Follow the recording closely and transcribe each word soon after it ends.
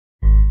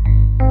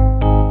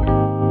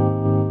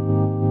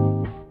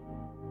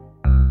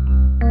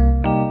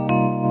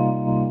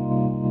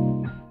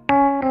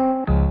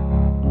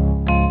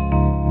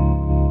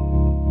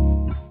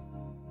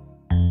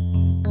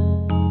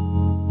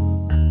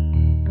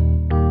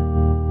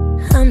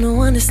I'm the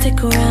one to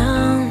stick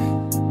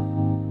around.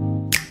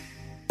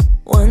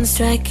 One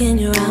strike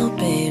and you're out,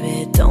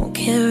 baby. Don't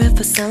care if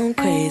I sound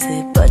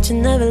crazy, but you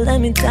never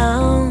let me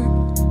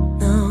down.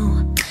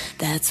 No,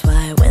 that's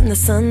why when the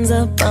sun's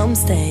up, I'm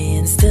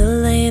staying.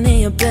 Still laying in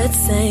your bed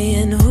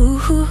saying,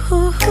 ooh, ooh,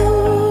 ooh,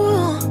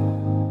 ooh.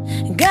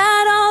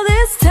 Got all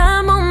this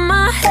time on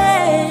my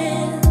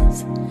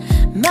hands,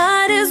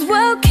 might as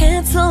well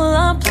cancel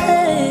our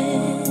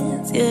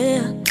plans.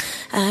 Yeah,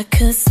 I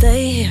could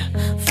stay here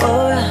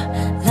for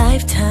a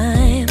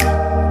lifetime.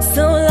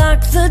 So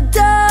lock the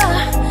door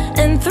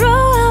and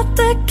throw out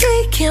the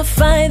key. Can't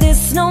fight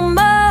this no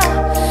more.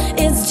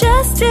 It's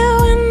just you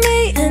and me,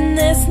 and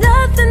there's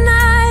nothing I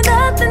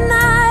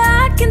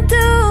can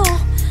do.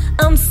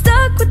 I'm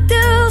stuck with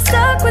you,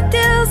 stuck with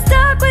you,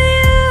 stuck with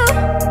you.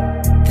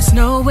 There's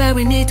nowhere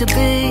we need to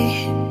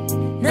be.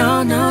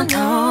 No, no,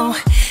 no.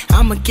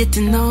 I'ma get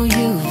to know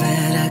you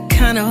better.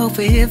 Kinda hope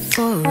we're here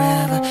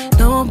forever.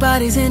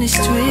 Nobody's in the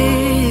streets.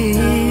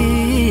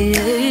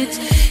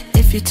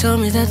 If you told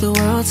me that the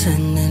world's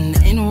ending,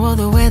 ain't no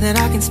other way that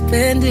I can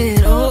spend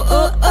it. Oh,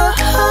 oh, oh,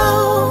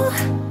 oh.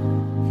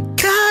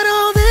 Got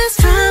all this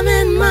time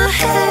in my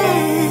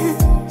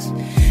hands,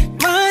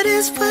 might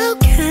as well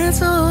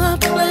cancel our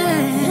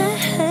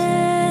plans.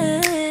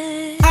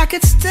 I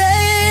could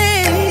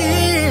stay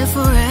here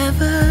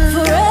forever,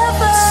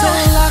 forever. So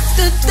lock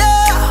the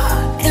door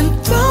and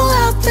throw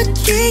out the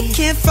key.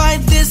 Can't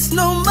fight this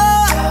no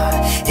more.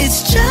 It's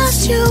just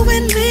you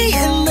and me,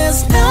 and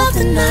there's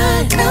nothing I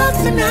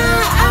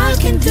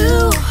can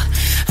do.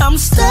 I'm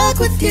stuck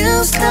with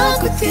you,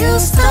 stuck with you,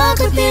 stuck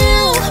with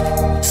you.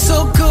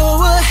 So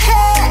go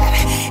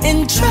ahead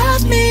and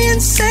drive me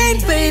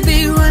insane,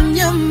 baby, run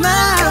your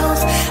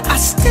mouth. I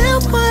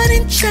still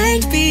wouldn't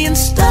change being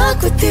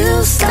stuck with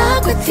you,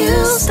 stuck with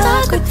you,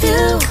 stuck with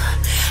you.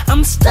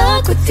 I'm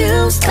stuck with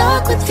you,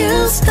 stuck with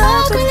you,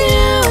 stuck with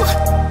you.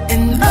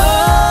 And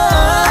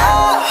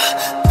oh,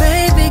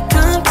 baby,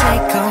 come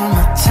take all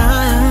my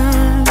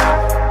time.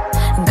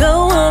 Go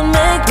on,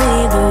 make me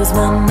lose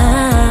my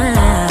mind.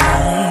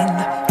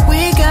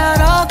 We got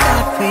all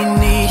that we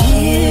need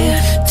here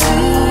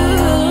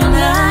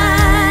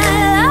tonight.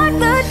 Lock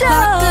the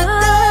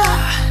door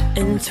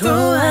and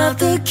throw out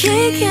the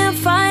key. Can't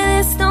fight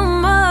this no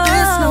more.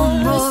 It's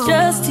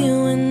just you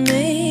and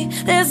me.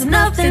 There's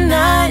nothing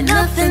I'd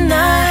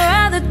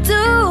rather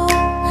do.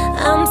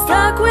 I'm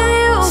stuck with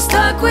you,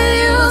 stuck with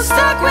you,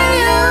 stuck with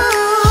you.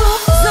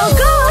 So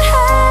go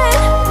ahead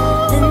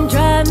and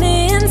drive me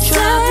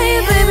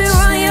insane, baby,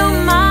 run your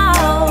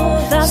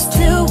mouth. I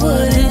still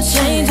wouldn't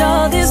change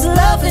all this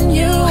loving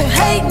you,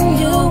 hating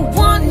you,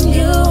 wanting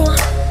you.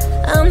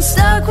 I'm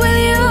stuck with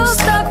you,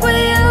 stuck with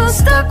you,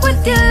 stuck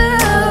with you.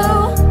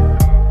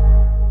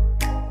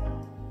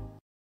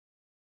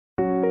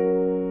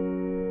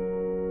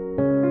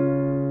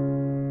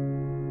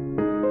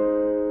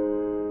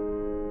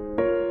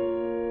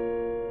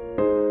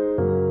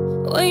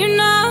 Well, you're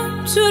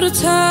numb to the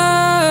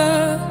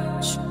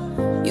touch.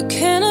 You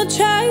cannot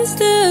chase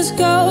this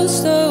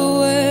ghost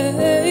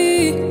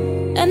away.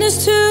 And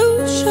this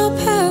too shall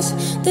pass,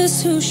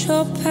 this too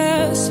shall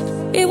pass.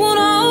 It won't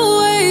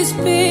always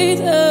be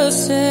the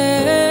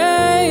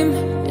same.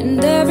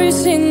 And every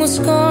single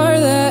scar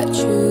that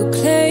you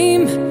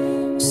claim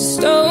is a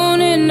stone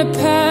in the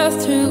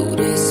path through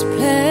this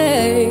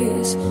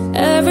place.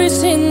 Every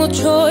single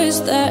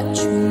choice that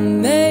you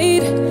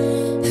made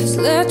has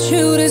led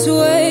you this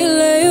way.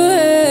 Lay your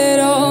head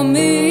on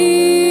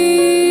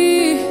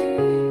me,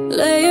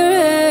 lay your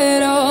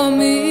head on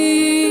me,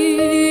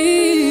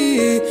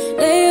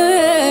 lay your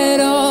head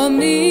on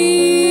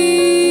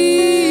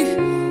me,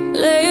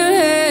 lay your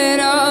head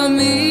on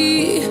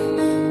me.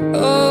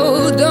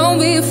 Oh, don't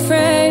be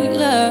afraid,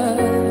 love.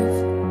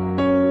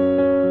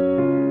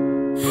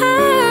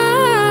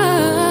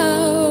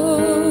 Oh,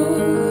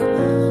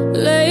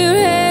 lay your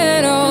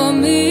head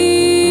on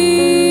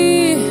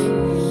me,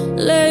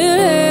 lay your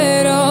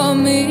head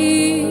on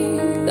me.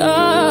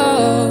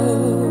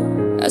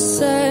 Oh, I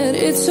said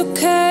it's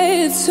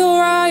okay, it's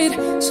alright.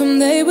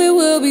 Someday we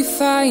will be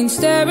fine.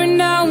 Staring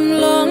down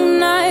long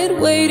night,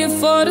 waiting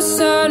for the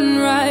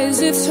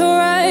sunrise. It's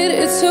alright,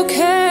 it's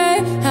okay.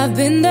 I've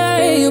been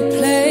there in your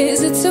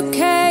place. It's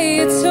okay,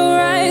 it's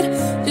alright.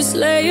 Just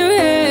lay your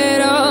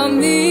head on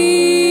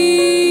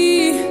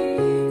me,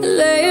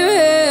 lay your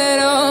head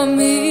on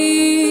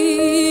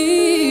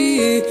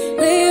me,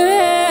 lay your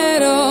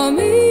head on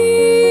me.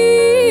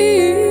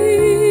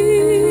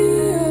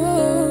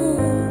 Oh.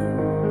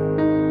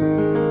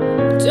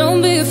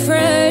 Don't be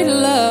afraid,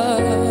 love.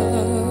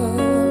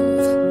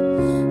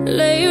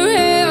 Lay your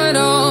head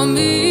on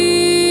me,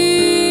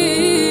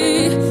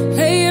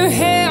 lay your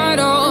head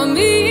on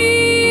me.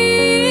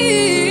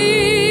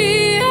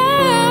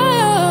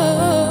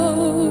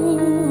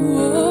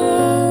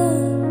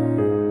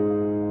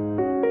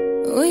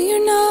 When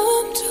you're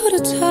numb to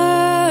the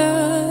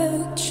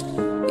touch,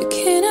 you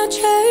cannot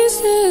chase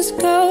this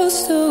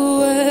ghost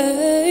away.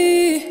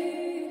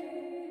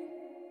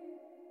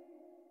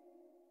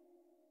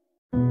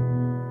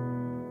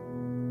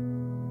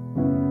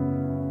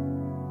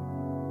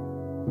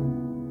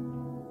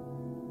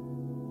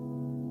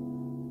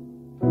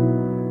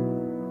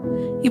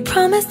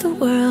 promised the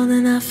world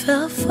and I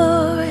fell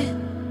for it.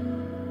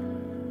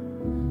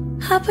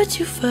 I put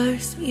you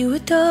first, you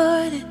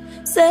adored it.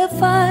 Set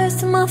fires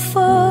to my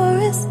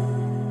forest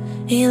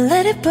and you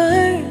let it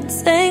burn.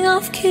 Sang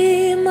off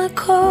key in my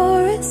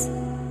chorus,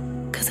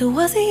 cause it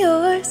wasn't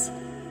yours.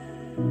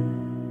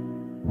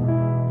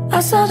 I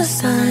saw the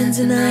signs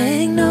and I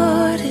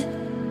ignored it.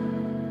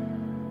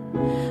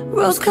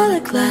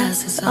 Rose-colored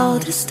glasses all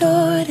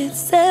distorted.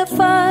 Set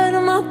fire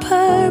to my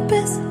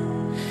purpose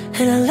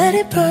and I let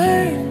it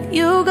burn.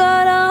 You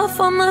got off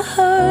on the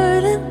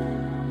hurting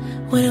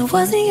when it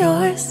wasn't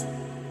yours.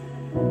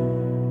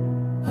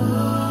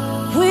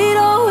 We'd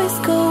always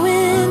go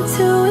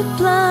into it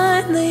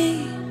blindly.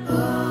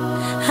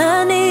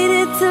 I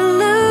needed to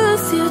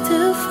lose you to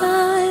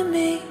find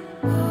me.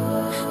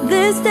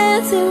 This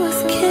dance, it was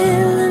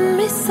killing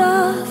me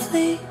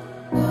softly.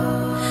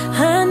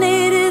 I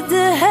needed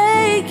to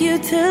hate you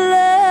to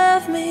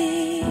love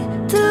me.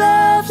 To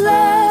love,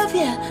 love,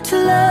 yeah. To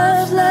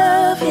love,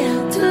 love, yeah.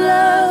 To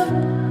love.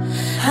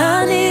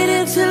 I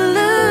needed to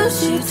lose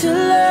you to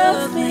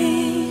love me.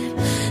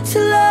 To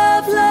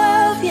love,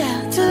 love, yeah.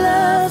 To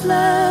love,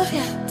 love,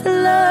 yeah. To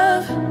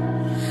love.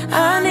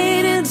 I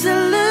needed to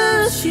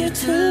lose you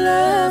to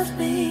love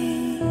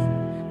me.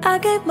 I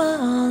gave my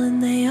all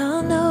and they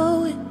all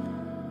know it.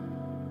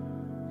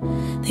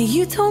 Then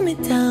you tore me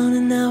down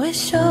and now it's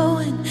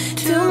showing.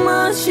 Too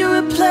much, you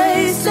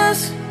replaced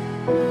us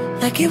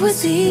like it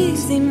was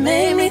easy.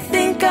 Made me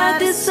think I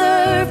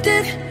deserved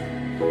it.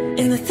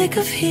 In the thick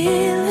of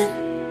healing,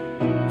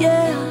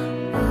 yeah.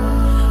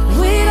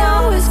 We'd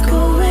always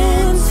go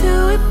into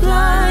it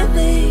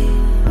blindly.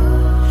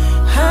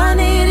 I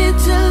needed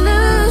to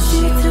lose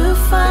you to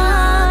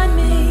find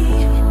me.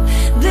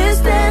 This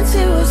dance,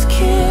 it was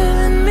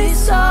killing me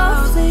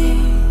softly.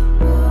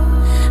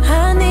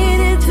 I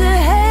needed to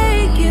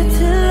hate you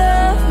to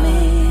love me.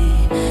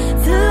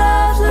 To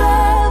love,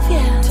 love,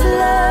 yeah. To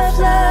love,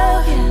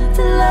 love, yeah.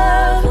 To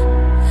love.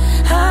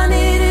 I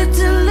needed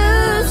to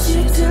lose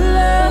you to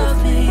love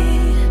me.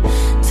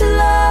 To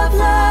love,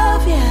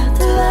 love, yeah.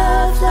 To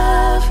love,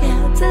 love,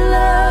 yeah. To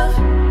love.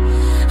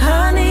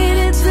 I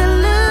needed to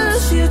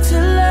lose you to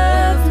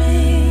love me.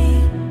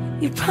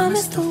 You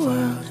promised the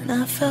world and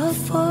I fell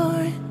for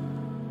it.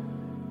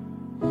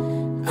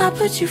 I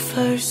put you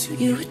first,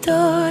 you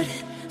adored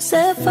it.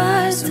 Set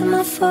fires to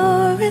my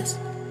forest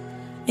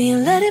and you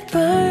let it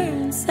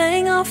burn.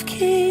 Sang off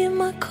key in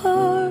my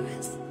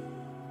chorus.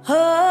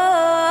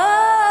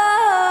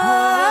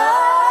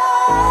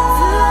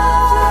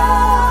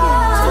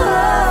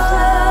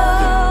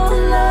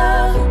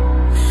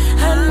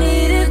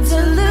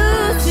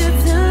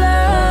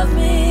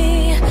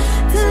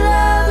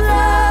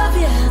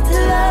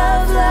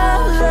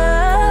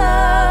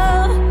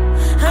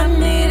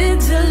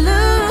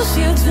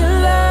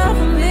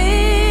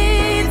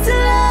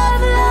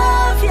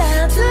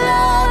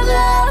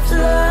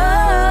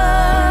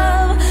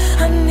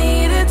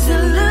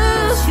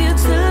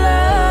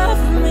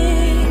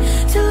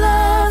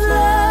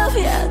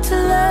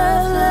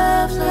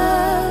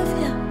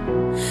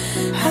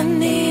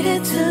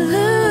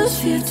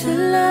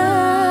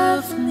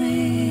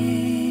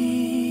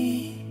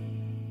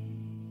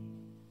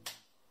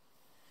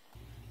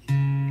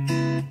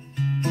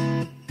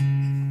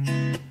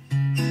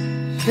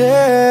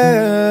 Yeah.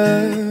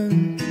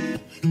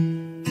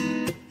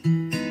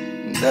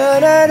 Da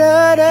da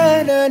da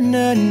da da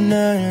da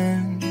da.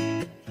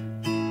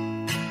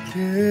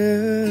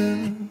 Yeah.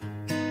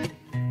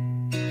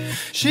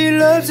 She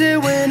loves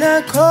it when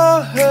I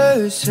call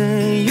her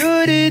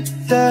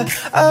señorita.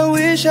 I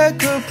wish I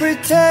could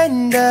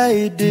pretend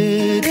I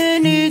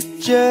didn't need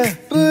ya,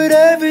 but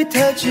every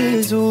touch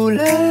is ooh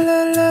la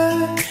la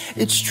la.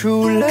 It's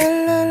true la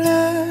la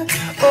la.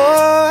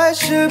 Oh, I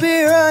should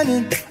be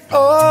running.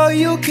 Oh,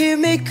 you keep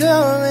me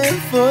coming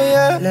for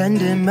ya.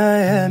 Land in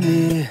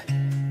Miami.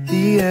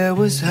 The air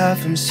was hot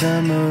from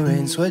summer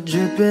rain, sweat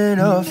dripping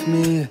off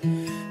me.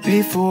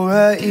 Before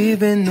I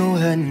even knew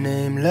her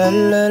name, la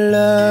la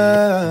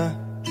la.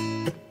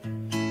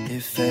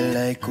 It felt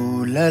like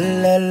ooh la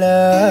la la.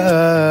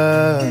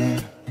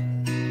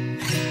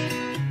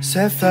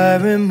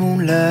 Sapphire and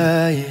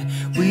moonlight,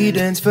 we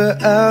danced for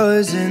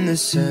hours in the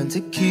sun,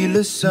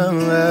 tequila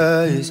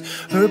sunrise.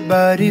 Her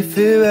body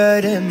fit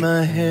right in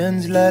my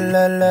hands, la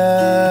la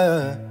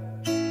la.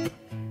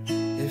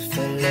 It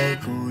felt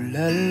like ooh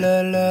la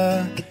la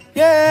la.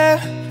 Yeah,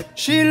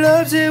 she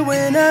loves it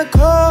when I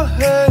call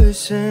her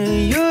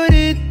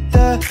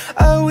señorita.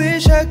 I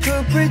wish I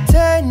could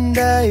pretend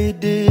I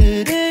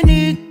didn't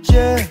need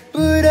ya,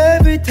 but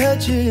every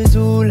touch is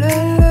ooh la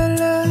la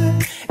la.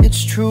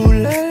 It's true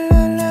la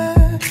la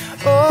la.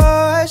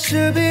 Oh, I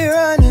should be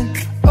running.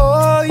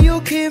 Oh, you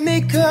keep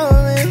me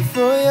coming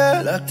for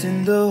ya. Locked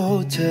in the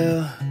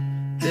hotel.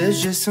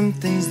 There's just some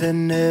things that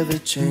never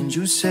change.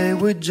 You say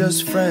we're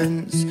just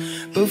friends,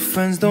 but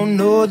friends don't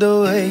know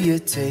the way you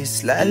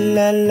taste. La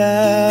la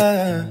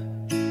la.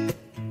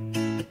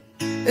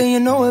 And you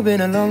know it's been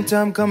a long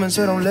time coming,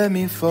 so don't let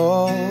me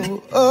fall.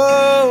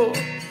 Oh,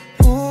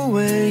 ooh,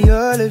 when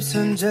your lips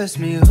undress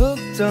me,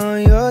 hooked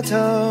on your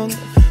tongue.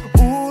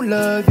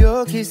 love,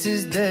 your kiss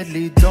is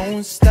deadly,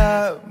 don't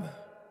stop.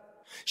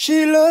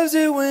 She loves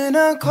it when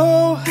I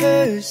call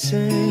her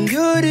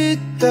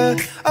señorita.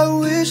 I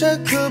wish I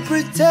could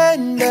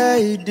pretend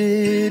I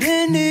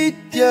didn't need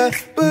ya,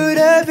 but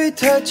every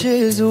touch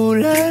is ooh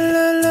la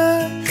la la.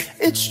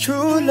 It's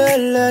true la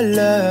la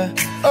la.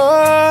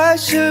 Oh, I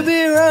should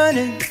be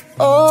running.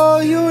 Oh,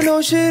 you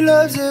know she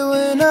loves it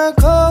when I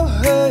call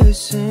her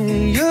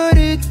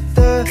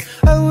señorita.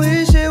 I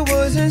wish it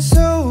wasn't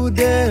so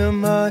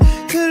damn hard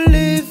to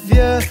leave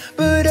ya,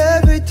 but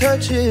every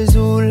touch is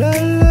ooh la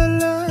la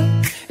la.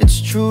 It's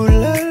true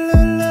la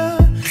la la.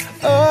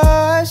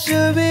 Oh, I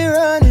should be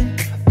running.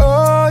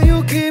 Oh,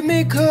 you keep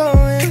me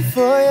coming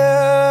for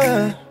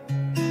ya.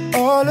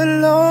 All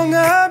along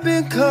I've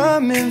been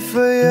coming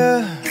for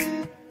ya,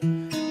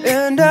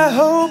 and I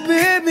hope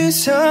it means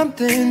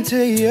something to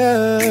ya.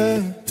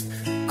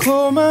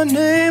 Call my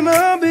name,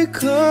 I'll be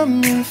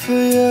coming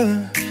for ya,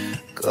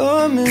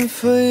 coming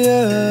for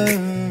ya.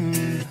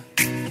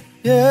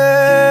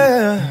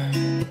 Yeah,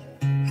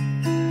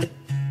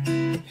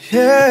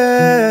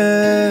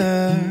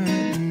 yeah.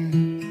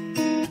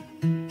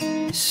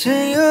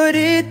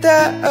 Señorita,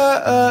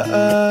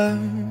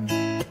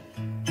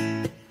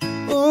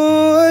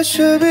 oh, I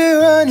should be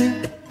running.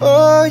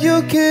 Oh,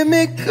 you keep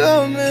me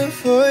coming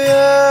for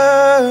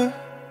ya.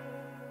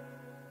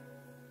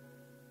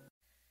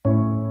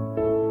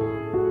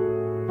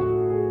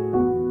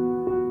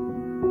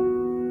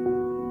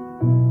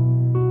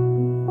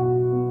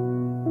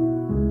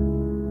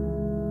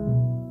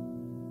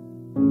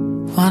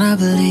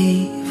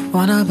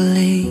 Wanna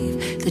believe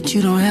that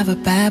you don't have a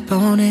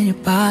backbone in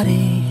your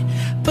body,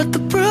 but the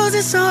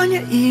bruises on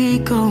your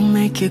ego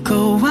make you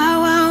go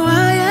wow, wow,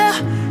 wow, yeah.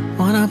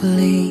 Wanna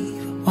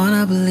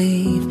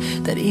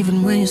believe that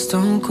even when you're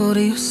stone cold,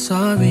 you're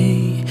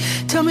sorry.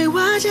 Tell me,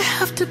 why'd you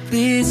have to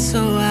be so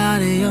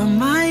out of your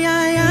mind,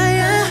 yeah, yeah,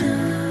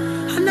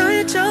 yeah. I know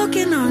you're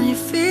joking on your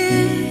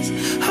fears.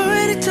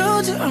 Already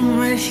told you I'm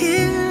right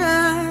here.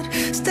 I'd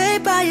stay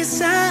by your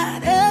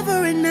side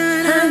every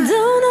night. I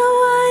don't know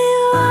why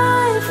you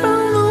hide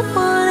from the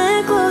one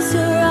and close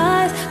your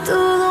eyes to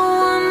the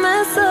one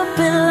mess up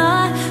and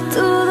lie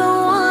to the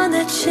one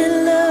that you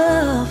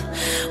love.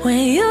 When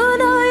you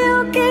know you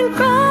can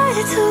cry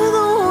to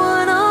the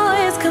one,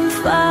 always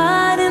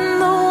confide in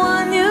the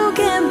one. You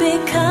can be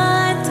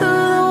kind to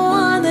the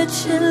one that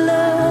you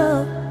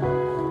love.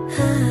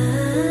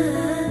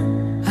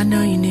 I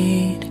know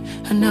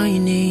you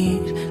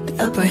need the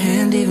upper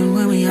hand even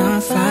when we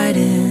aren't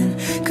fighting.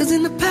 Cause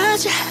in the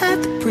past you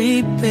had to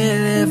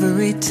prepare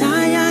every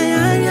time, yeah,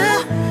 yeah,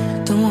 yeah.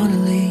 Don't wanna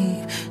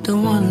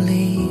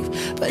leave,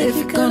 but if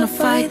you're gonna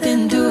fight,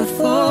 then do it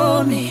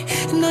for me.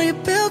 You know you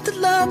built the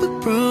love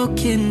but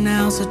broke it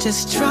now, so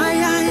just try,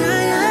 yeah,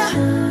 yeah,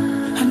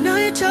 yeah. I know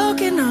you're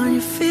joking on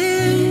your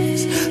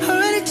fears.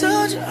 Already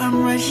told you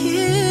I'm right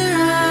here.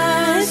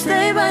 I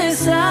stay by your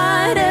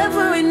side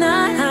every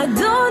night. I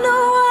don't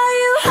know why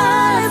you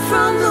hide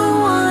from the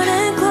one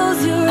and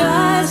close your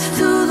eyes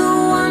to the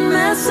one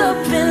mess up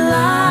and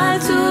lie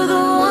to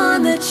the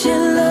one that you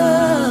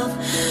love.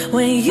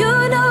 When you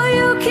know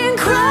you can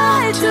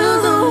cry to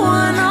the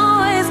one,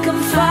 always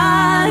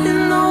confide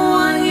in the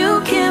one.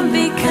 You can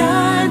be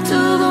kind to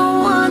the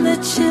one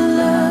that you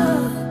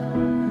love.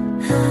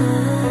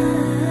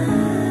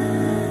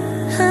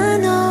 I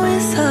know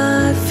it's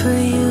hard for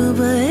you,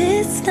 but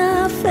it's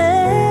not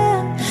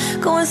fair.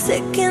 Going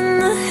sick in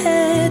the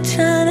head,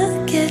 trying to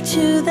get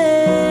you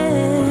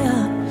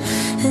there.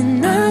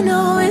 And I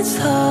know it's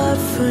hard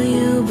for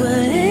you, but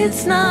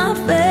it's not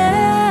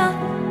fair.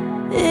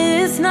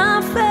 It's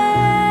not fair.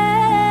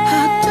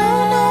 I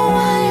don't know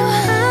why you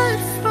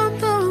hide from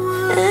the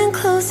one And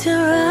close your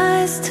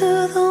eyes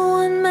to the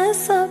one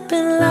mess up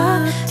and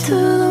lie to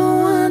the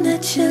one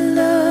that you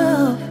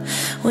love.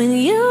 When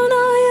you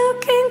know you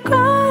can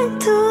cry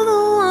to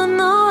the one,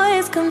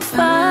 always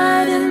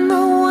confide in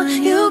the one.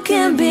 You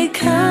can be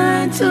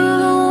kind to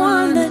the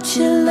one that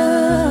you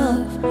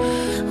love.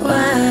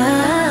 Why?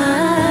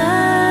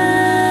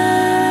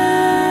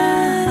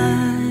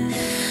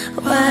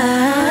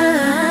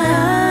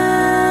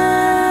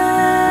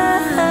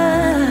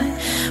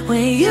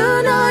 When you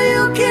know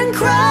you can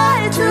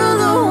cry to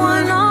the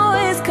one,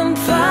 always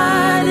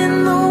confide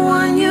in the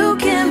one. You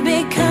can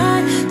be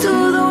kind to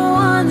the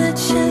one that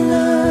you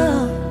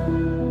love.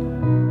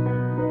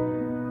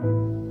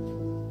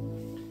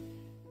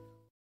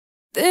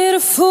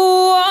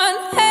 Beautiful,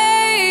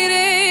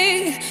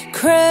 hating,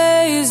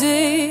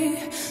 crazy,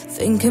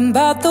 thinking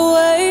about the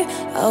way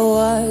I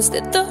was.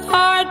 Did the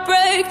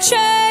heartbreak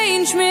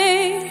change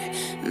me?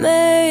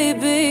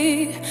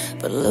 Maybe,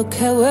 but look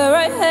at where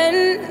I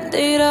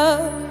ended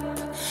up.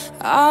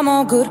 I'm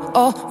all good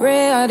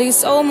already,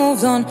 so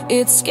moved on.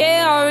 It's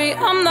scary,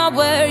 I'm not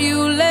where you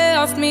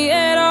left me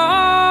at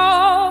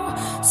all.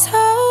 So,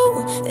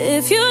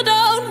 if you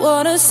don't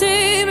wanna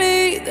see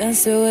me, then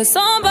still with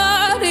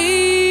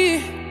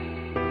somebody.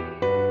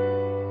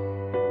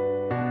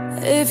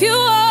 If you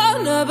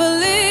wanna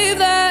believe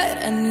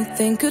that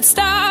anything could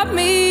stop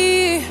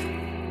me,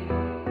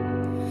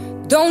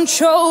 don't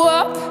show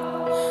up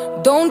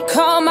don't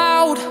come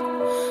out.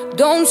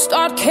 Don't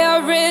start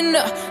caring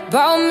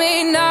about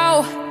me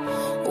now.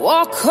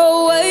 Walk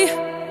away,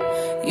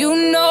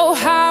 you know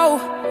how.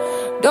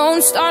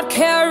 Don't start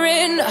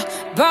caring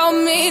about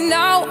me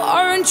now.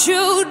 Aren't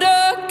you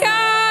the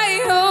guy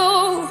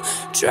who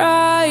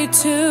tried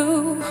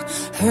to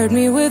hurt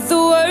me with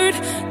the word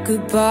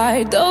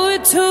goodbye? Though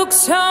it took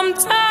some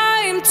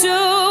time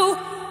to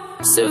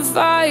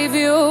survive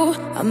you,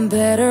 I'm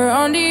better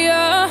on the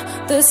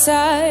other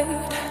side.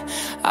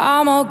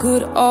 I'm all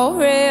good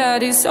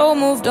already, so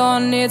moved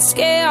on, it's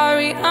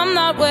scary. I'm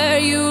not where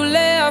you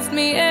left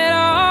me at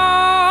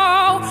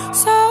all.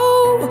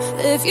 So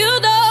if you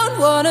don't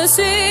wanna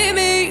see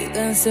me,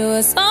 then still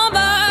with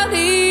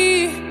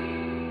somebody.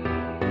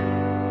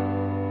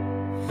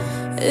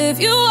 If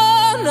you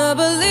wanna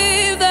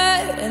believe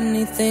that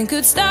anything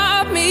could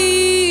stop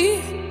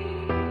me,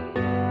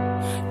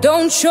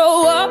 don't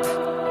show up,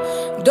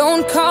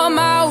 don't come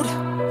out.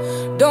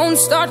 Don't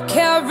start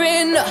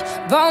caring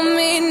about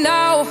me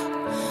now.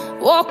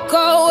 Walk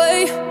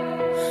away,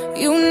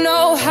 you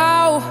know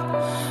how.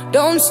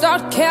 Don't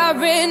start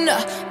caring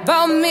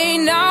about me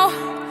now.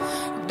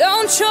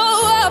 Don't show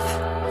up,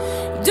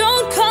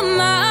 don't come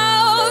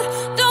out.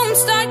 Don't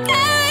start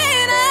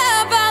caring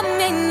about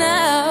me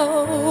now.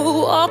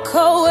 Walk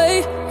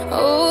away,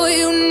 oh,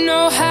 you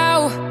know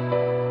how.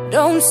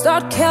 Don't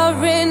start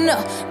caring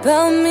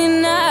about me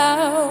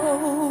now.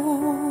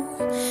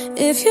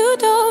 If you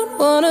don't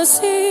wanna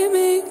see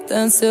me,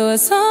 then still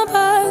with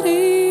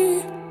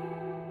somebody.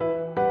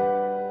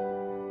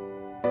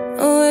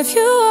 Oh, if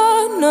you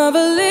wanna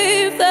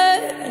believe that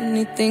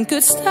anything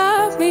could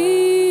stop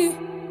me.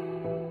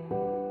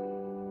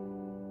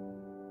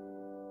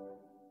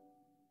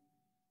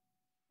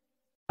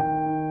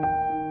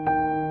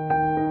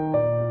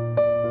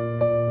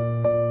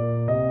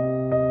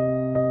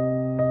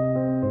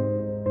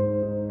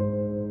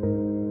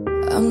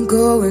 I'm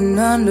going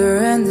under,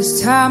 and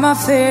this time I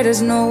fear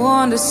there's no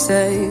one to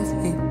save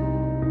me.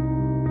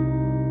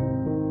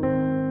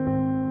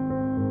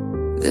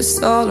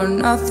 This all or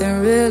nothing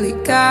really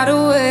got a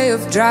way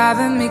of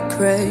driving me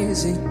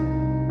crazy.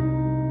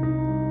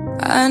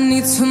 I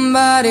need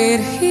somebody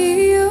to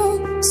heal,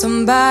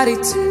 somebody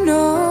to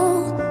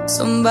know,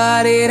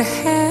 somebody to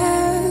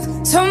have,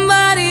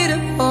 somebody to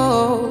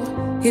hold.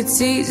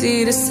 It's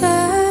easy to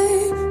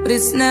say, but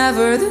it's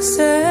never the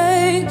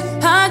same.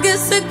 I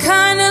guess I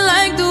kinda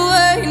like the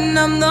way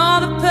numb all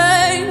the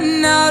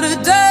pain. Now the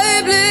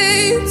day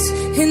bleeds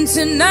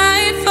into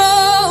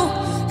nightfall,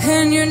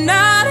 and you're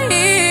not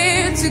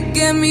here to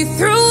get me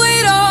through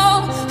it all.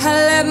 I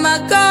let my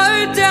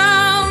guard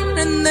down,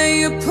 and then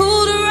you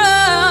pulled the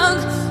rug.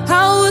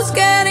 I was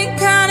getting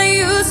kinda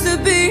used to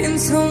being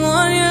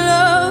someone you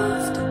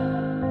loved,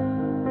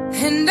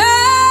 and I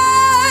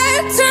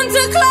tend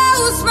to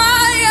close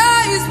my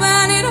eyes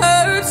when it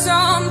hurts.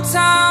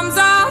 Sometimes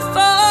I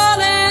fall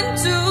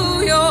into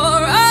your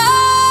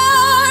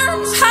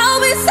arms. I'll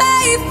be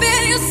safe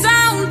in your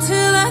sound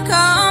till I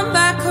come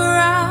back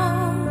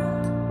around.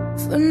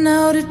 For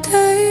now the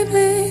day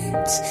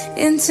bleeds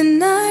into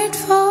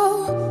nightfall,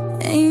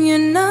 and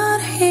you're not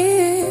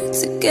here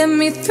to get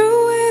me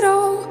through it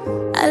all.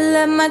 I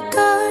let my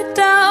guard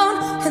down,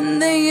 and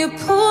then you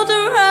pulled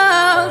the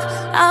rug.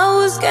 I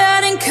was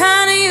getting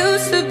kinda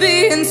used to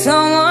being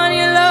someone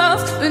you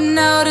loved, but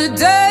now the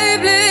day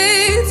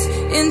bleeds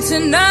into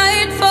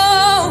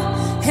nightfall,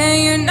 and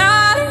you're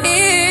not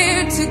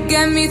here to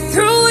get me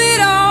through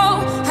it all.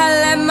 I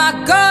let my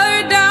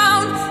guard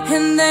down,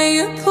 and then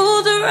you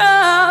pulled the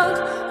rug.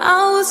 I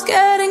was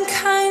getting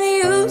kinda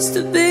used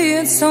to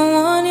being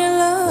someone you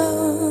loved.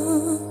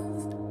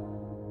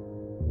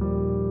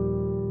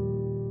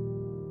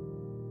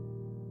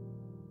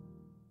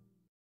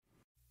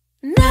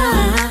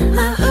 Nah,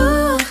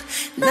 ooh,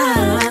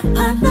 nah,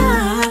 ooh,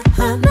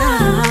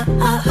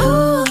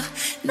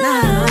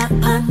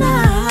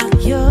 nah.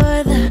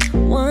 You're the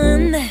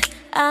one that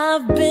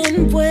I've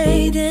been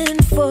waiting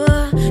for.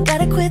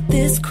 Gotta quit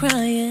this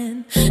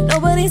crying.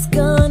 Nobody's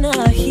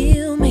gonna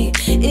heal me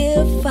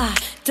if I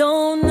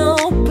don't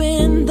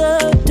open the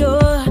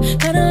door.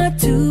 Kinda hard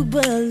to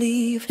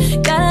believe.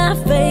 Gotta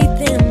have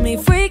faith in me.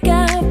 Freak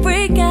out,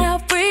 freak out,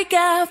 freak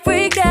out,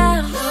 freak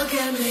out. Look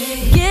at me.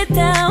 Get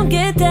down,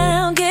 get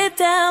down, get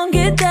down,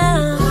 get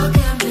down. Look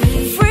at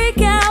me.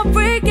 Freak out,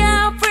 freak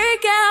out,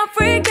 freak out,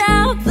 freak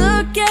out.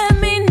 Look at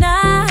me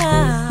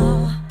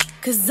now.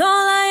 'Cause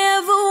all I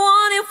ever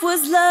wanted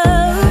was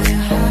love.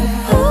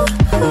 Ooh,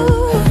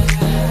 ooh,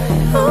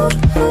 ooh,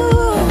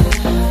 ooh.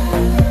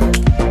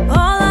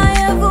 All I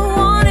ever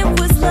wanted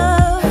was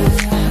love.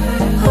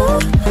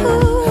 Ooh,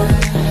 ooh,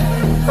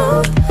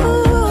 ooh,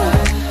 ooh.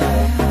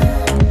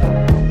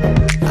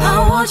 I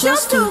want your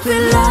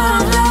stupid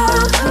love,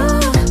 love.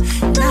 Ooh,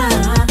 nah,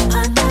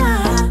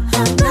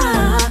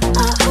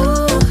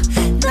 ooh,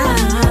 nah.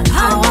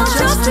 I want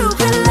your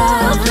stupid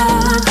love,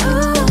 love.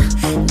 Ooh,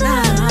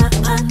 nah,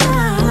 ooh,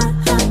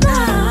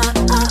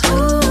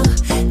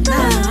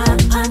 nah.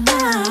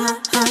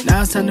 Now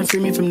it's time to free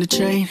me from the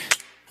chain.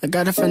 I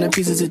gotta find the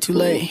pieces, it's too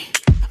late.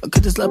 Or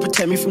could this love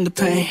protect me from the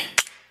pain?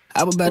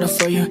 I would battle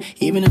for you,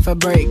 even if I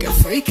break. I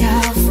freak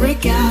out,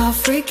 freak out,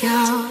 freak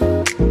out.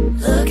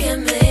 Look at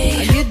me.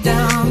 I get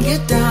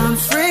down,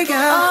 freak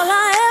out. All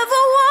I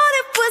ever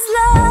wanted was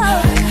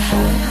love.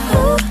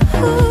 Ooh,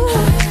 ooh,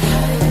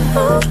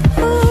 ooh,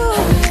 ooh.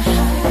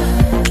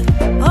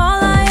 All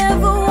I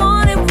ever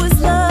wanted was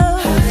love.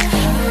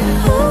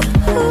 Ooh,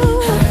 ooh,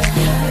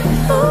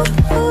 ooh,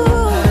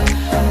 ooh.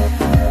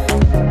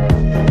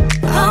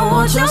 I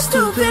want your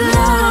stupid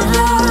love,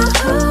 love.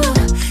 Ooh,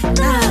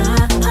 nah,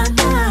 nah,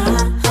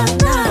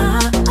 nah,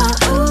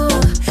 ooh,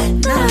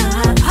 nah.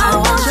 I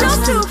want your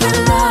stupid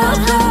love,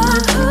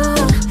 love.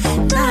 Ooh,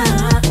 nah,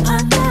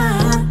 nah,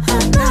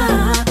 nah,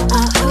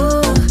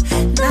 ooh,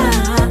 nah,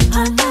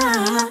 nah.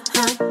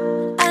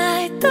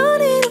 I don't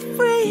need a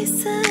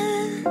reason.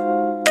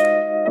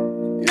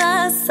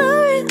 Not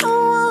sorry, I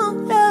want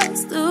your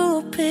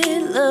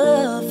stupid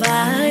love.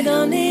 I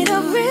don't need a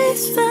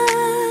reason.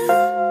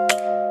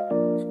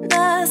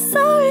 Not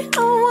sorry, I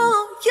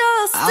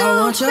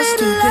want your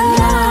stupid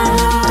love.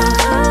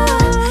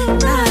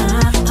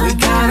 We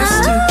got a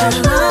stupid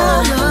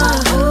love.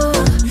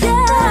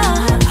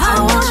 Yeah, I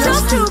want your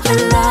stupid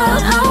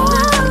love. I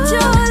want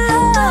your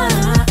love.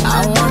 I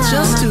want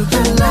your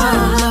stupid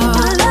love.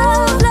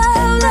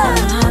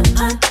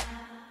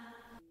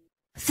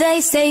 They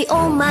say,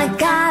 oh my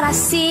God, I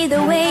see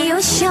the way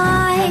you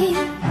shine.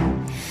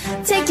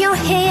 Take your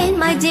hand,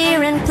 my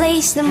dear, and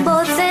place them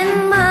both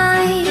in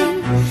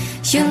mine.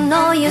 You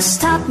know you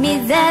stopped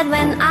me dead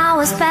when I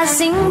was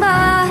passing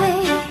by.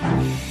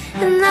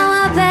 And now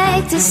I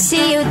beg to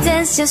see you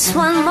dance just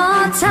one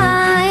more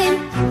time.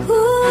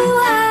 Ooh,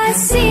 I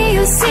see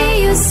you,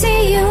 see you,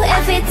 see you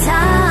every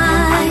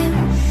time.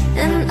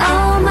 And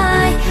oh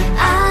my,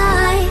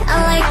 I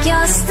like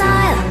your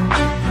style.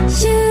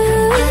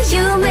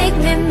 You make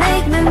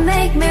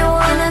me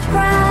wanna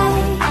cry.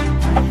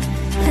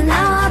 And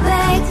now I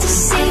beg to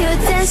see you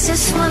dance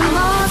just one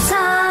more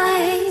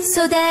time.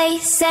 So they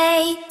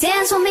say,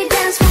 dance for me,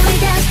 dance for me,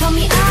 dance for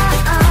me,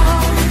 oh,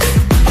 oh.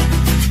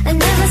 I've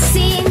never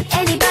seen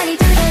anybody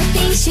do the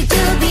things you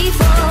do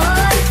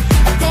before.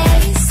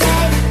 They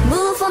say,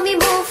 move for me,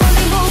 move for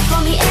me, move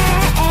for me,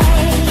 eh,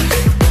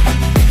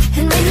 eh.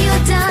 And when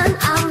you're done,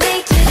 I'll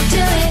make you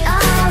do it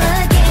all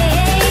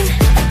again.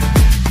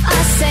 I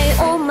say,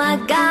 oh my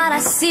God, I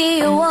see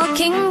you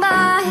walking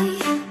by.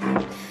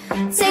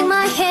 Take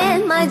my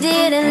hand, my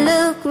dear, and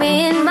look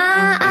me in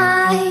my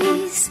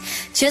eyes.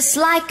 Just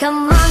like a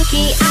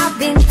monkey, I've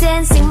been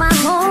dancing my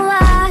whole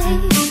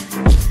life.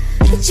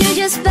 But you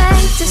just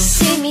beg to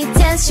see me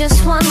dance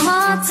just one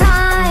more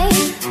time.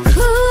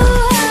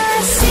 Ooh,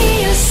 I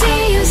see you,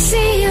 see you,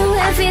 see you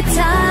every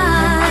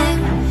time.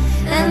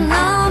 And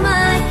oh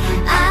my,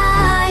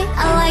 I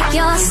like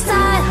your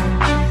style.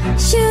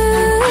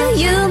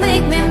 You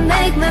make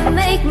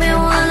me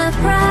wanna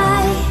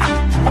cry.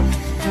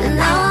 And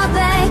now I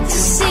beg to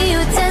see you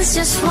dance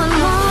just one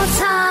more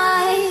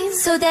time.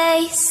 So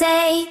they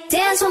say,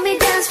 dance for me,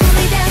 dance for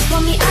me, dance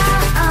for me, oh,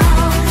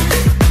 oh.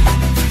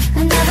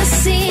 I've never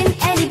seen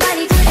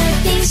anybody do the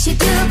things you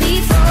do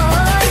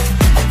before.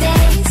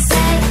 They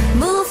say,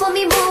 move for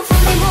me, move for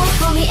me, move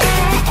for me,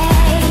 eh,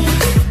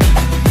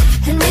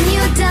 eh. And when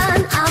you're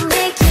done, I'll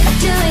make you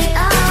do it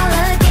all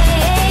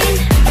again.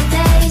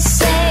 They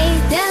say,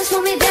 dance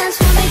for me, dance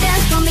for me,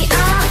 dance for me, oh,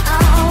 oh,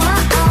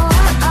 oh,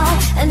 oh, oh.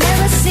 I've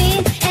never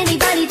seen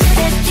anybody do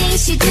the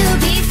things you do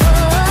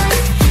before.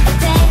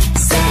 They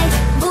say,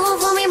 move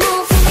for me,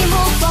 move for me,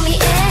 move for me,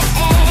 eh,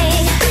 eh.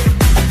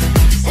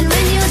 And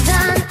when you're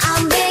done,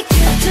 I'll make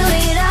you do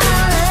it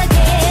all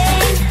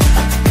again.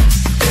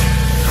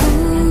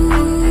 Ooh,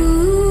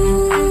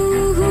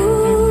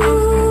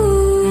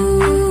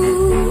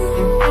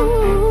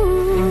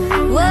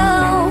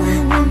 whoa,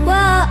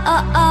 whoa,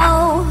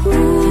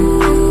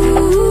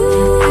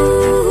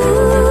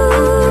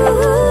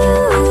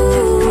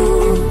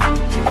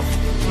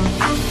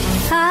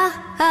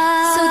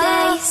 so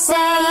they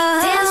say,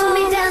 dance for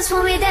me, dance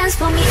for me, dance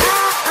for me, oh,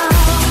 oh.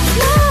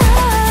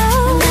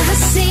 Never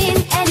seen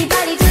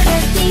anybody do the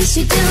things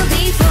you do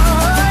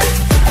before.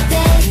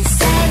 They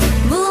say,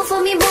 move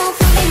for me, move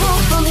for me,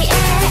 move for me,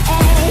 eh,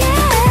 eh.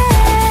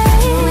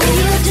 When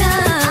you're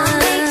done, I'll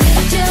make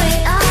you do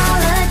it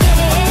all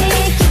again.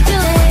 Make you do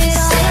it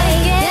all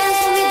again. Dance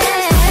for me, dance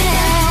for me,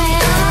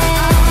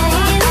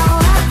 oh, oh,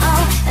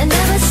 oh. I've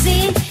never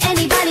seen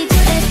anybody do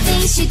the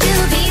things you do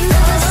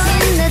before.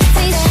 Seen the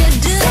things you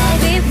do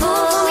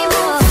before.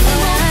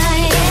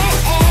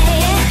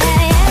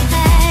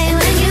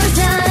 When you're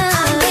done,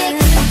 I'll make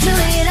you do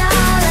it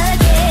all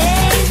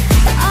again,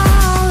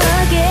 all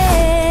again.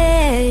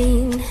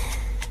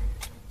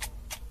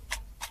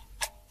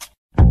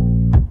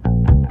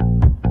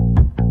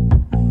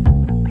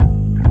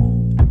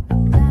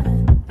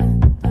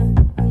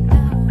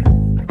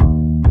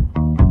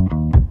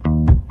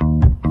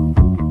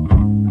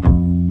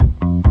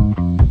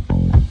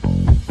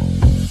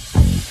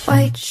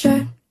 White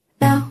shirt,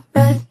 now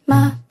red,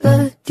 my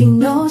bloody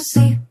nose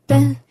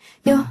sleeping.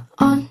 You're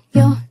on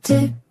your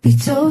tippy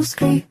toes,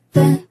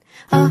 creeping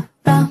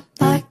around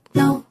like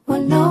no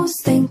one knows.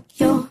 Think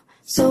you're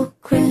so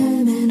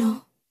criminal.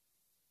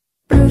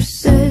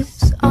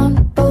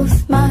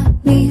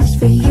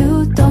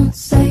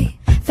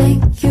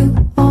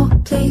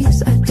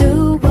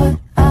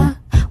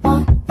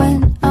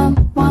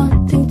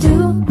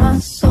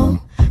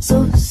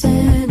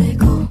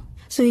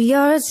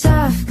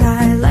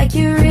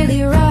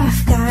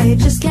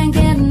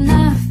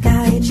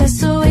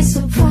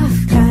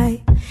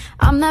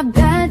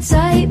 bad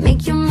type,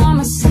 make your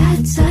mama sad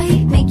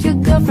type, make your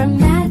girlfriend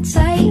mad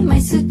type,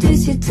 might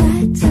seduce your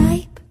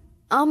type.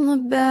 I'm the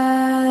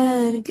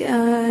bad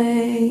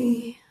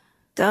guy.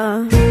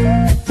 Duh.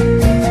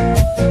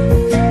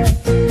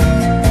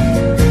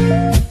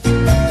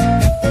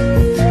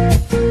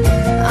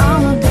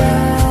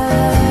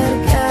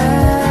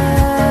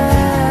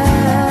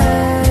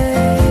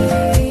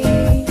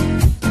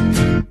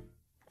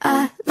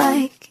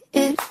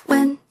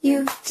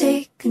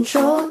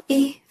 Control,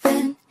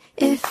 even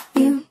if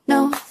you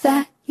know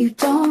that you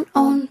don't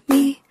own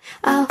me.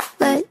 I'll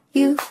let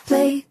you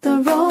play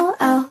the role,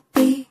 I'll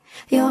be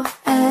your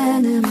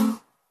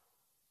animal.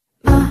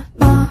 My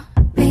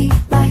mommy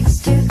likes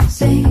to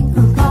sing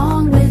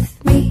along with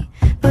me,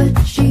 but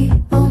she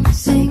won't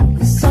sing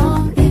a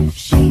song if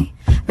she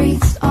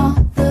reads all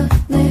the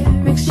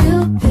lyrics.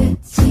 She'll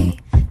pity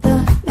the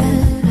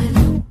man I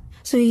know.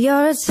 So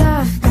you're a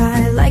tough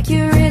guy, like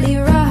you're really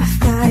rough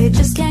guy,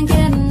 just can't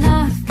get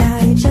enough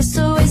guy, just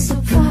always so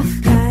puff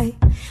guy.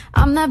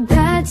 I'm that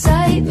bad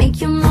type, make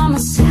your mama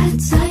sad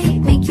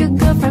type, make your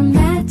girlfriend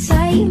mad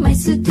type, might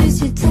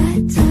seduce your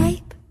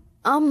type.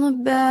 I'm the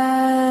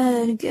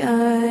bad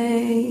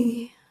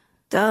guy.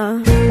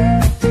 Duh.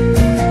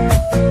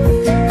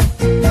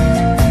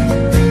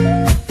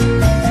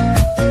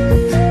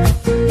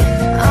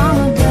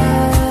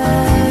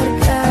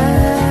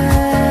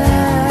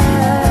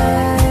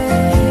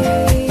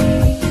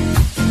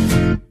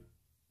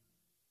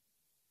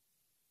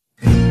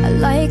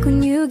 Like when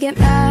you get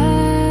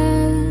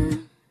mad,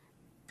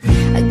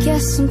 I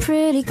guess I'm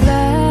pretty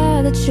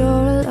glad that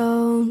you're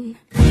alone.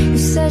 You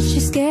said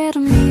she's scared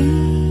of me,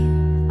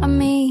 I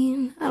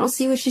mean, I don't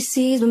see what she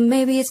sees, but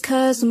maybe it's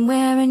 'cause I'm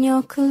wearing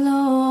your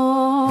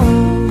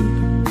cologne.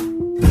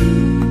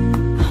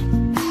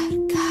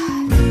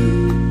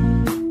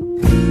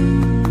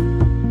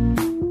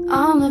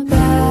 I'm a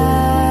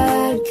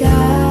bad guy.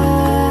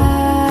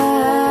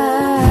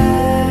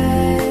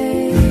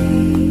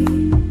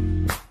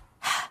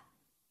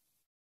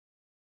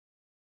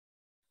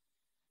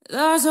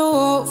 There's a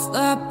wolf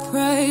that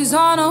preys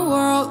on a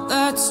world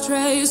that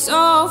strays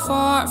so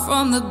far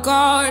from the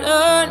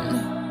garden.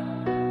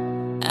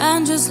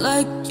 And just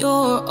like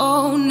your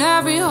own,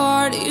 every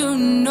heart you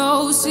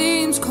know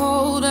seems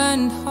cold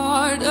and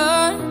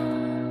hardened.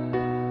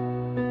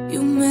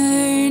 You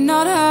may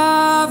not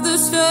have the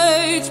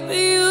stage, but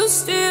you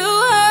still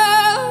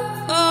have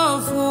a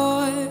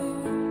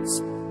voice.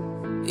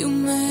 You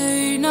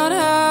may not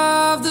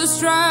have the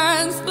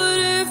strength, but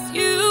if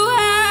you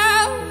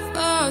have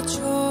a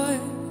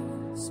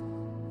choice,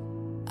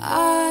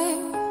 I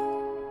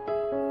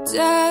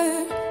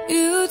dare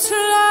you to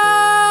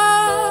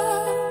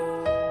love.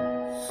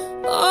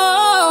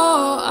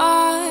 Oh,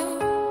 I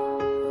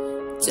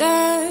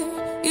dare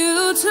you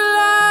to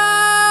love.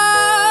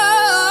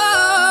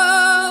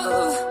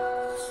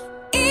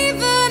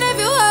 Even if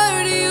you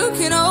hurt, you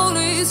can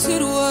always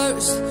hit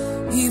worse.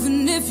 Even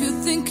if you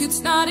think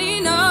it's not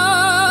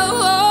enough,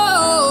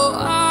 oh,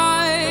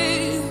 I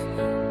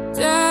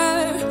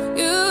dare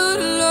you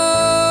to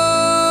love.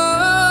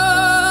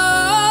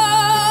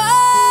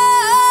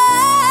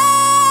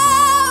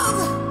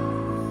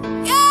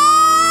 Yeah.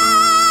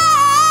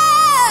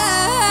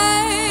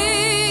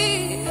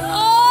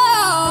 Oh,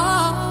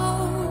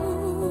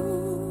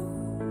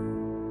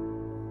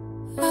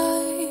 I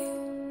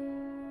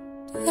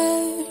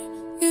dare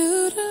you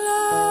to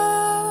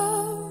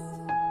love.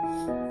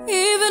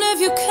 Even if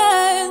you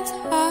can't,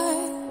 I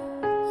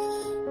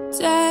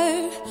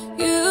dare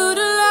you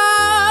to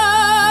love.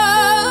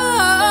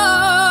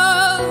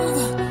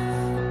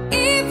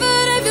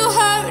 Even if you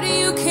hurt,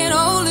 you can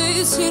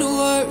always see the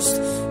worst.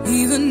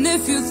 Even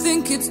if you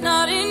think it's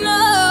not enough,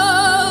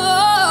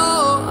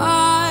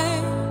 I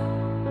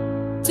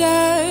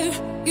dare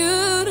you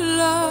to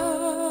love.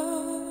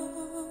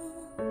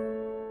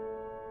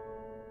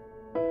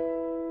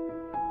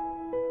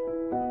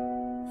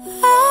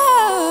 Oh.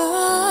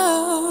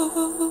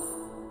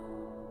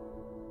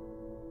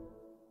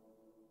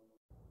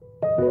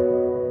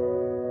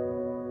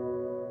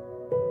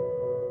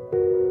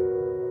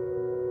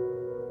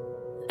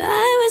 I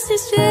was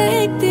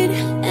distracted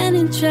and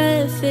in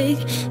traffic.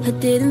 I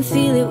didn't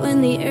feel it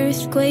when the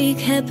earthquake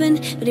happened,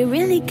 but it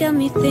really got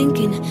me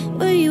thinking.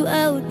 Were you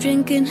out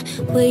drinking?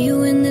 Were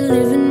you in the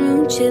living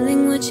room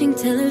chilling, watching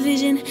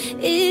television?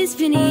 It's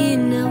been a year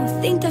now, I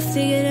think I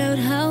figured out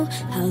how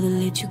to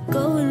let you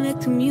go and let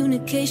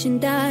communication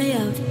die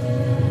out.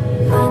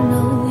 I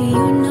know,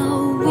 you know,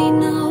 we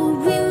know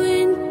we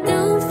went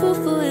down for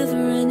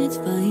forever and it's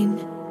fine.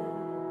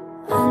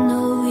 I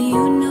know,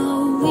 you know,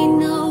 we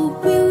know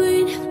we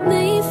weren't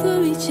made for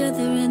each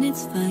other and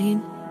it's fine.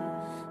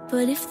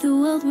 But if the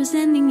world was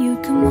ending,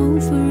 you'd come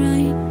over,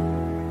 right?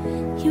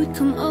 You'd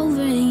come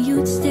over and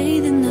you'd stay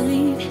the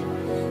night.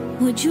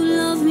 Would you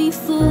love me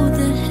for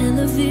the hell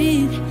of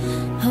it?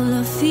 All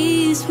our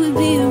fears would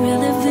be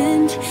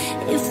irrelevant.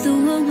 If the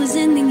world was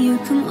ending,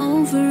 you'd come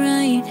over,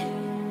 right?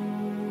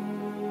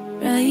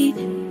 Right?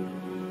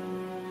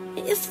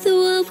 If the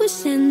world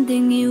was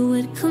ending, you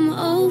would come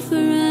over,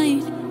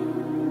 right?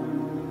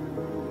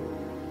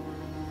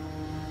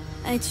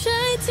 I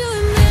tried to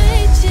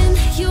imagine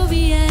your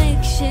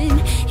reaction.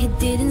 It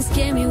didn't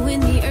scare me when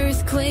the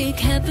earthquake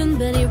happened,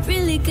 but it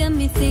really got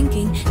me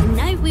thinking. The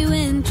night we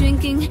went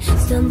drinking,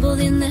 stumbled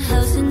in the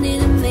house and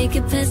didn't make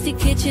it past the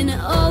kitchen.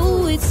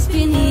 Oh, it's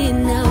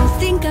spinning now. I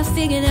think I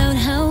figured out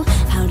how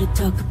to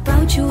talk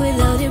about you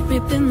without it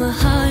ripping my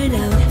heart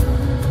out.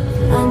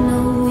 I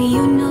know,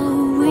 you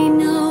know, we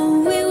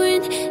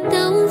weren't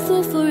down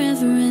for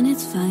forever and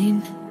it's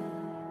fine.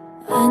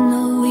 I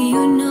know,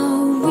 you know,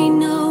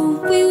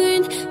 we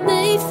weren't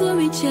made for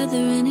each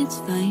other and it's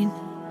fine.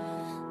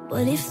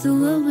 But if the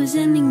world was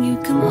ending,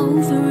 you'd come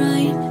over,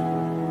 right?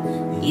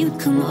 You'd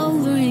come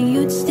over and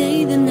you'd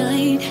stay the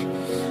night.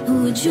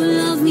 Would you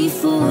love me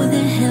for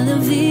the hell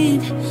of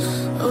it?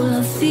 All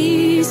our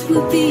fears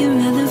would be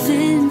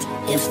irrelevant.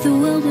 If the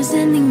world was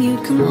ending,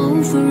 you'd come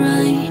over,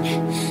 right?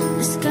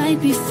 The sky'd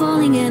be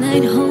falling and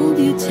I'd hold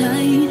you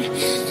tight.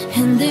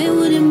 And there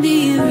wouldn't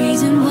be a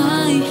reason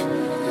why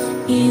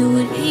you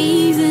would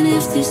even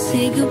have to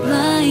say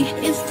goodbye.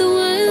 If the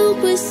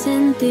world was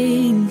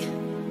ending,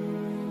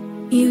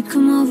 you'd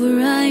come over,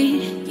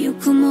 right? You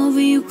come over,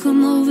 you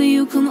come over,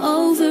 you come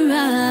over,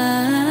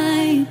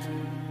 right?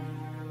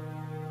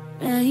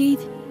 Right?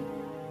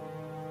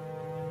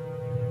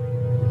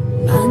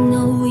 I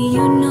know,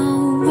 you know,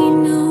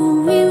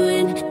 we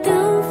went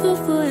down for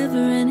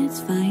forever and it's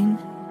fine.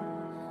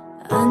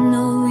 I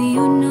know,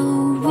 you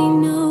know, we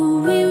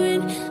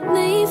weren't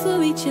made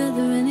for each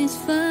other and it's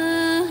fine.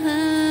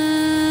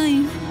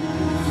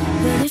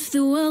 But if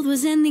the world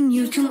was ending,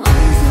 you'd come over,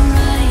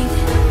 right?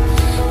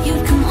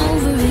 You'd come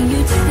over and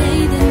you'd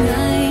stay the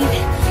night.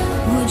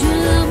 Would you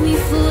love me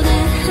for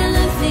the hell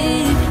of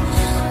it?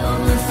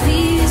 All the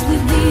fears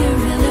would be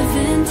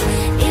irrelevant.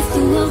 If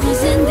the world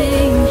was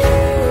ending,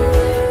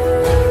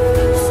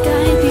 the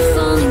sky'd be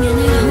falling and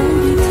I'd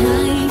hold you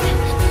tight.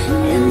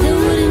 And there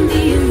wouldn't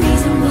be a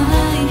reason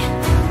why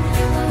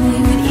we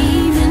would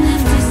even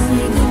have to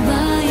say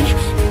goodbye.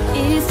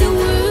 If the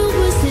world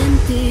was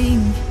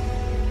ending,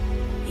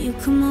 you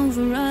come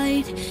over,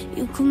 right?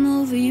 You come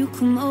over, you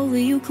come over,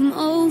 you come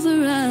over,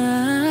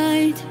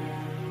 right?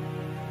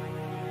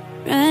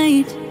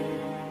 Right?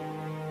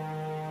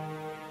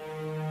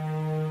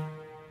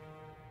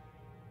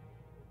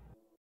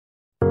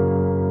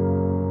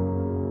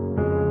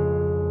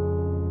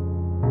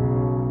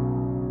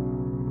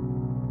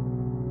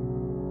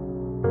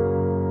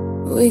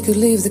 We could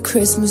leave the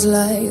Christmas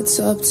lights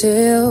up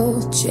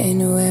till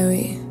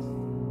January.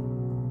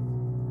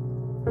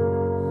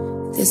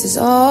 This is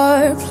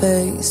our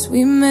place,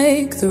 we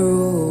make the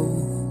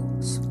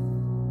rules.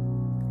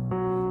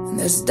 And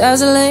there's a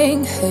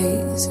dazzling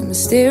haze, a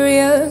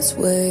mysterious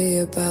way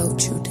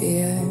about you,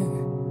 dear.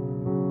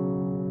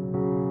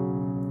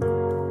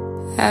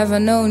 Have I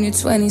known you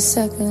 20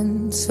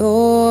 seconds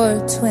or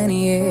 20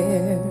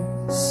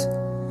 years?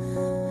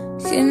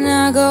 Can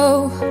I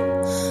go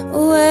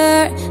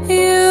where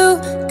you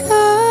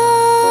go?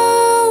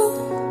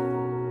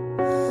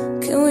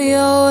 Can we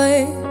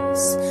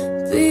always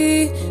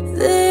be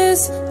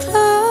this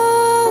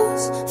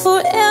close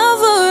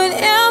forever and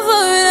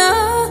ever?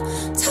 Now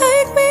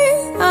take me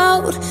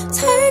out,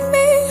 take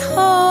me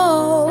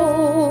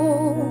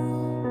home.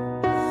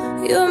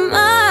 You're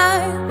my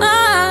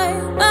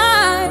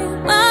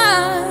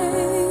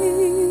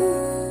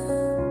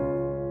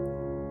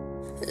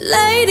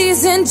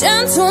ladies and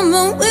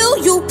gentlemen, will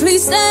you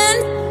please stand?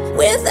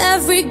 With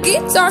every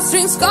guitar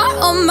string scar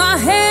on my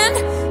hand,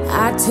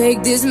 I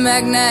take this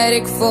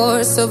magnetic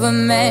force of a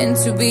man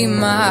to be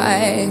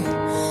my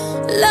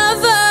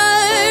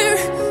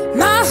lover.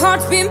 My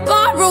heart's been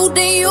borrowed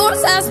and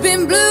yours has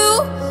been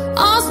blue.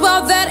 All's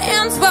well that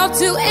ends well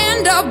to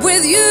end up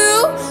with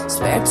you.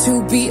 Swear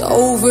to be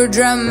over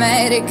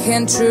dramatic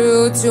and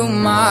true to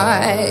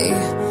my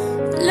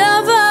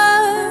lover.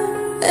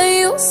 And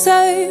you'll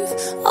save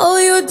all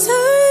your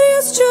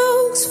dirtiest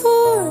jokes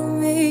for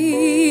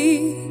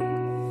me.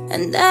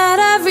 And at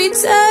every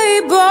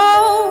table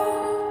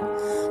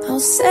I'll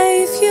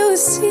save you a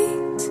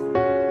seat.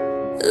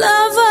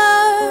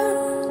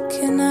 Lover,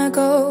 can I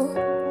go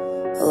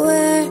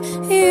where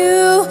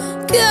you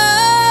go?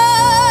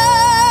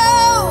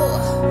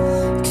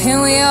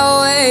 Can we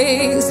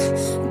always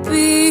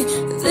be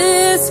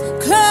this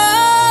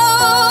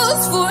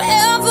close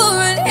forever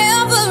and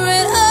ever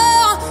and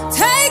oh,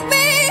 take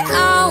me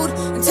out,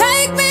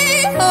 take me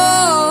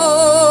home.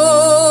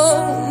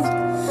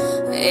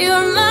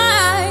 You're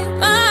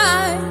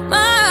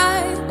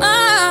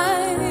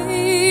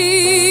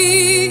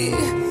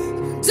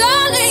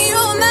darling,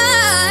 you're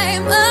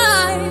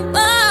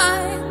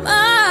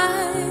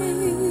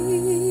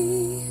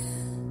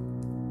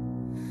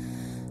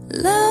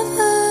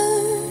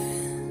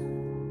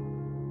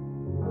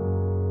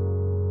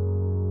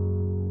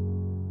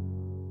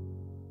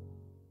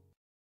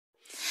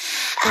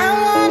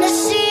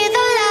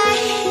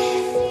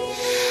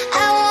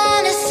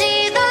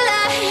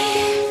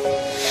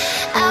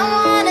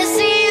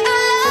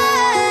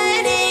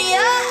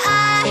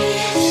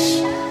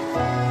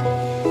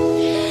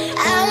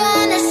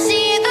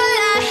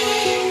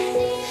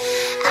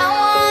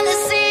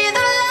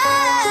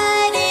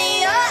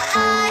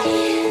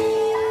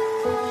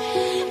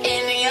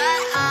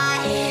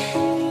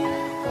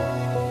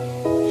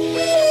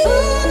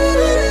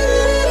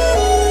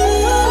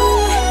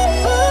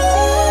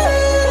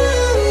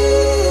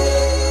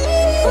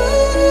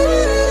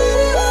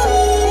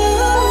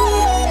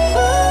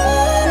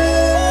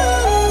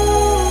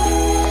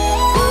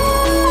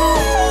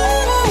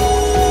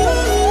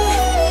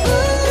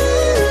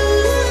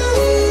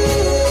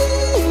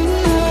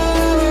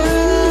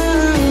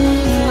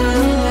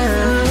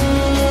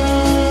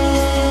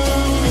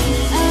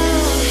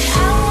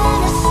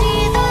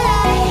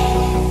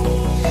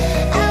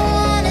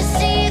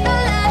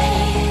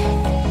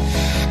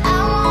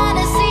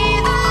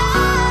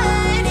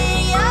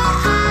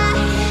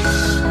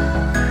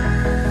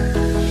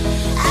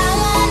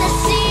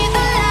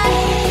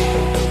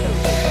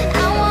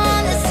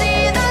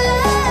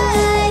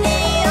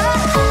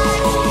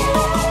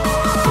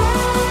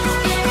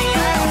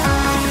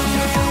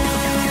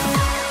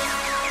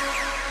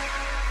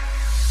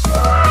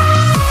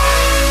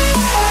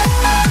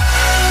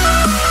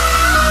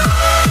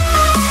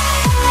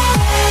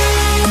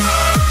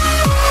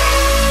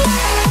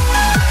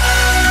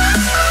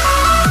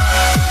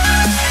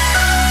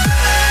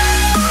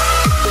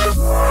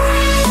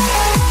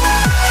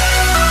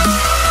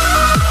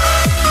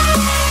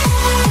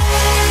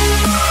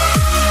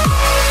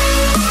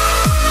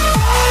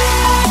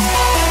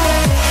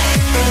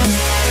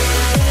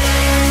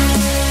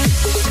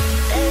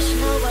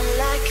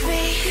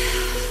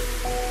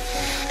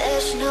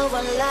no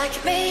one like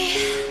me.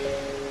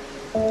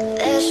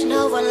 There's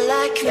no one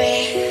like me,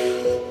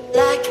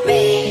 like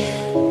me.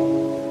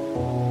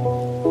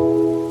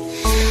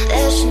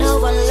 There's no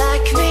one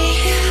like me.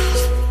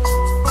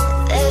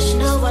 There's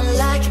no one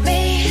like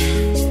me.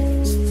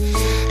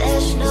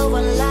 There's no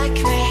one like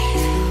me,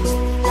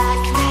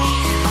 like me.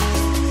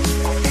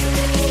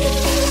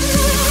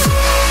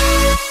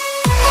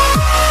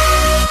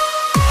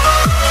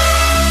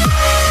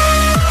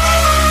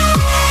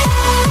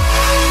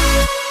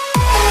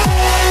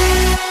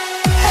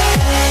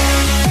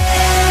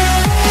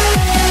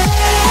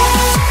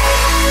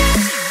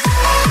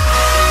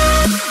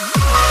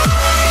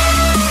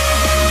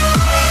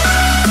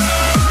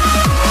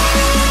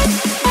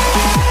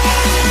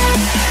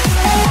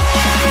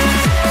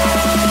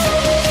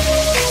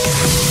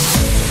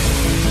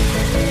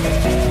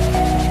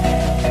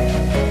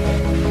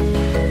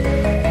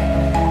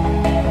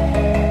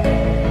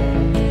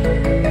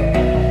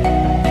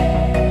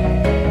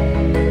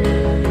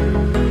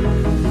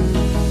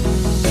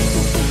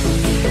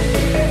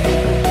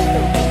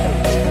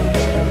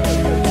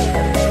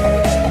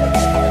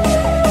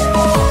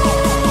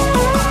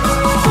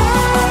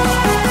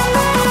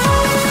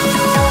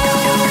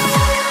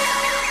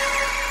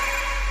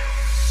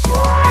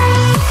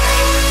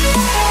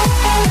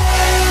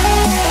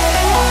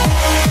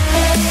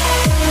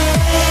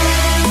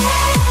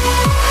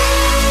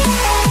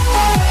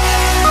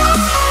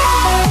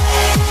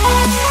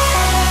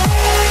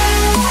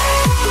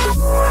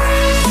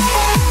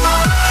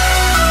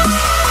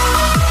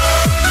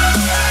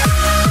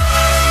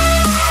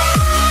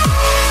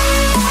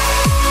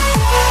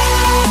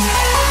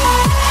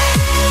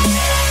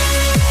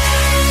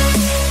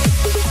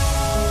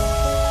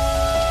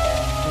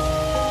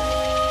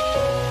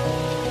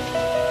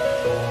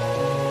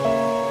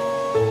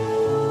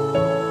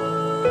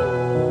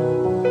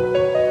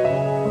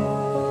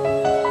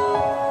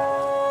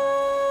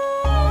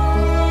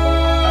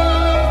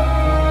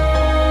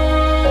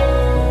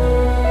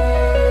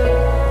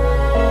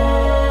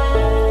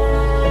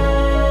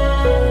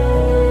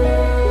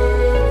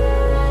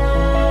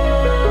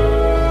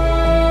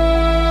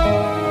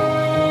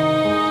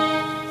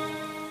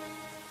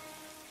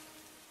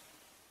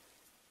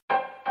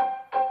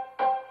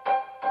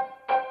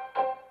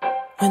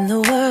 When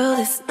the world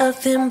is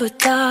nothing but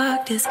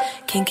darkness,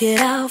 can't get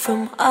out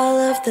from all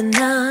of the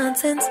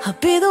nonsense, I'll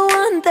be the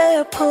one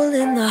there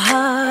pulling the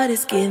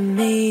hardest. Give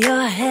me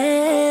your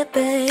hand,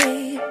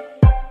 babe.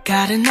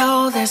 Gotta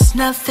know there's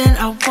nothing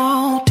I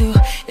won't do.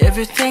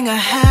 Everything I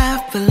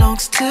have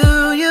belongs to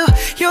you.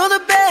 You're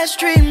the best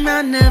dream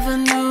I never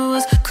knew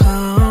was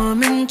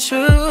coming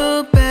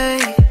true,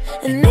 babe.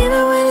 And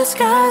even when the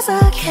skies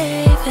are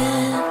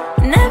caving,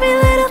 and every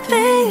little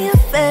thing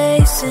you're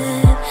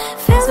facing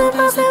feels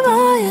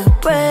impossible, you're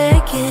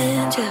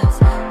breaking. Just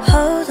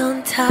hold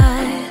on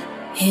tight.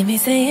 Hear me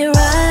saying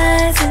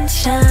rise and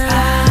shine,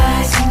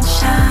 Rise and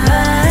shine,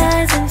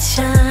 rise and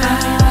shine.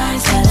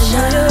 rise and Gotta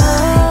know you're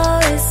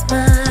always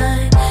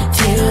mine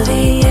till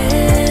the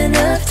end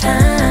of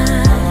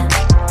time.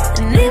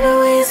 And even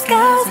when your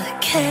skies are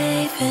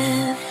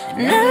caving,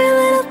 and every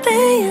little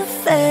thing you're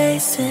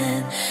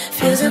facing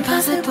feels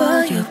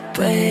impossible, you're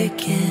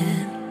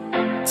breaking.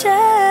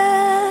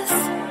 Just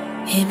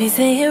hear me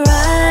saying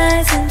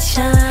rise and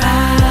shine,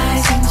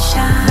 rise and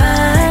shine,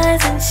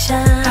 rise and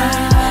shine.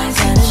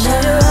 Gotta know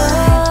you're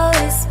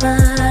always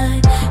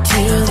mine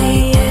till the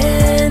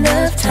end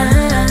of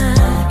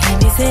time. Hear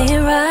me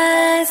saying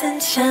rise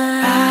and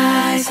shine,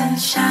 rise and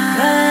shine,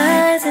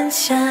 rise and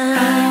shine.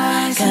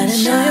 rise Gotta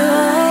and know you're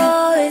shine.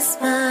 always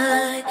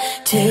mine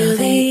till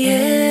the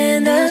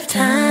end of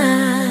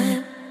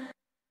time.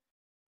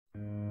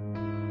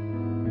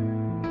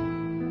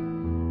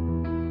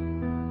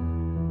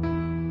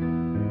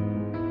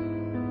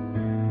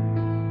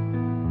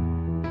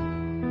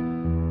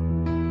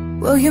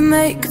 Well, you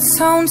make it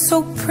sound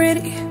so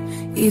pretty,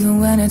 even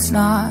when it's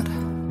not.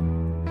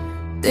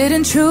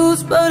 Didn't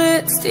choose, but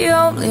it's the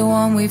only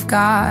one we've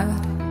got.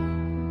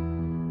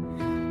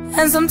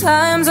 And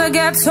sometimes I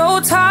get so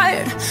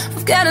tired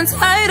of getting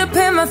tied up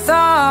in my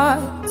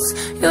thoughts.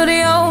 You're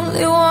the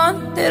only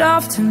one that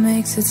often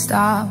makes it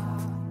stop.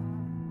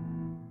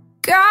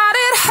 God,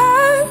 it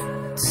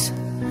hurts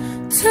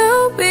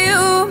to be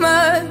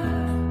human.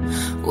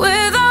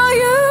 Without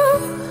you,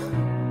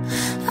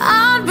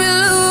 I'd be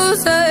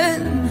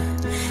losing.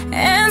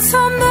 And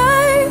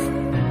someday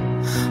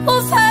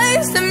we'll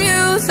face the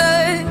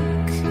music.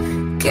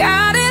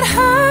 God, it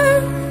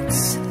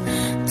hurts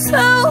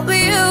to be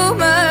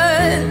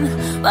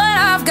human, but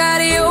I've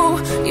got you,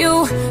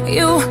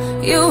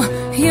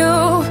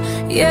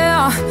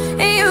 yeah.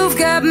 And you've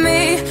got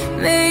me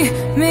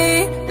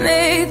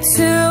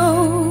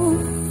too.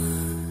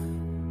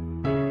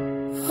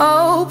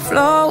 Hope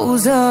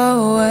flows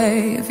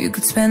away if you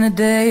could spend a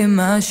day in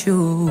my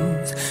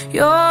shoes.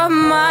 Your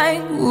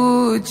mind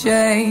would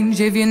change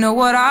if you know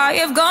what I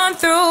have gone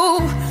through.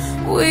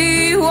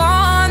 We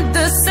want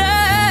the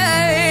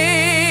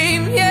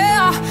same,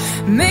 yeah.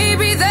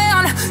 Maybe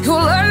then you'll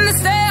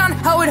understand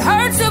how it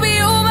hurts to be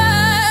human.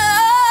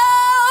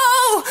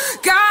 Oh,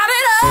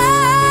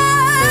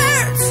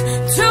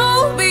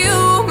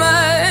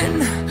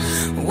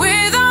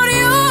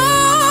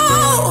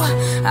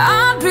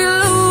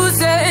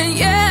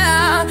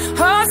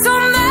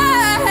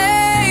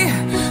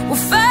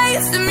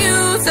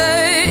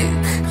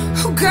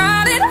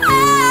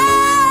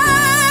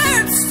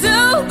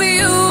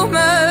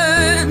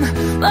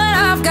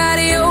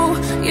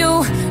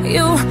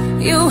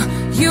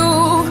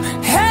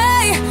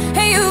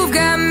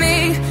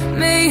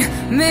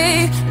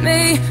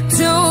 me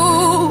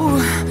too.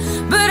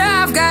 But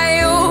I've got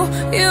you.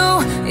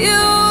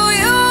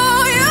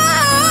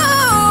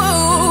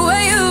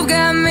 You've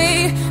got me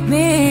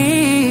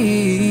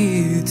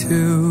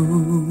too.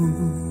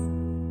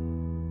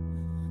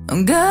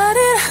 God,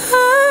 it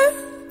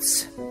hurts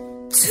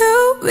to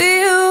be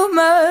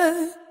human.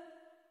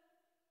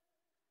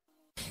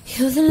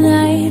 You're the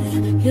light,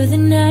 you're the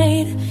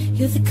night,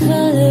 you're the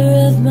color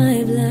of my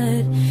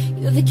blood.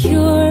 You're the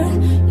cure,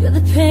 you're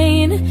the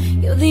pain,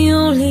 you're the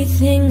only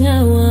thing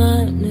I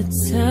wanna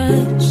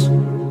touch.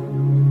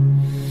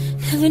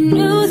 Never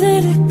knew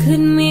that it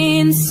could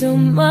mean so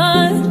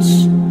much,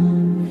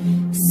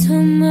 so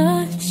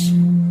much.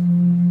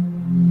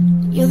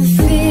 You're the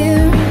fear,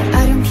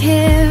 I don't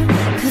care,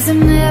 'cause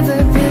I've never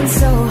been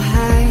so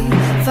high.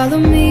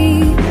 Follow me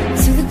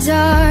to the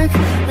dark,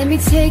 let me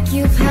take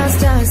you past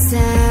our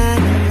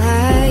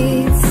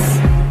satellites.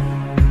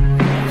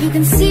 You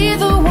can see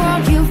the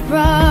world you've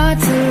brought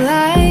to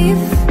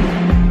life,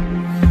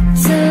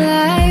 to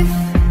life.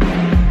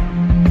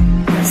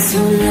 So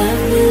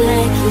love me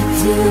like you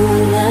do,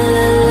 la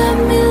la,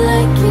 love me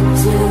like you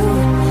do.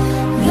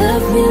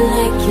 Love me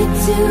like you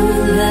do,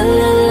 la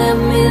la,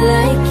 love me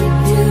like you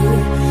do.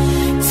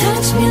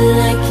 Touch me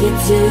like you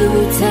do,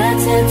 ta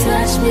ta,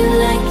 touch me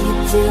like you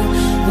do.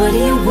 What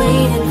are you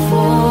waiting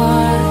for?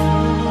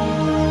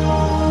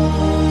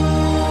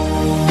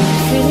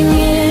 Fading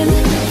in,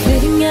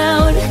 fading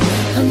out,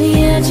 on the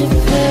edge of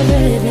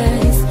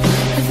paradise.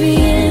 Every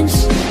inch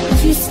of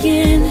your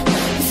skin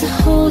is a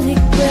holy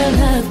grail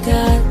I've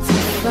got to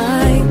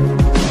find.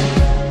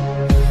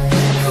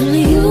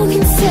 Only you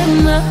can set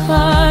my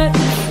heart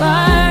on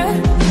fire,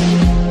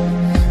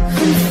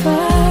 on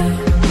fire.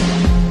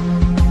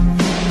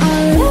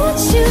 I'll let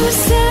you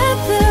set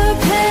the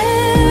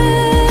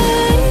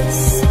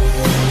pace,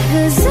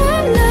 'cause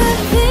I'm not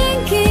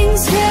thinking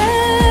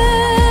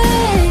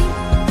straight.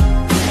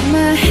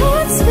 My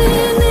head's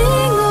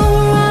spinning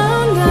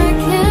around, I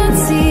can't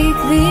see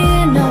clear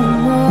no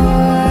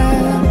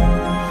more.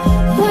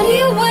 What are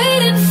you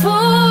waiting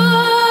for?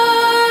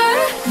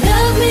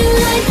 Love me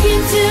like you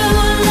do,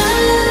 la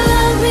la,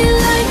 love me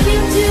like you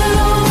do.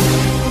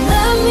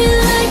 Love me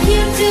like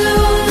you do,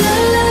 la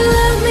la,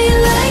 love me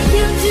like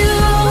you do.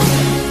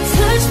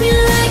 Touch me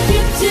like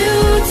you do,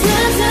 ta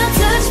ta,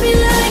 touch me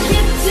like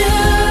you do.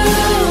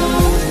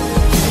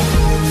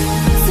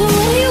 So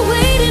what are you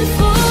waiting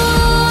for?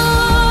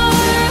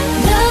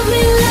 Love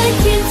me like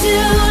you do,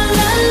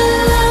 la la,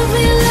 love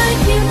me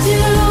like you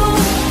do.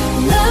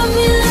 Love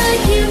me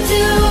like you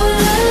do,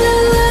 la la,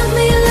 love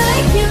me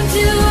like you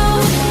do.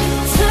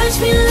 Touch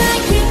me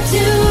like you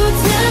do,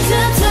 ta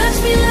ta, touch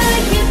me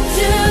like you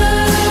do.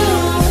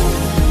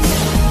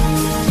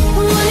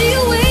 What are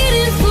you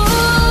waiting for?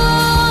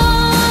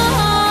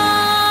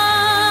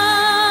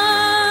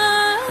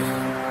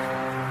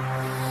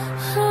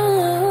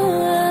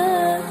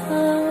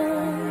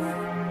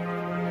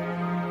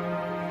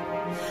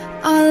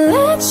 I'll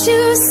let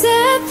you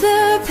set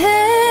the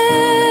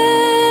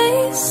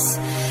pace,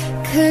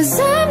 'cause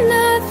I'm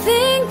not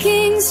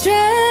thinking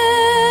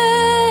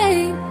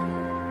straight.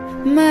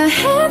 My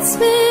head's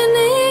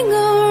spinning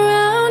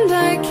around,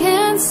 I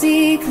can't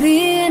see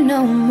clear no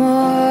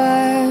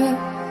more.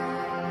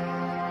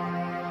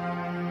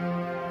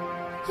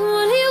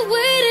 What are you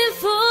waiting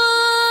for?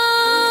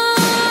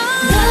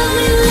 Love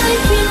me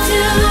like you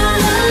do,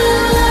 la la,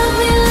 love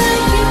me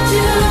like you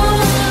do.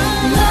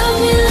 Love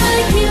me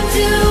like you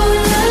do,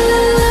 la la,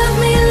 love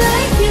me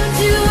like you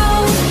do.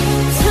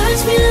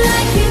 Touch me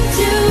like you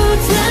do,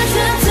 ta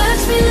ta,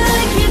 touch me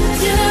like you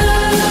do.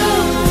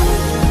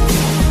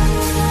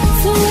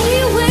 So what are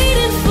you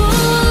waiting for?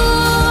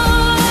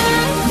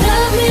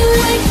 Love me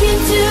like you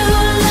do,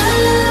 la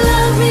la,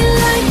 love me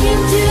like you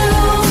do.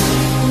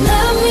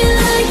 Love me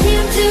like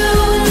you do,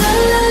 la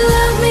la,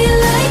 love me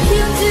like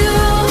you do.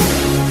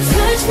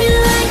 Touch me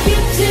like you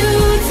do,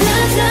 ta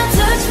ta,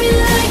 touch me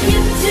like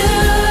you do.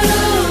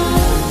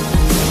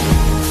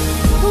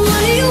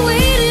 What are you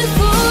waiting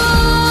for?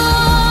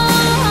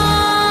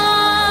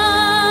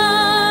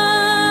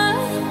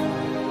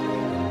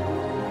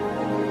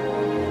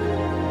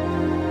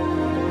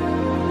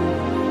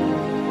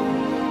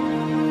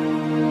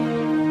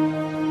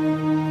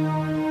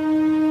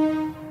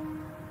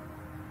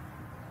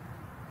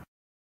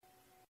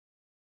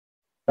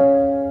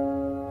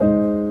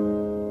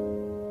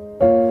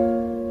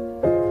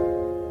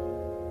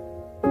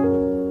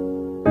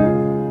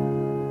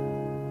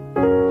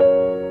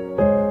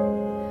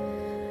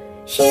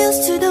 Here's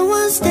to the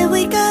ones that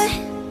we got.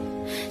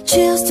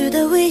 Cheers to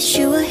the wish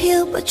you were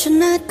here, but you're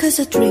not. 'Cause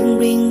a drink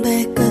bring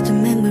back all the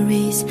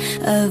memories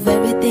of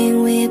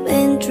everything we've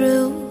been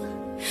through.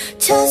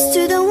 Toast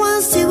to the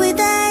ones till we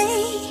die.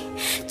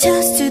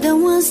 Toast to the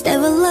ones that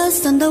were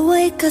lost on the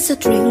way. 'Cause a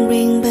drink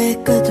bring back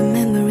all the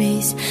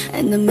memories,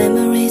 and the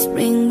memories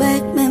bring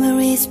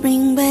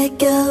back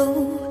you.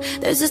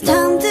 There's a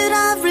time that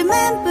I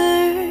remember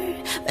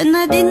when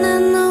I did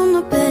not know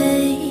no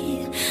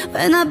pain,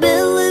 when I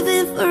believed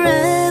in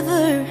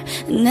forever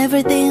and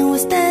everything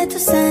was dead the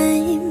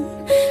same.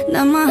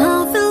 Now my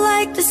heart feel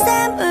like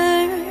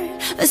December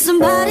when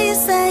somebody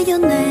say your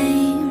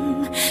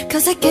name.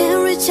 Cause I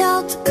can't reach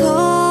out to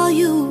call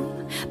you,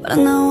 but I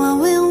know I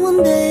will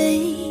one day,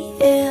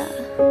 yeah.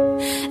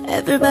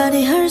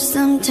 Everybody hurts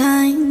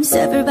sometimes,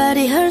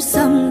 everybody hurts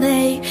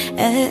someday,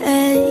 hey,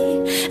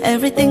 hey.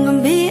 Everything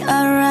gon' be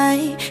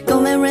alright.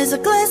 Go and raise a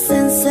glass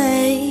and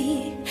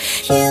say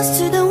here's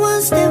to the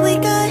ones that we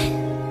got.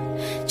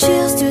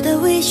 Cheers to the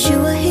wish you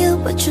were here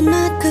but you're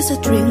not. Cause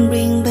a drink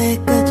bring back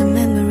all the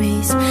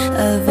memories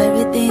of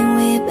everything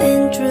we've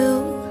been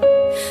through.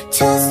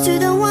 Cheers to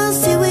the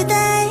ones till we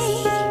die.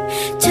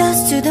 Cheers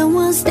to the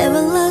ones that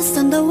were lost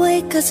on the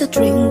way. Cause a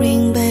drink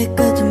bring back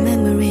all the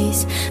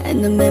memories,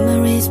 and the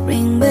memories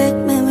bring back,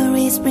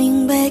 memories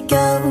bring back.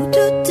 Oh,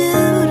 do do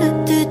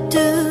do do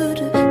do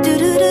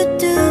do do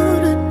do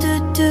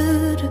do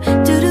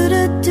do do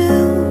do do.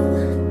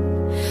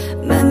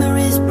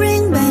 Memories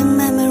bring back,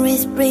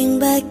 memories bring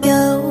back.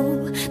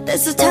 Oh,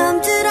 there's a time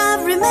that I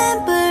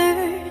remember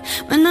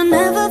when I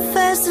never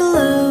felt so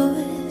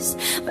lost,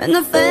 when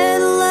I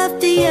felt left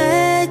the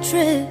edge,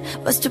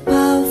 was too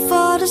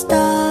powerful to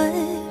start.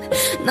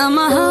 Now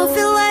my heart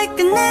feel like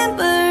an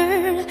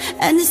ember,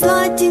 and it's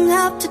lighting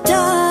up the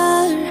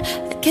dark.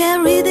 I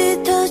carry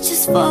the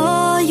torches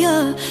for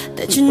you,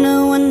 that you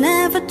know I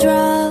never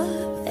drop,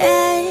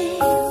 hey.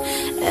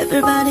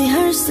 Everybody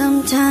hurts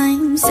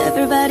sometimes,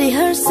 everybody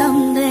hurts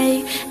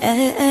someday,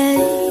 hey, hey.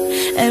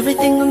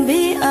 Everything gon'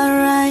 be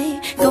alright.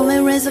 Go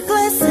and raise a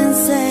glass and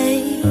say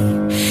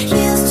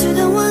here's to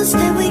the ones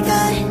that we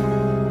got.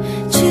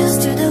 Cheers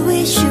to the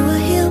wish you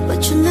were here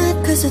but you're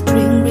not. Cause a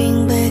drink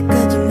bring back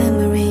all the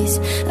memories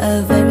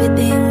of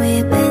everything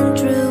we've been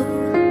through.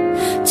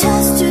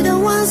 Cheers to the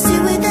ones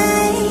till we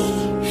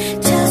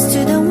die. Cheers to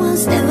the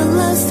ones that were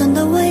lost on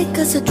the way.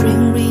 Cause a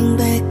drink bring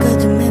back all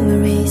the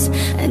memories,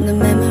 and the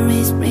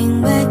memories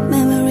bring back,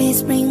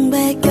 memories bring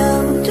back.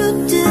 Oh, do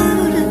do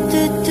do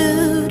do do do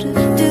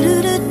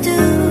do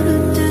do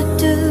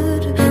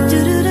do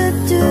do do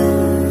do.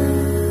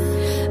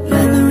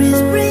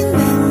 Memories bring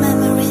back,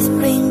 memories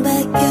bring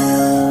back. Oh.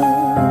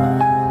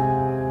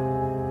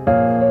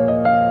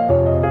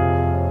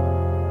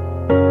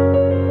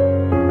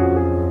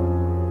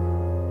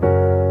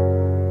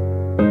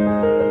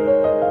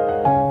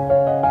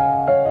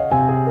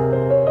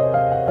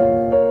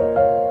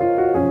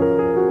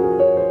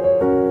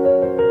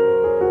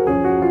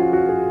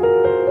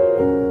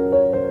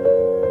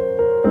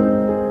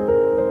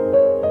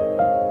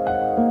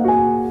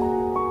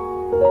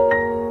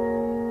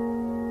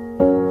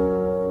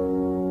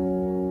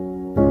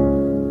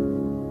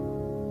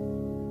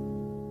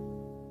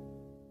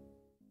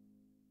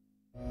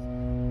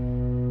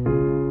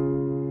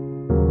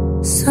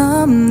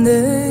 Some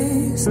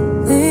days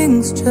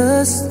things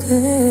just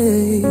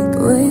take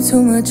way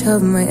too much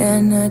of my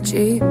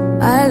energy.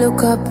 I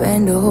look up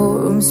and the whole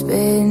room's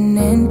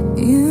spinning.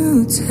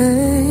 You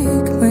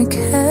take my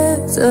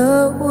cares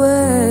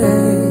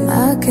away.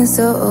 I can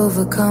so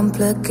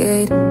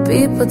overcomplicate.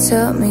 People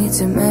tell me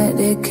to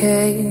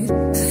medicate.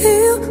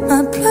 Feel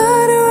my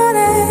blood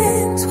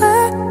running,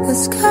 swear the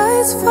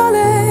sky's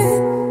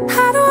falling.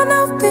 How do I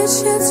know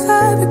this shit's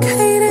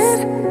fabricated?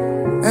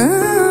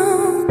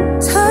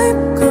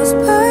 Time goes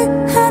by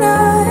and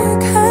I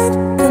can't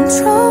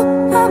control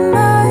my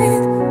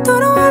mind.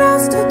 Don't know what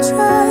else to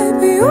try,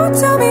 but you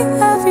tell me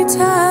every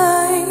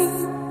time.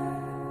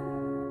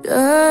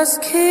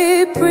 Just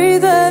keep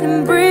breathing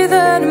and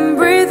breathing and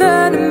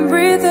breathing and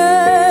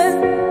breathing.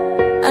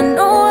 I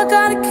know I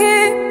gotta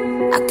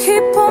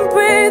keep on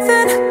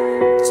breathing.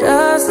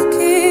 Just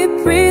keep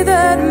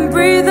breathing and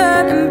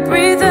breathing and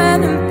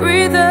breathing and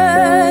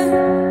breathing.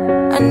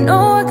 I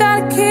know I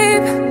gotta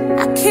keep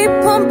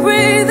on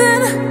breathing.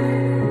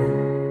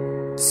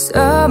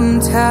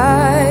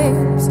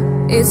 Sometimes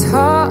it's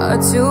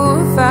hard to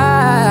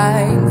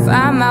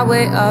find my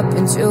way up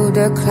into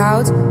the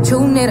clouds.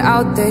 Tune it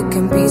out, they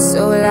can be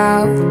so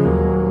loud.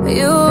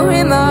 You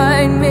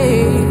remind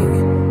me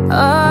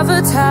of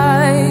a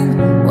time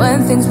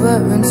when things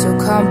weren't so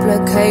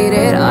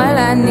complicated. All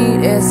I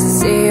need is to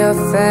see your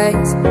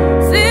face.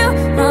 Feel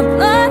my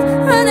blood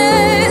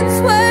running,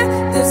 swear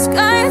the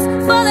sky's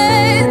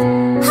falling.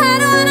 How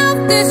do I know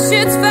this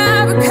shit's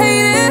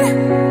fabricated?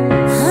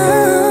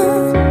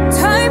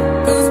 Time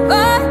goes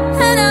by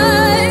and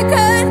I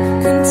can't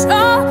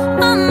control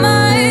my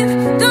mind.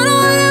 Don't know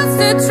what else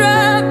to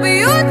try, but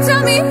you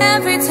tell me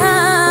every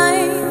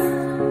time.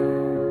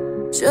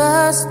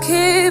 Just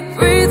keep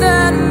breathing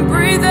and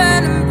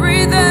breathing and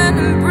breathing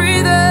and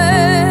breathing.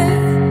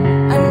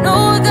 I know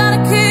I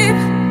gotta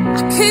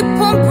keep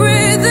on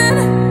breathing.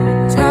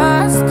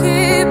 Just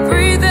keep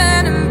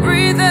breathing and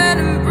breathing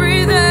and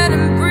breathing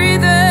and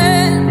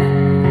breathing.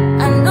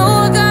 I know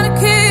I gotta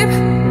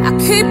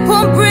keep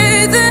on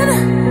breathing,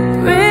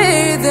 breathing.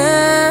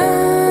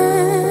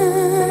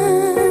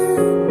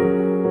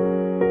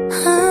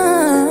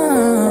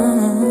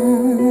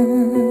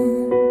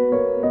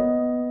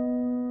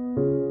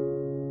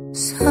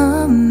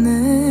 Some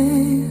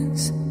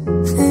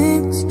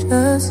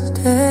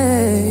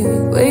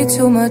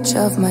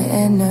of my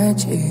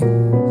energy.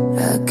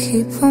 I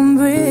keep on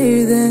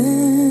breathing.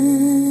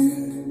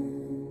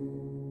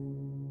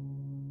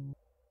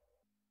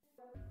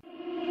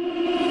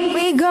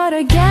 We go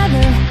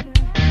together,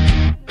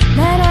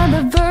 let all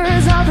the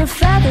birds of a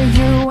feather,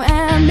 you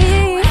and me.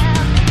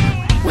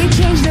 We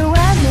change the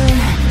weather.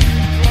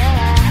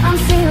 I'm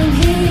feeling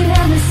heat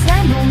and the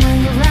same when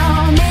you're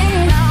around me.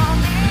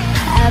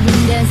 I've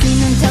been dancing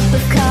on top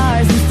of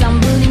cars and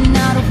stumbling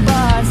out of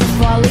bars. I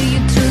follow you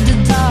through the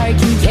dark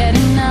and get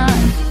enough.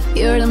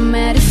 You're the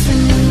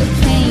medicine in the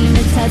pain,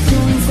 the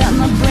tattoo inside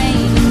my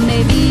brain, and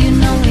maybe you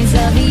know it's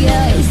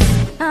obvious.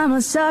 I'm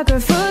a sucker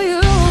for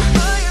you.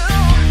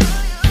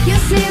 You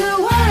see the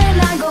world and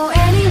I go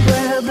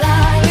anywhere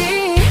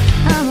blindly.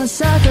 I'm a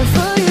sucker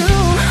for you.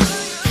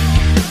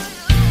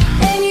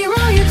 Any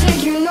road you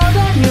take, you know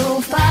that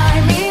you'll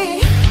find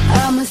me.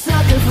 I'm a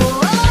sucker for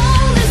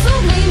all the so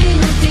many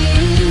new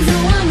things no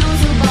one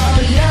knows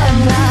about you.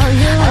 About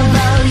you,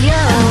 about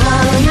you,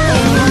 about you.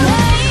 And you're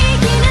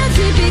making a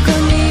typical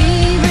me,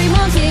 very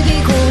more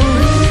typical.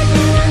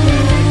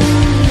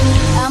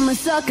 I'm a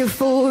sucker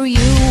for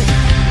you.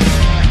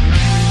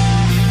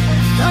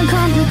 Don't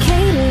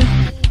complicate it,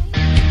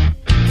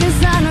 'cause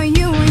I know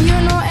you and you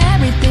know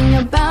everything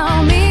about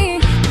me.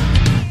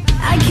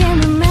 I can't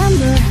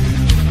remember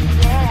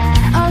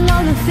all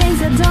of the things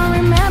I don't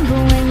remember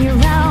when you're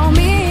around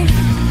me.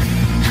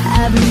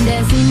 I've been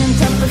dancing on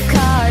top of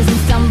cars and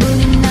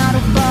stumbling out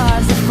of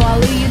bars. I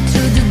follow you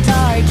through the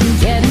dark and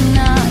get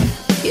enough.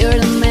 You're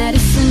the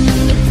medicine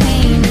and the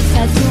pain, the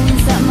tattoo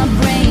inside my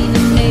brain,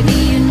 and maybe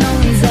you know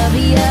it's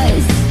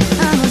obvious.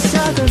 I'm a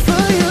sucker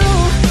for you.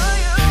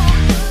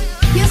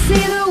 You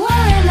see the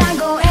world and I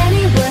go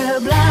anywhere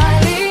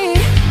blindly.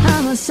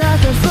 I'm a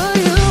sucker for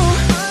you.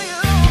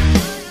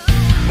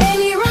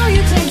 Any road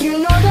you take, you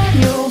know that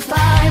you'll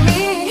find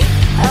me.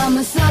 I'm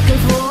a sucker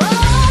for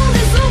all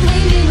the so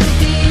many new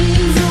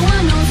things no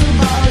one knows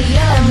about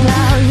you.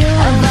 About you,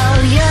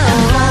 about you,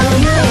 about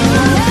you. And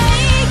you're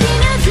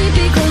making a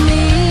typical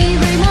me,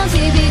 very more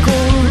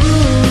typical.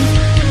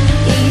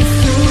 It's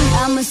true,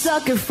 I'm a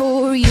sucker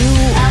for you.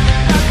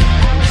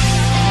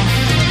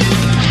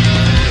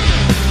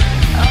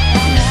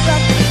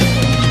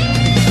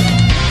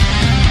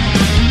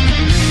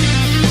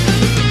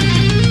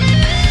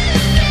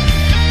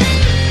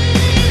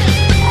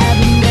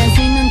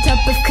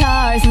 Of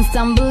cars and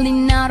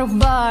stumbling out of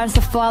bars. I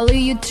follow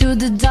you through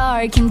the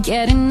dark, can't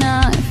get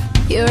enough.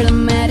 You're the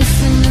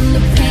medicine and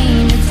the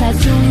pain, the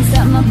tattoo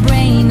inside my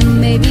brain, and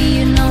maybe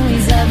you know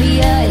it's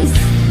obvious.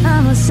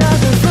 I'm a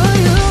sucker for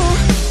you.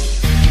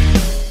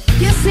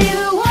 You see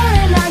the world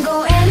and I go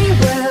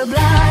anywhere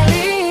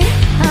blindly.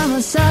 I'm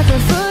a sucker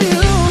for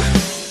you.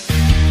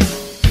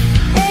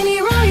 Any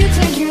road you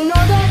take, you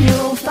know that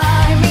you'll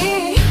find me.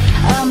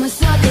 I'm a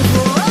sucker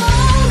for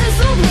all the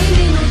so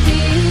many new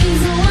things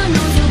no one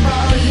knows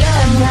about you.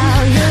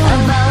 About you,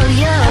 about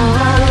you,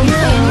 about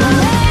you. And you're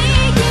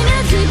making a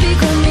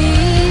typical me,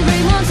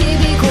 very more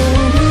typical.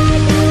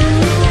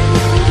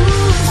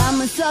 I'm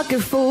a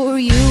sucker for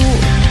you.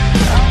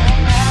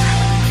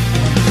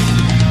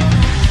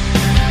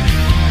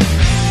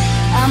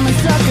 I'm a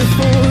sucker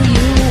for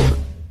you.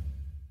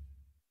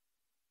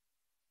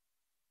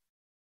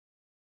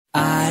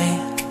 I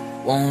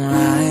won't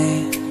lie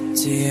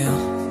to you.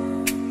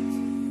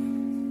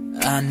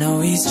 I know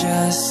he's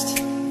just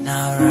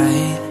not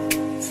right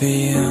for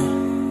you.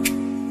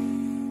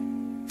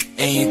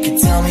 And you can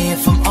tell me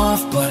if I'm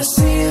off, but I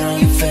see it on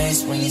your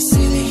face when you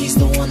say that he's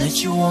the one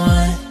that you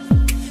want.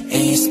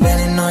 And you're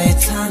spending all your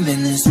time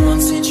in this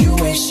wrong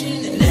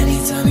situation, and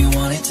anytime you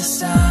want it to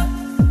stop,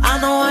 I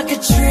know I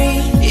could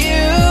treat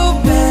you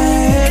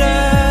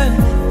better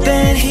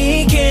than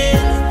he can.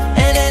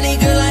 And any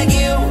girl like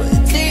you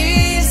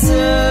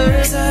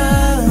deserves a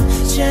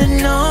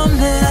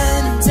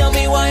gentleman. Tell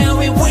me, why are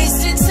we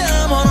wasting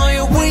time on all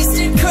your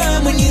wasted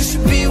crime when you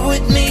should be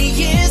with me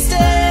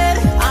instead?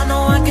 I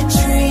know I could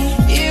treat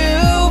you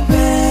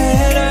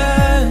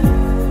better,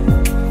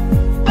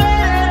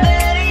 better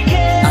than he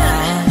can.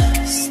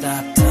 I'll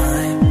stop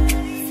time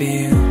for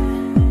you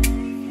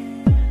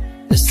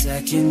the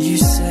second you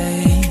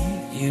say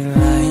you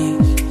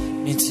like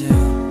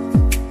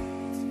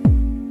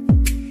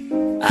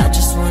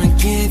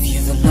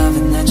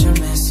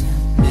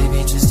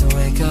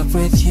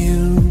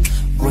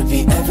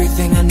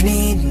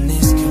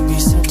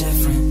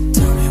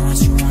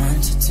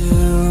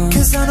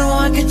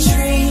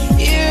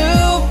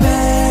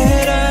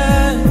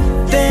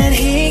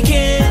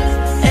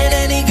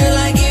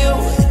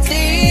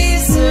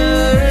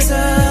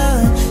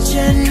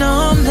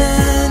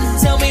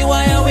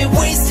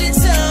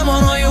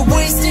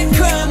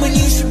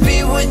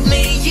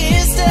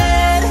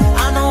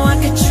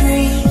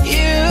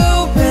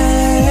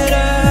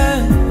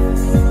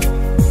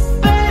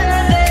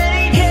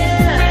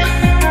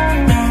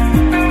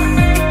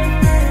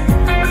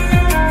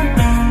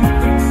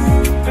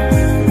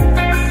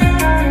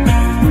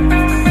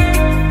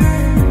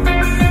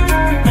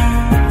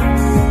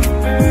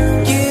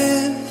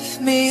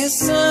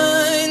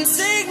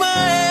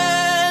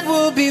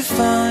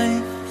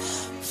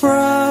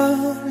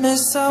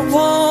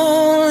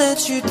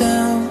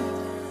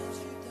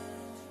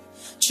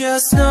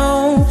Just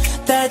know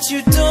that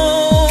you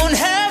don't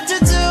have to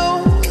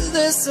do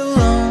this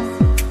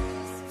alone.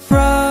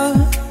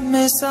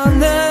 Promise I'll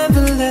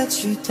never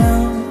let you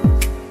down.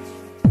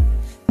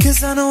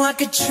 'Cause I know I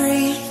could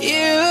treat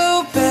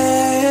you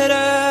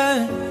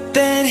better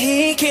than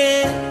he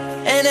can.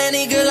 And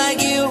any girl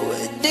like you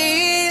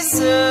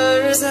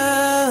deserves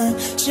a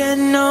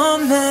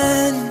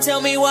gentleman.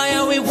 Tell me, why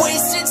are we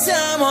wasting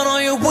time on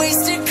all your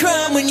wasted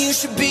crime when you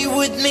should be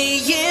with me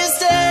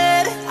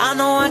instead? I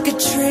know I could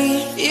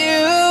treat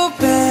you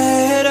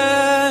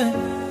better,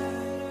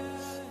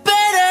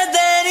 better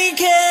than he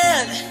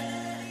can.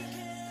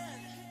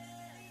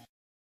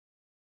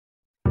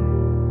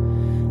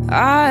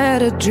 I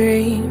had a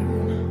dream,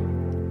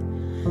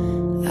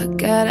 I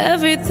got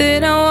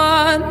everything I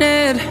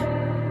wanted,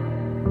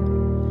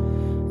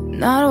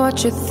 not what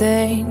you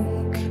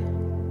think.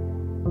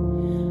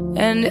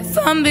 And if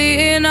I'm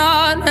being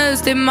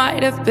honest, it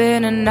might have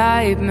been a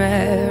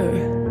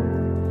nightmare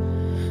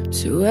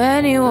to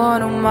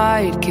anyone who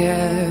might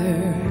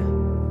care.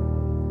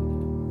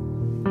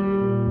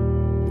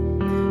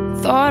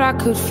 Thought I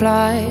could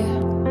fly,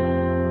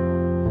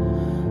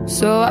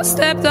 so I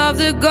stepped off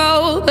the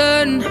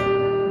golden.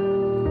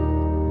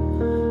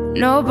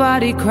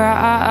 Nobody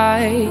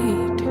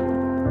cried,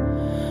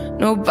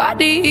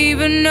 nobody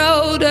even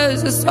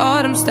noticed. I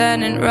saw them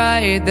standing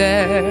right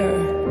there.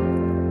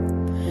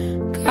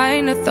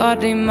 Kinda thought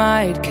they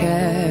might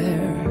care.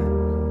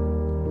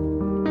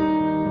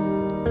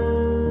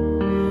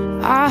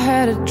 I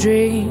had a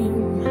dream,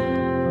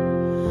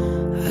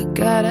 I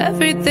got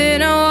everything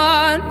I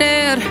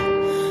wanted,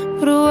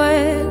 but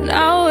when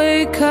I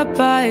wake up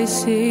I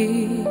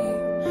see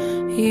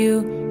you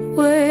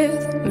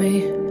with me.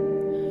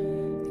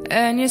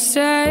 And you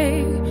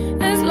say,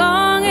 as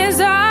long as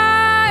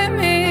I'm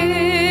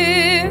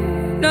here,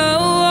 no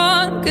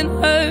one can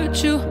hurt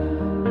you.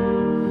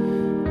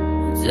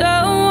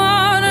 Don't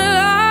wanna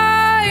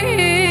lie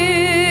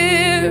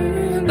here,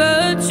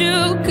 but you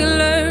can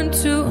learn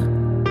to.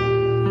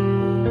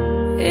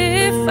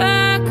 If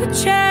I could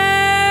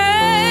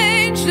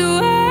change the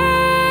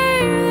way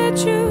that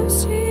you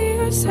see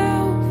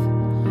yourself,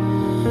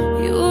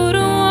 you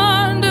wouldn't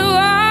wonder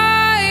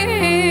why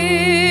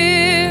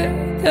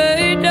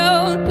they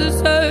don't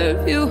deserve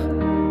you.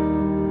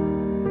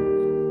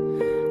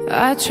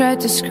 I tried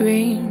to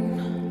scream,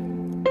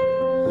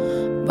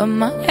 but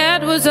my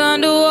head was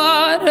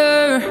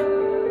underwater.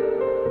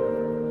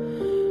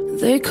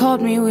 They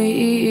called me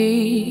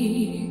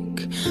weak,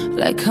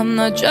 like I'm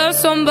not just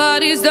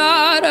somebody's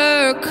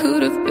daughter.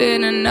 Could have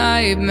been a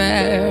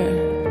nightmare,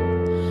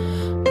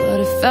 but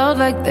it felt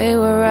like they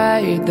were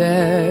right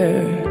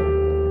there.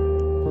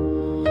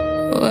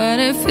 When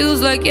it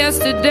feels like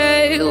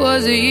yesterday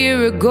was a year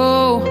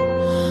ago,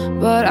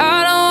 but I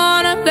don't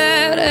wanna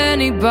let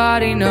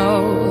anybody know.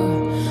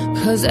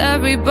 'Cause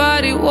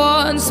everybody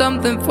wants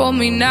something from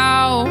me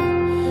now,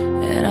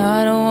 and I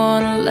don't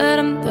wanna let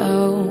them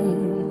down.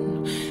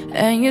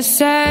 And you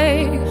say,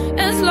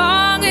 as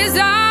long as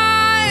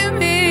I'm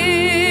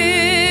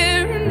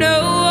here, no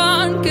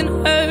one can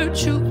hurt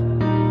you.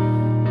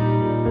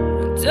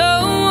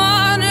 Don't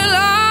wanna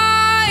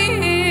lie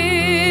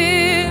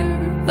here,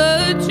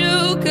 but you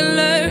can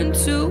learn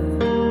to.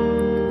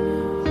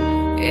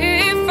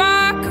 If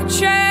I could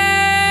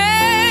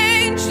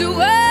change the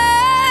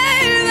way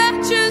that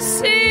you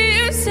see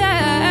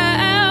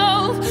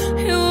yourself,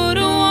 you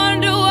wouldn't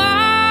wonder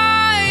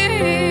why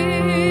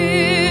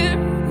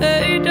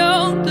they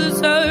don't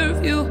deserve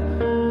you.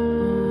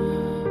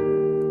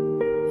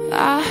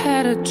 I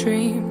had a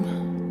dream,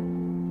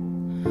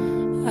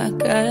 I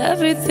got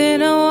everything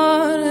I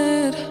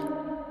wanted.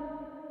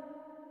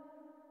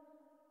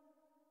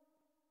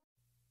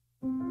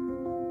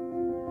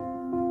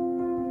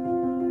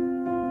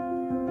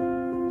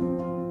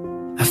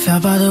 I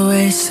fell by the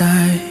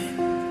wayside,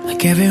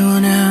 like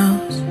everyone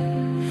else.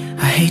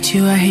 I hate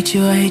you, I hate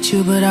you, I hate you,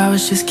 but I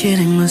was just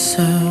kidding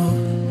myself.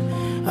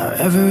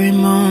 Every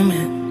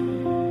moment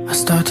I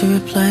start to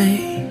replay,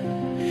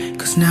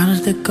 'cause now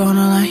that they're gone,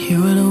 all I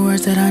hear are the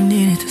words that I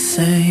needed to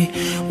say.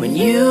 When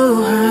you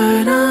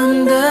hide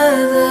under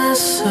the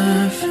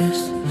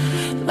surface,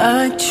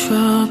 like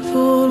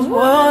troubled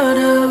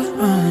water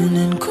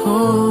running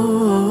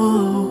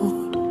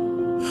cold.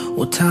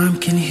 Well, time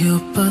can heal,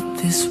 but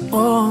this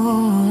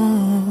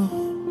won't.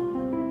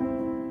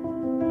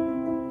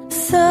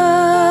 So,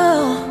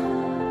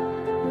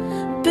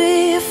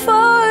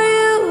 before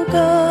you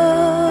go,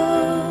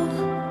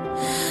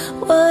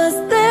 was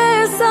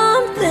there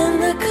something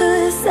I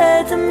could have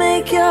said to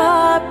make your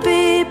heart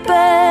beat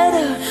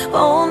better?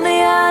 Only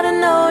I'd have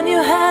known you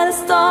had a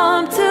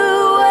storm to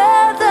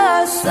weather.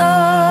 So,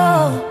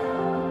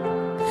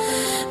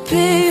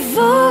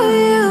 before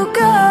you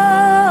go,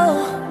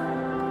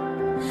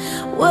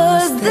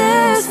 was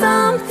there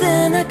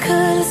something I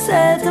could have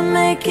said to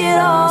make it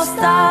all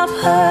stop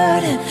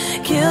hurting?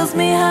 Kills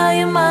me how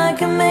your mind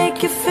can make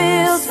you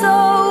feel so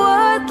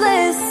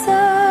worthless.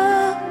 So,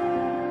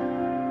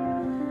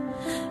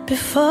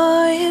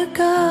 before you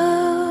go,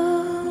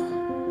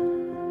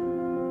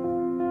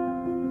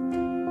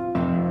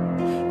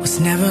 Was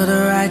never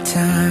the right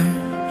time.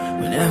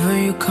 Whenever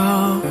you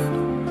called,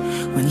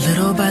 went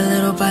little by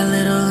little by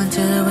little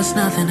until there was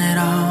nothing at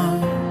all.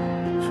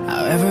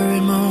 How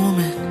every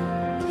moment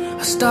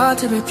I start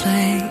to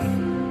replay,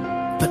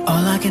 but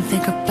all I can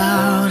think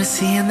about is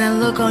seeing that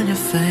look on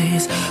your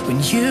face when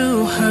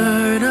you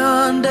hurt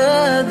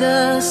under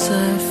the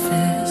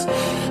surface,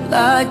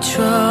 like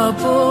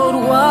troubled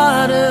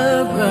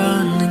water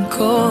running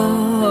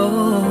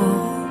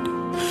cold.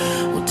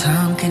 Well,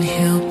 time can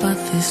heal, but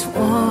this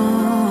won't.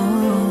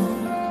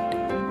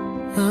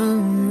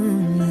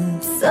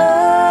 So,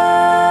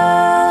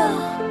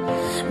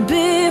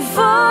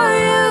 before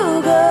you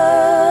go,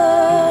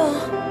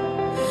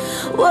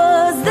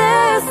 was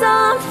there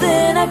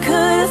something I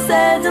could have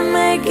said to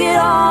make it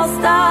all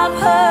stop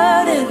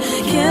hurting?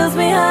 Kills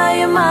me how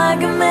your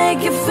mind can make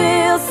you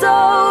feel so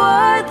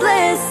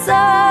worthless.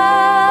 So,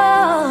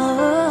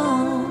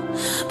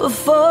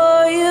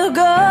 before you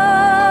go,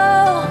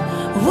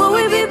 would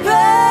we be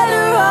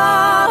better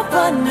off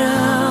by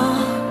now?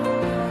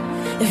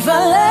 If I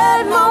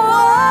let my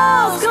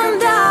walls come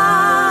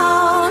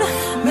down,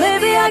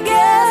 maybe I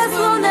guess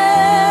we'll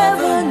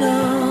never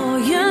know.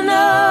 You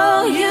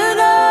know, you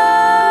know.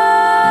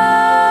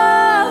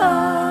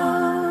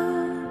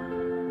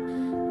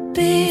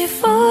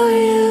 Before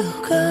you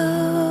go,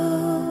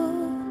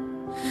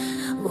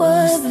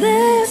 was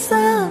there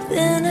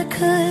something I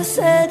could have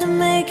said to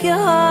make your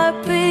heart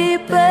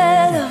beat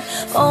better?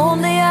 If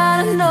only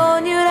I'd have known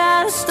you'd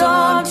had a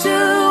storm to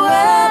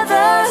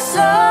weather.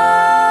 So,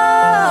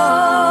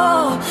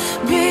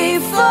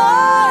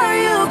 before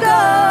you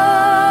go,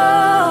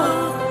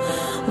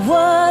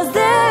 was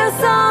there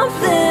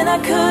something I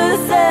could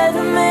have said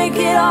to make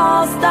it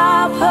all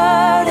stop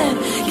hurting?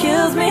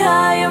 Kills me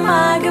how your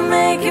mind can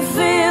make you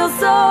feel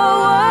so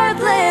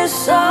worthless.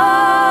 So,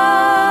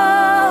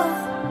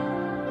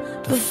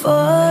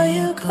 before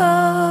you go.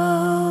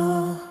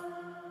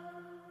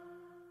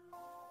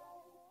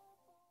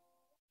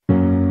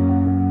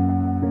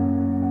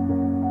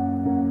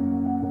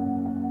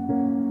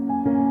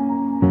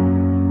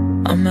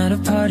 I'm at a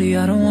party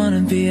I don't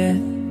wanna be at,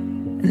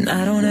 and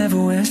I don't ever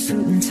wear a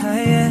suit and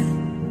tie yet.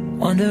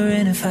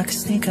 Wondering if I could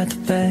sneak out the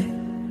back.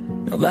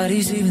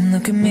 Nobody's even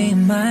looking me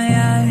in my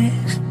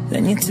eyes.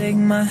 Then you take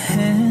my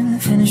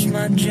hand, finish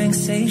my drink,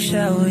 say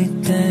shall we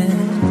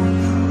dance?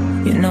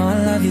 You know I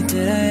love you,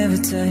 did I ever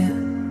tell you?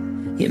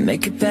 You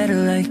make it better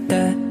like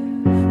that.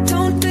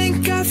 Don't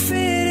think I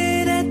fit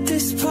in at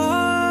this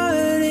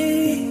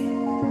party.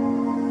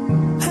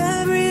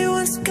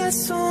 Everyone's got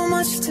so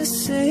much to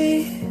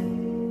say.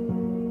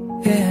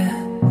 Yeah,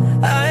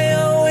 I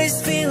always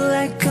feel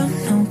like I'm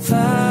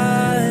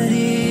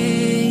nobody.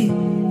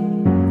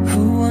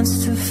 Who wants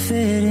to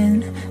fit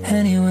in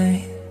anyway?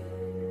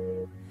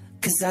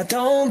 'Cause I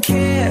don't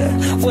care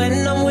when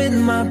I'm with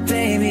my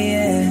baby,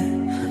 yeah.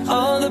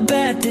 All the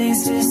bad things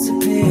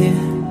disappear,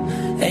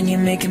 and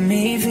you're making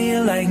me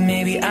feel like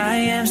maybe I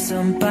am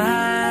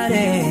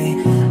somebody.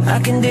 I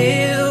can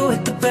deal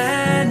with the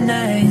bad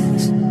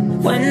nights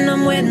when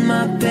I'm with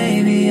my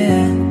baby,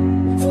 yeah.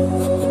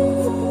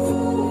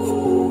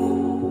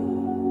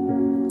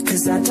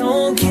 'Cause I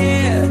don't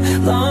care,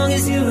 long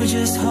as you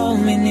just hold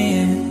me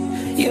near.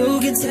 You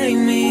can take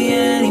me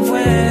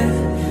anywhere,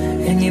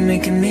 and you're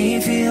making me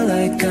feel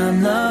like I'm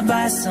loved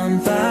by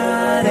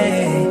somebody.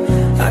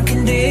 I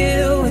can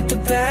deal with the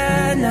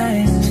bad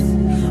nights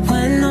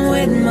when I'm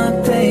with my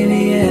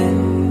baby, yeah.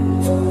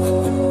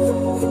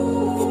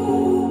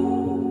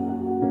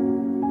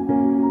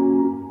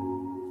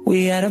 We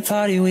at a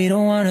party we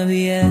don't wanna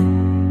be at.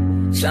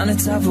 Trying to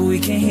talk but we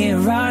can't hear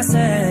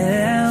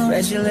ourselves.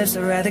 Read your lips,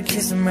 I'd rather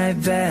kiss them right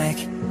back.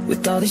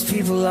 With all these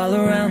people all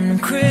around, I'm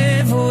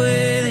crippled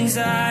with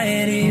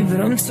anxiety, but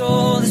I'm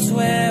told it's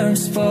where I'm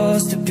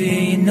supposed to be.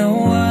 You know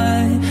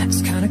what?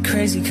 It's kinda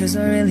crazy 'cause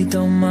I really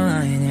don't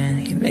mind, and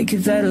you make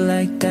it better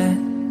like that.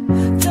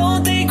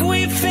 Don't think we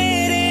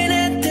fit in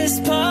at this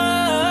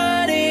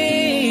party.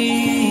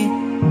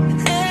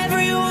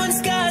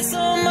 Everyone's got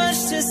so much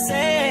to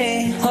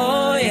say.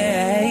 Oh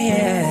yeah,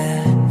 yeah.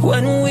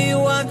 When we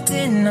walked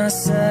in, I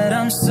said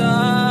I'm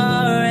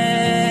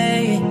sorry,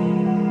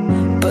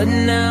 but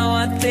now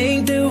I think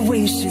that we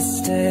should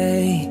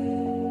stay.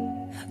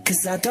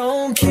 'Cause I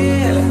don't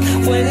care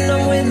when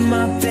I'm with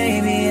my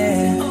baby,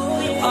 yeah.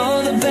 All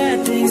the bad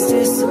things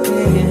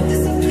disappear,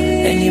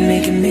 and you're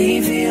making me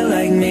feel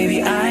like maybe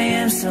I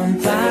am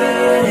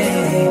somebody.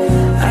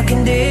 I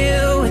can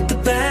deal with the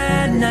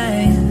bad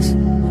nights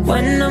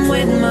when I'm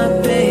with my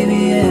baby,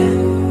 yeah.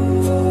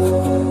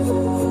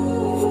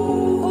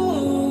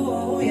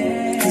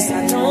 'Cause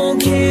I don't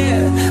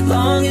care,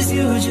 long as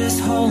you just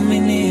hold me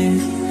near.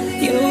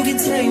 You can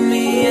take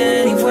me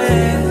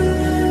anywhere,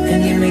 and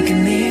you're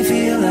making me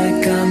feel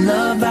like I'm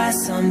loved by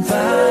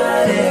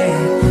somebody.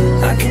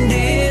 I can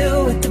deal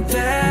with the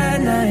bad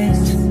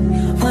nights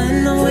when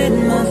I'm with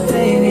my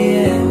baby,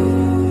 yeah.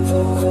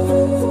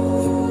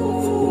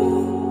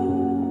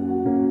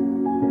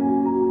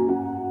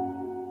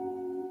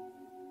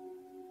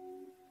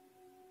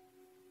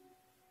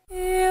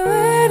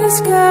 Where the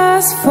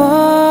sky's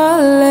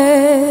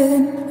falling,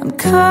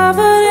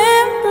 covered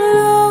in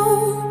blue.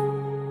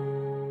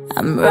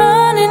 I'm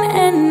running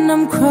and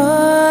I'm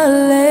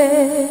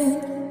crawling,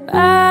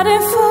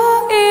 fighting for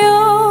you.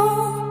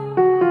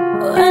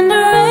 When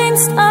the rain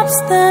stops,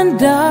 then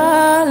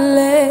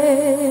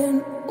darling,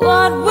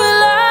 what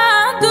will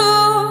I do?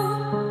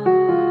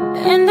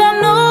 And I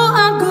know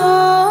I'll go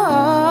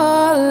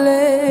all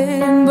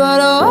in, but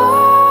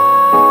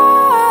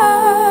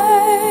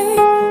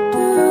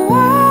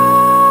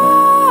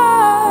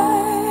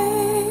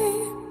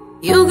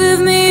you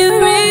give me a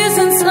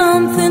reason,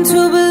 something to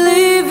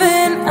believe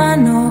in. I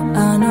know,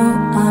 I know,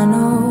 I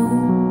know.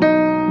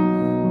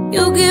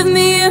 You give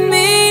me a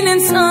meaning,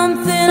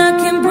 something I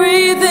can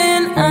breathe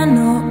in. I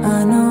know,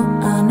 I know,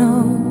 I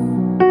know.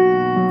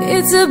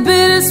 It's a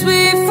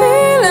bittersweet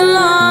feeling,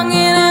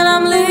 longing, and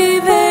I'm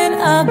leaving.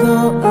 I go,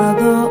 I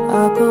go,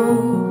 I go.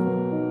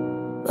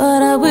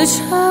 But I wish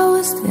I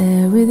was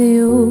there with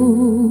you.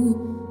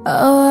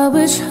 Oh, I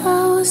wish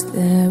I was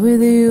there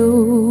with you.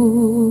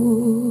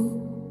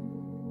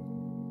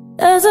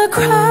 There's a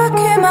crack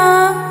in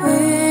my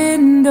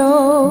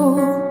window,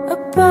 a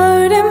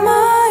bird in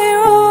my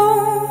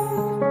room,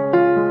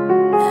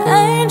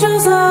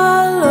 angels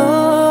all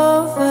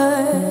over,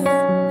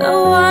 they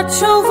watch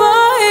over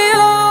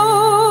you.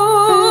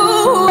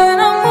 When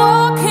I'm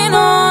walking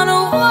on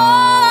the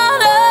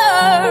water,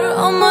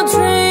 all my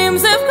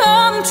dreams have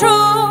come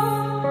true.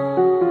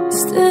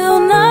 Still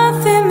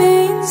nothing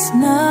means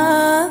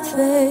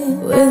nothing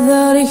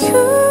without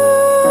you.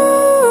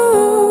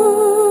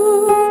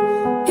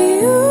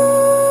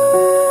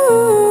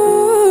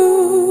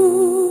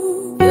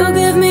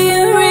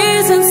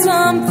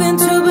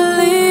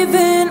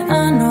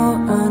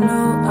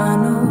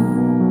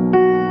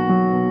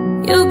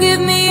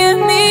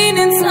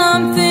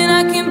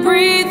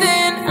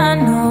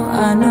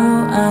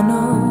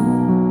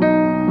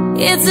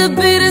 It's a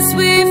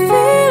bittersweet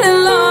feeling,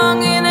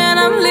 longing, and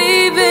I'm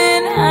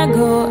leaving. I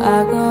go,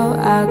 I go,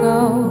 I go.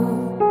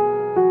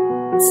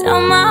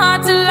 Tell my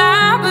heart to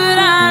lie, but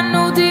I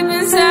know deep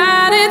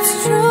inside it's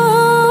true.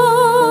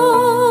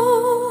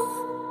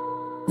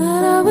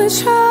 That I wish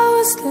I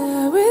was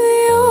there with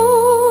you.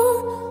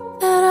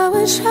 That I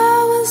wish I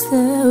was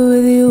there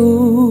with you.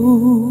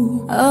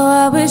 Oh,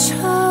 I wish I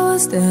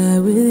was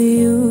there with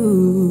you.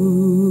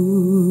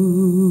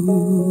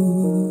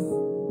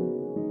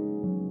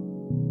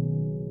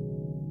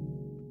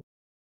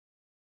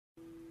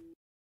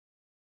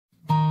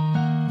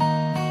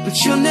 But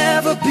you'll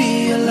never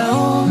be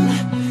alone.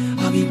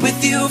 I'll be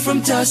with you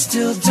from dusk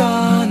till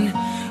dawn.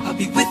 I'll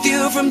be with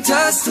you from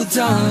dusk till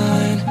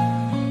dawn.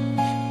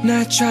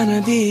 Not trying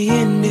to be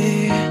in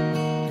there,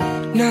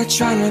 not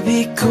trying to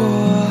be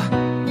cool,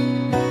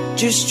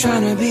 just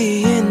trying to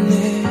be in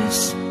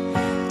this.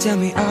 Tell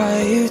me,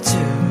 are you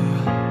too?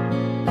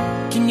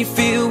 Can you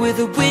feel where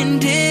the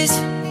wind is?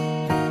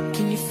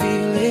 Can you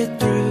feel it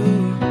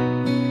through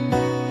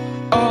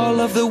all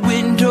of the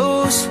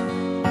windows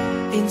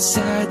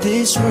inside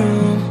this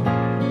room?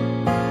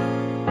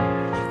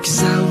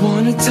 'Cause I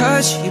wanna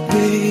touch you,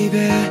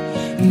 baby,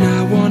 and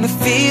I wanna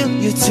feel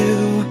you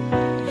too.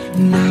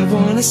 And I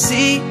wanna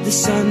see the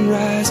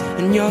sunrise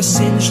and your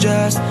sins,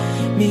 just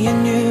me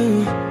and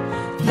you.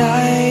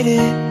 Light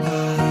it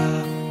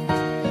up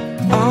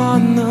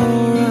on the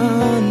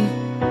run.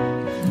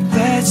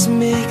 Let's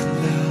make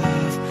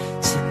love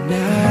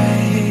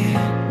tonight.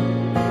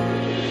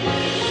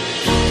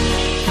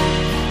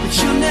 But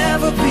you'll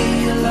never be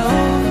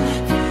alone.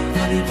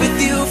 I'll be with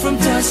you from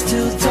dusk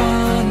till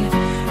dawn.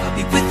 I'll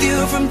be with you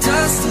from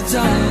dusk till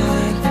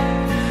dawn.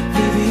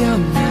 Baby,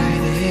 I'm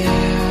right here.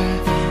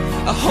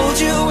 I'll hold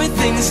you when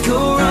things go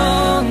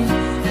wrong.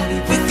 I'll be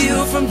with you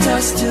from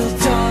dusk till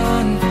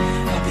dawn.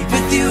 I'll be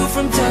with you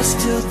from dusk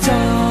till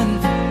dawn.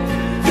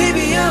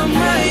 Baby, I'm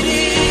right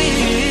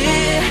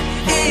here.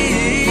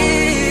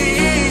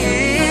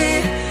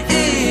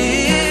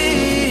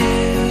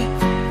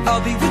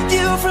 I'll be with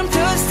you from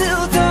dusk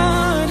till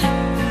dawn.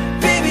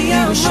 Baby,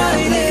 I'm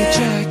right here. Like a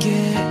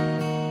jacket,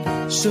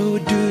 so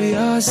do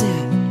yours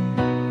in.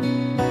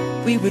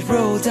 We would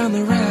roll down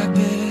the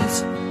rapids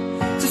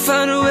to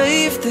find a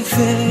wave that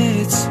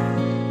fits.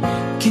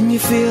 Can you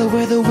feel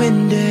where the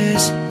wind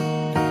is?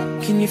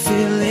 Can you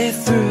feel it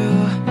through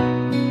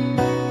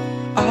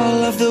all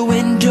of the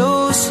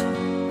windows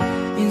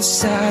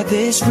inside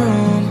this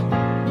room?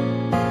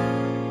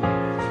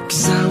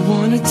 'Cause I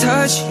wanna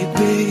touch you,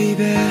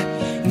 baby,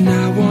 and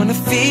I wanna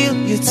feel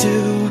you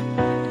too.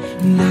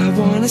 And I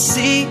wanna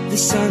see the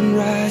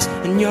sunrise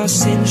and your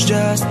sins,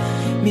 just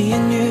me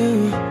and you.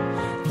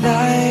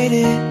 Light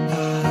it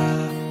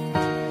up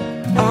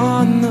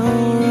on the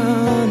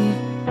run.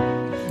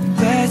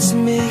 Let's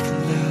make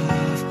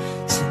love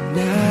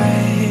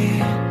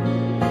tonight.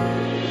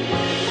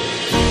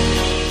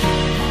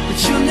 But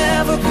you'll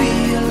never be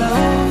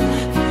alone.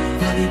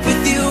 I'll be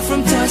with you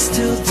from dusk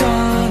till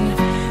dawn.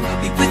 I'll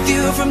be with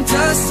you from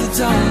dusk till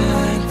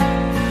dawn.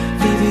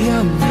 Baby,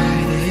 I'm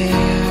right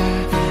here.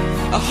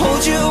 I'll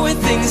hold you when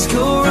things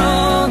go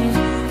wrong.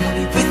 I'll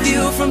be with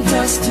you from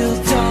dusk till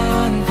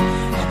dawn.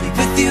 I'll be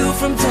with you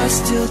from dusk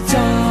till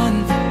dawn.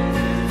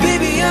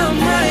 Baby, I'm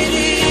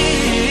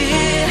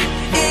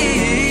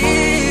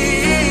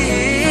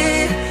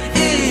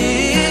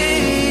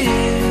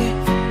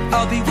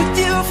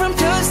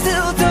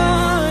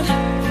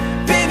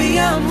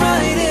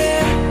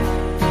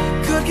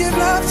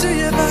to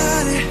your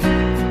body.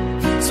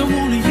 So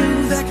only you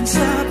that can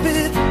stop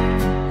it.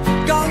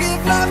 Gonna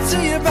give love to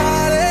your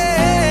body.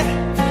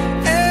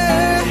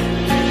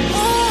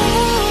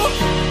 Ooh,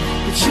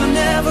 but you'll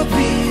never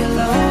be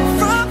alone.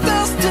 From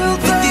dusk till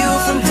dawn. With you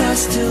from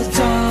dusk till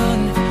dawn.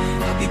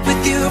 I'll be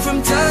with you from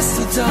dusk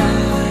till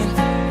dawn.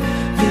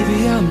 Baby,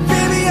 I'm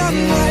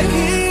right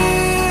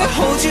here. I'll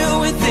hold you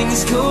when things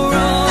go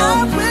wrong. I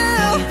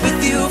will.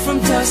 With you from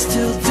dusk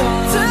till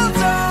dawn.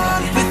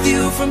 With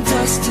you from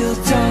dusk till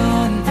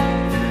dawn.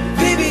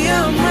 Baby,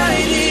 I'm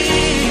right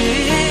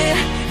here.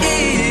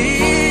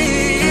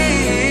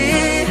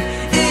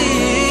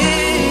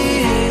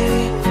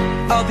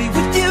 I'll be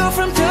with you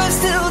from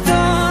dusk till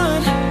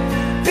dawn.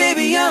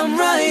 Baby, I'm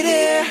right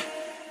here.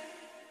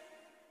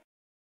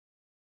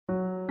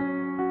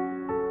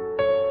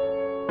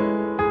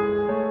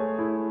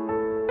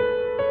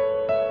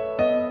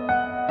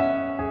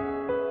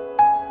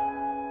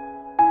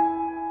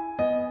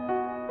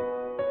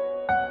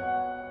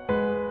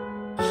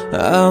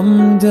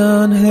 I'm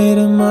done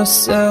hating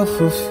myself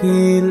for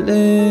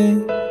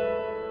feeling.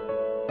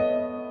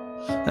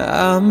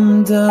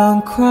 I'm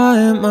done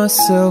crying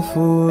myself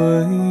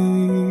away.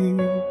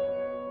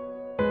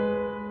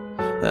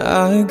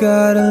 I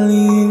gotta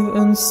leave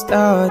and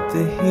start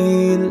the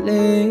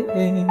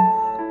healing.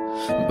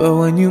 But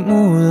when you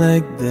move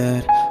like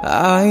that,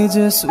 I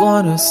just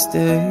wanna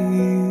stay.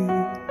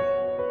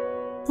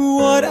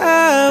 What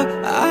have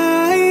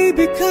I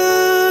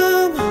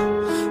become?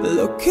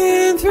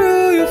 Looking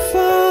through your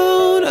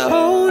phone,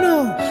 oh no,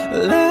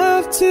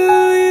 love to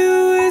you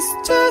is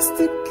just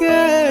a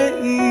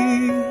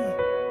game.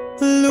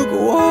 Look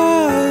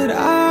what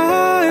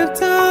I've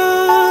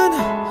done,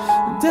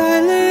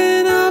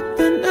 dialing up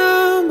the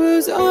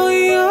numbers on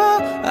your.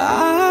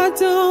 I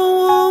don't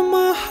want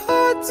my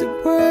heart to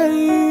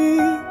break.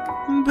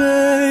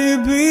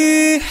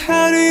 Baby,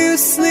 how do you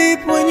sleep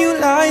when you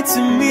lie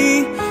to me?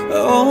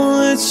 All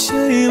the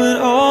shame and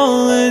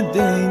all the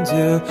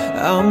danger.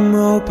 I'm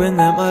hoping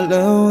that my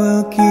love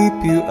will keep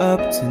you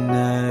up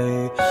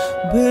tonight.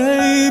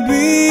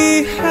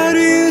 Baby, how do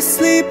you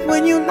sleep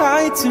when you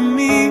lie to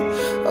me?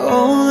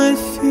 All the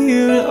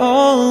fear and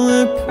all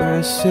the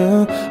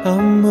pressure.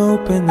 I'm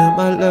hoping that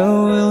my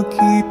love will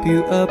keep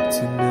you up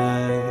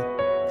tonight.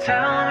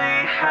 Tell me,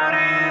 how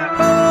do you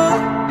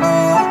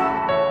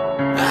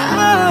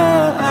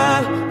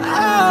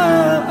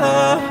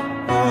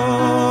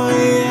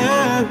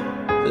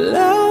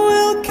love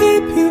will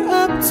keep you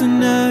up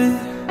tonight.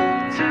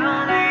 Tell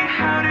me,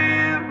 how do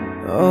you?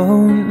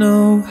 Oh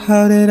no,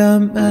 how did I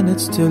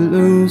manage to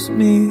lose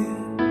me?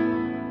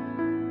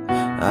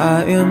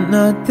 I am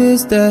not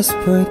this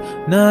desperate,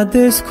 not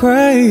this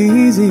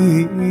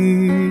crazy.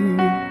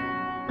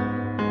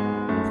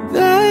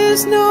 There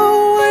is no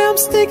way I'm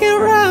sticking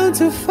around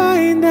to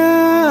find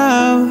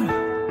out.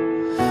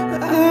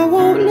 I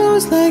won't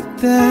lose like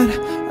that,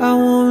 I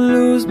won't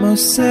lose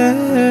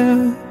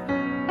myself.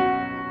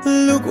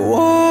 Look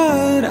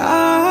what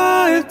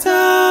I've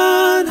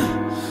done,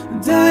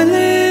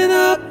 dialing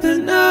up the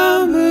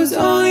numbers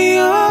on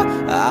your.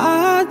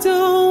 I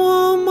don't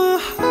want my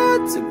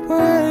heart to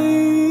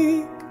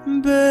break.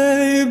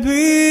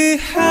 Baby,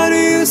 how do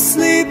you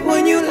sleep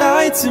when you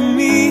lie to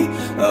me?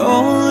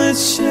 All the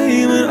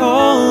shame and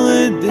all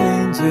the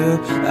danger.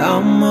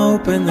 I'm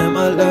hoping that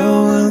my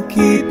love will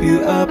keep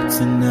you up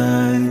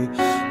tonight.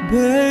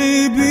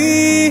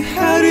 Baby,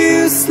 how do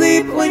you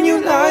sleep when you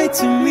lie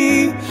to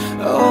me?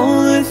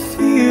 All the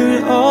fear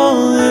and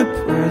all the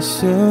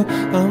pressure.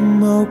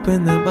 I'm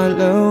hoping that my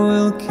love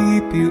will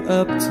keep you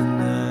up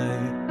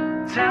tonight.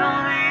 Tell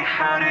me,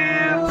 how do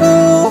you?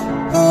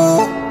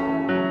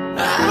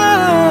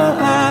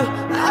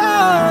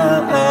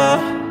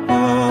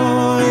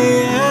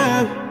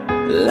 Yeah.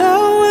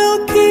 Love will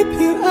keep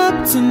you up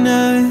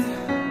tonight.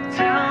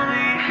 Tell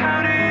me, how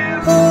do you?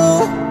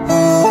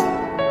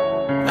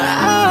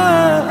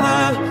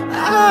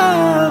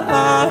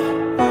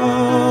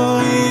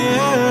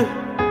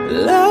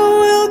 Love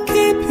will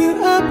keep you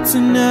up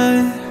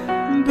tonight.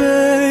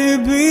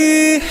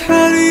 Baby,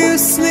 how do you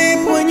sleep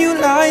when you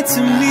lie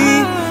to me?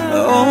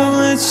 All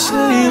the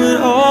shame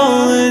and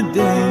all the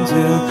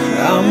danger.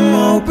 I'm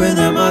hoping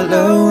that my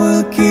love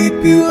will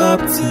keep you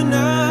up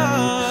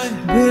tonight.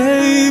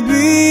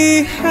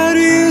 Baby, how do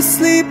you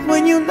sleep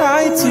when you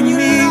lie to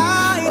me?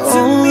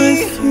 All the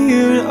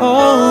fear and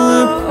all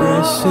the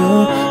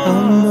pressure.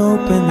 I'm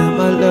hoping that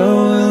my love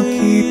will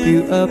keep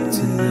you up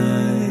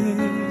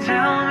tonight.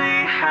 Tell me,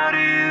 how do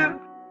you?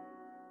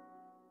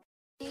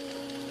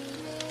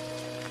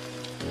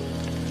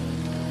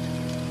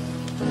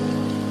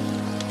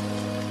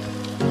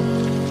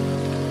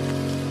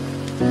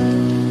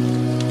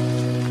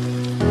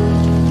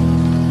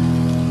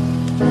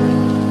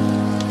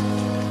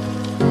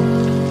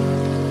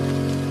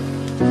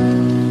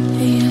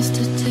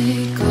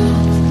 Yesterday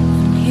calls,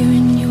 I'm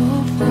hearing your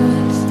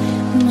voice.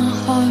 My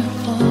heart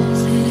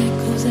falls, it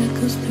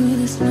echoes through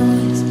this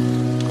noise.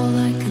 All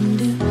I can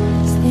do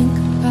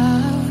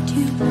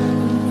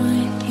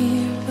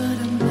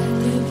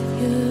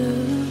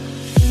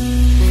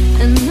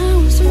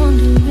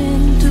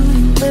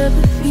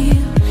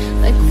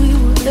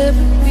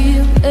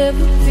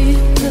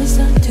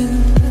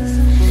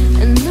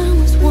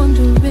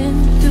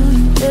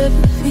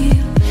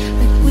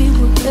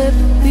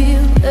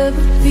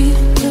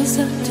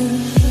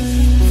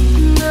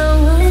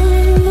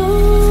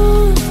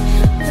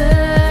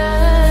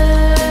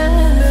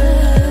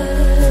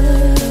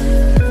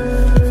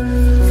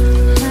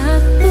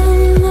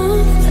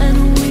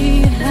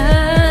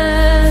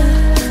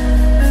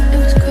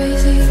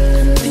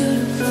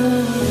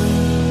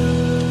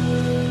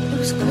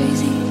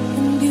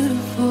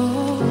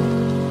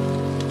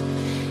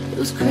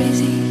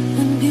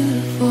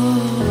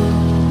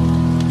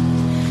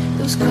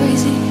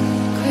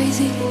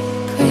crazy,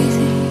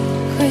 crazy,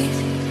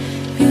 crazy,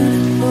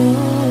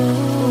 beautiful.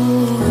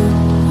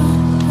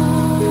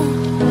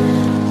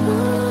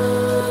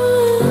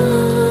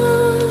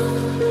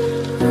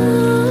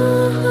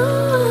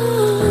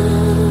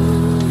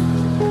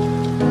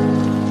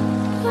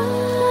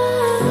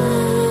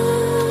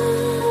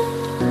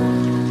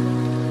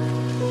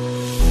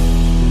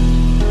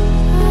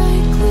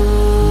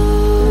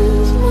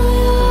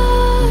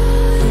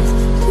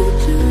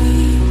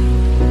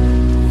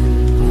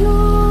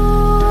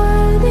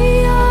 You're the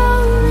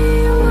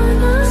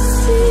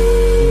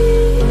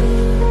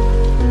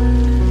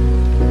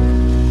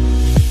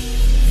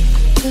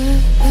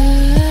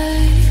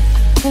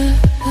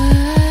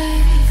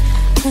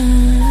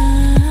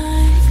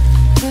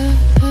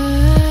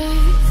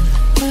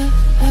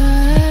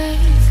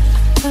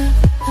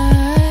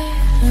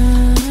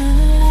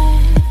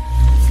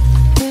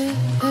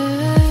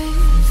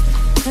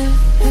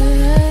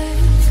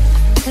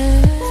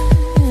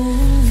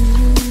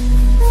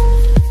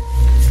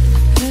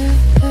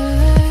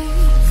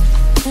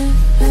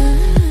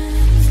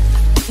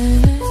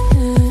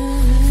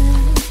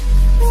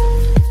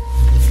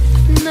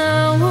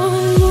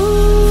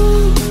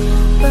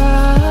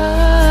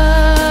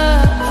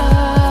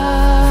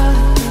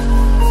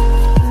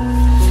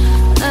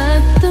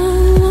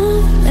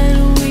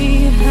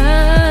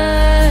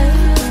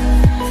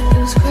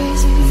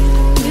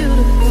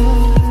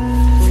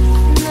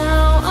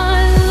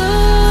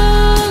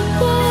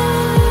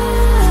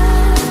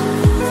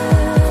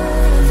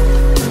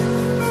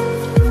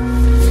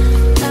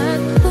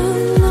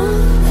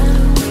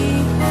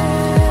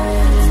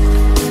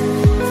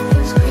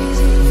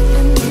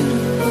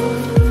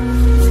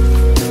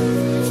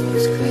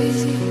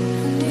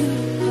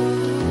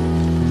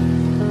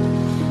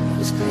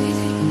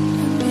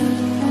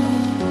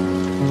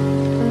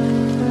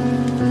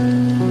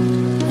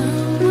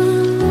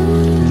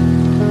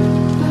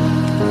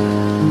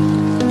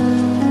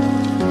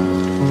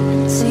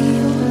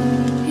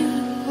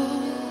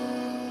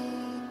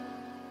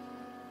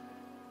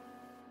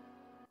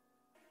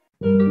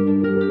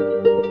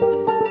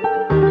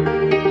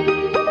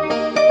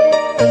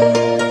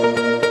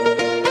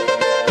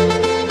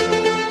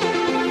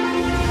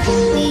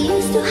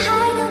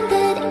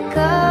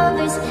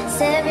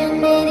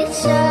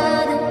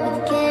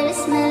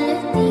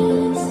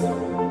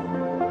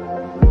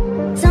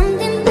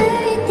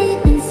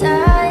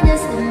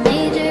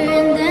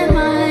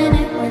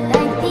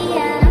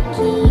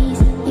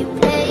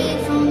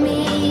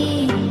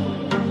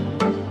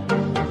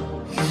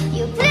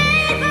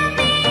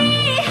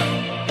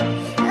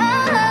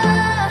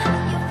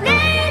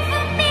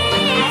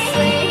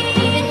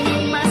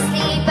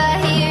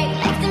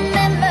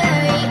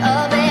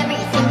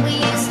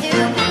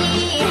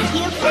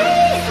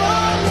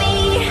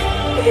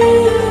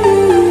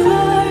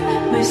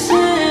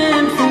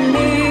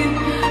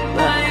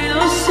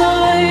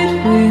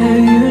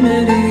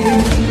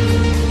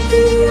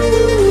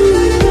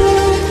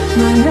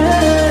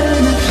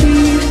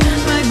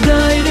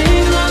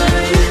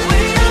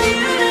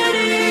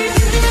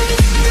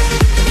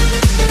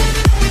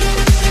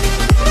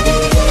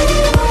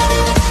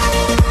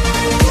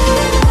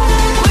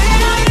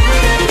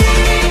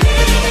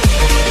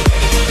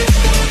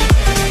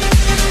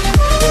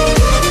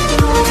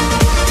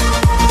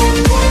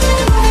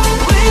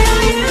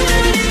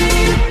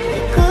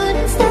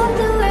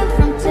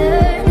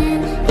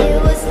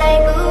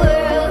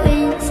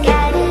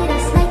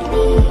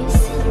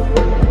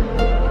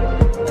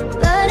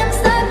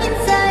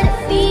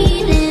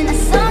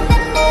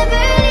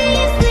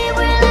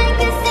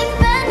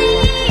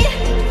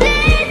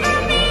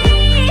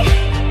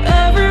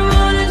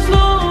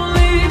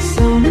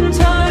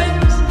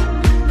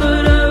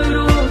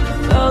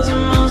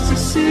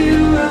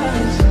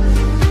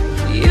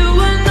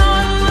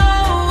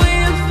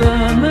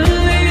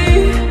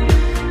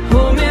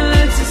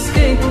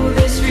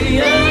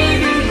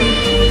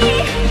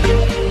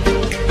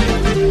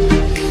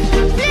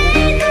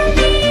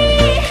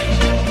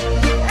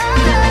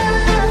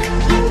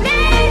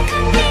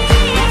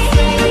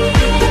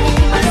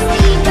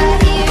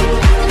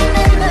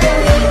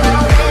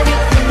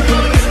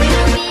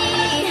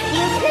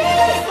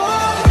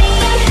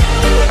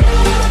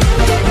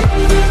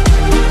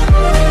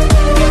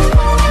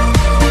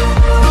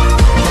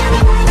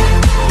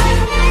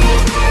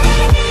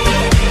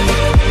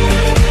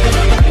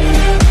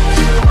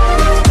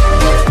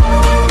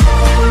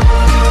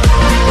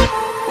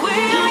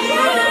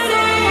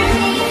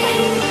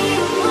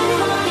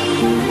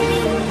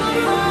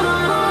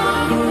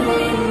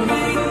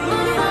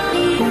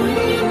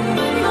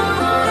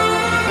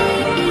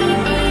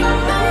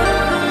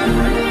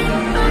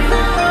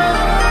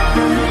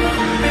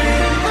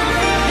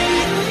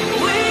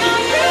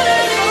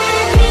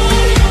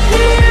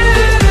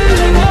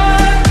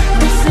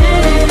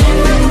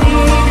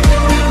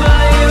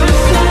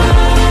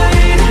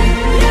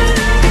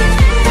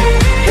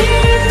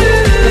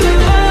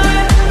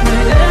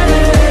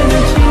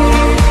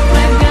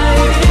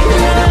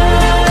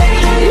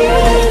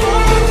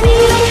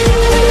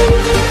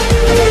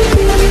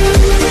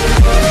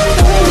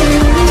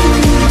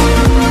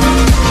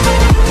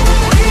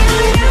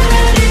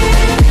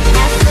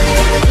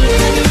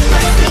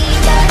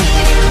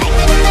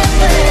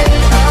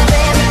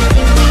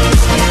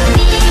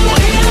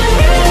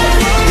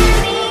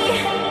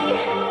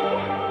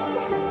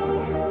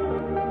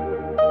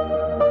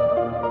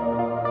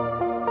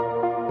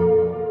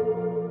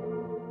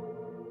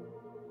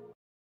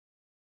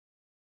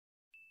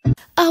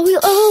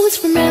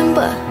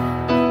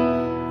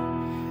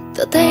forever.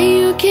 The day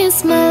you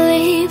kiss my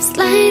lips,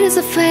 light as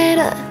a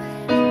feather.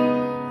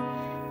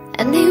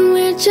 And it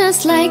went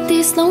just like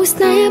this. No, it's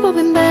never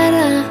been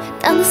better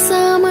than the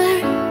summer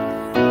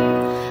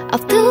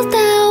of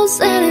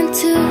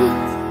 2002.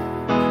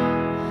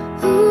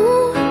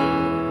 Ooh.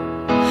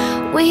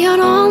 We are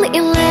only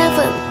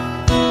 11,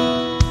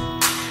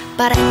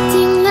 but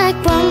acting like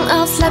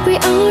grown-ups, like we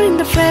are in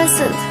the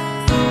present.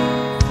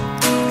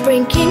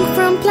 Drinking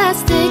from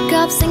plastic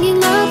cups, singing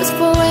love is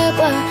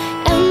forever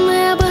and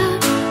never.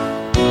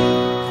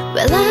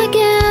 Well, I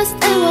guess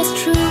that was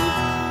true.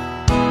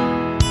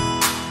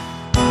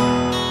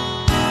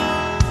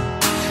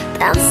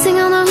 Dancing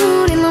on a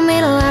hood in the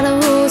middle of the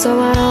woods, or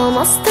what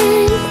almost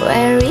thing,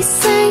 where we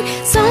sang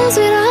songs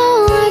with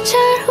all our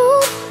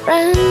childhood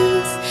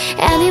friends.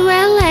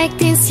 Anywhere like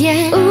this,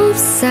 yeah.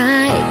 Oops,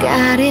 I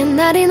got it,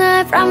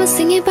 99,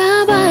 promising it,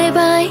 bye, bye,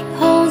 bye.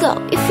 Hold up,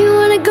 if you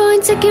wanna go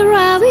and take a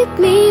ride with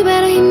me,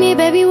 better hit me,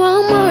 baby,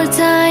 one more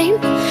time.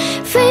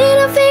 Fade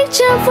a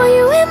picture for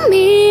you and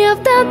me of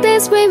that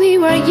days when we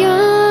were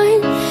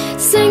young,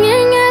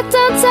 singing at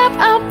the top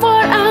of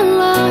our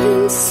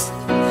lungs.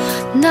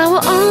 Now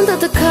we're under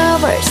the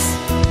covers.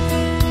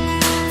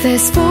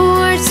 Fast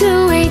forward to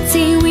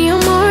 18, we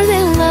are more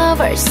than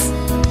lovers.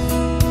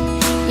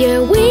 Yeah,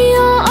 we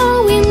are all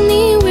we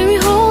need,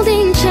 we're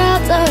holding each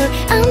other.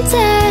 I'm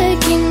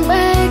taking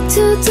back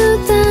to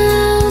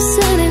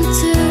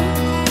 2002.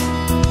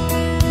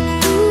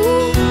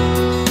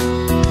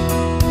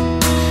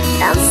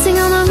 Dancing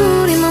on the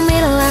hood in the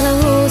middle of the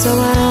woods, or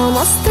what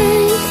almost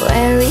think,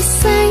 where we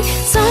sang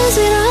songs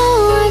with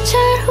all our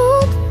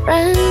childhood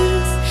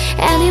friends.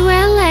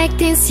 Anywhere like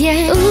this,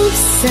 yeah.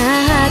 Oops, I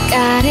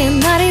got it,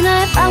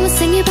 99,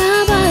 promising it,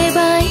 bye, bye,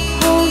 bye.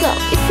 Hold up,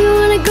 if you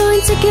wanna go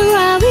and take a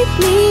ride with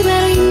me,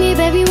 better hit me,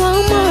 baby,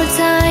 one more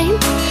time.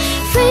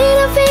 Fade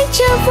a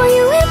picture for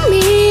you and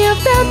me of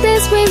that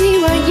days when we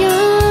were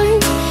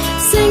young,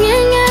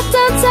 singing at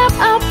the top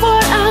of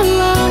our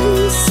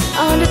lungs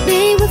on the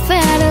day we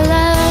fell in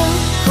love.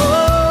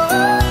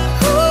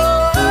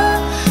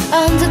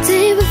 On the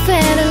day we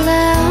fell in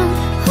love.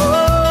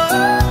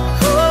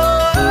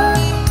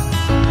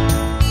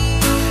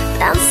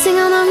 Dancing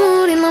on a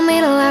hood in the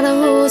middle of the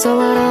woods, or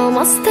what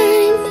almost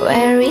think,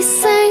 where we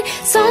sang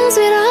songs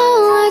with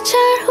all our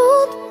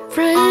childhood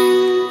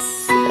friends.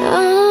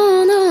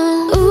 Oh no.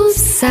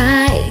 Oops, I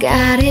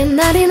got it,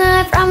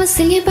 99,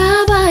 promising it,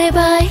 bye, bye,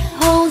 bye.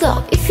 Hold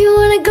up, if you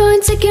wanna go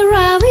and take a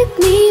ride with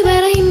me,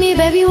 better hit me,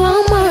 baby,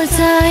 one more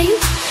time.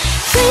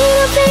 Fade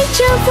a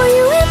picture for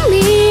you and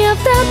me of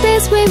that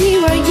days when we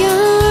were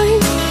young,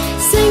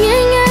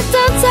 singing at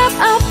the top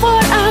of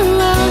our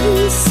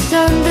lungs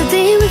on the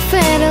day we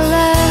fell in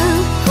love.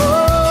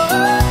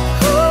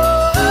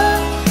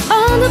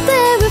 On the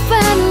day we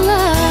fell in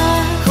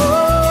love.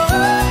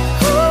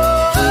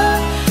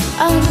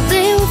 On the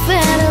day we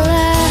fell in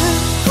love.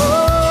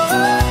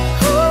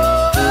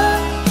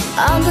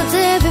 On the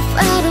day we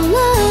fell in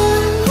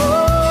love.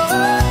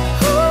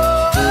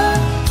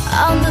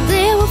 On the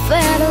day we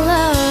fell in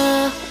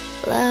love.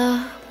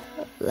 Love,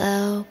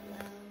 love.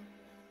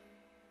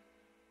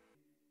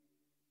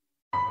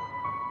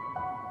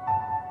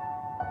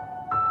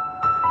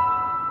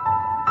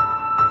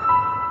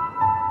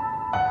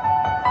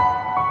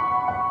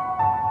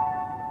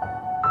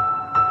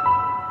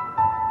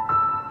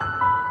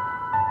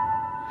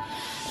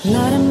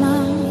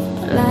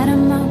 Light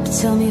 'em up,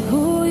 tell me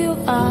who you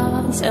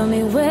are, tell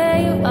me where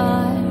you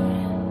are.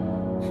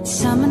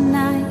 Summer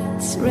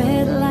nights,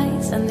 red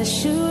lights, and the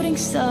shooting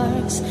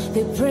stars,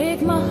 they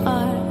break my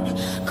heart.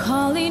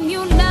 Calling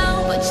you now,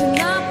 but you're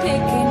not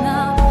picking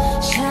up.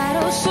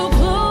 Shadows so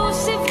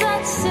close, if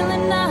that's still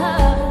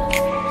enough.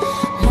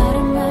 Light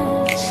a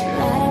match,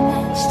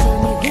 tell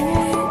me who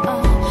you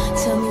are,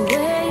 tell me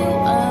where you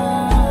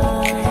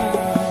are.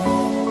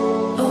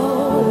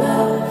 Oh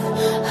love,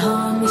 how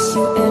I miss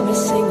you every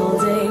single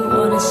day.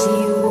 Wanna see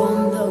you on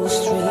those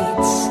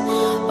streets.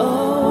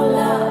 Oh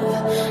love,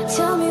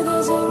 tell me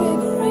there's a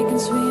river I can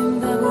swim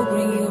that will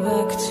bring you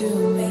back to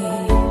me.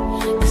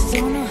 'Cause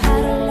don't know how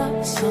to love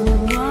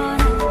someone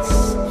else.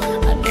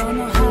 I don't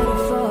know how to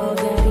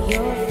forget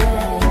your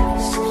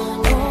face.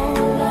 Oh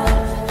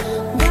love,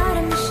 why do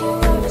I miss you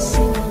every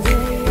single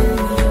day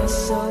and you're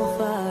so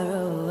far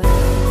away?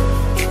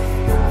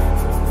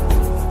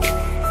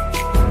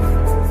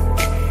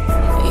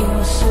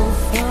 You're so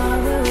far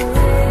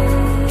away.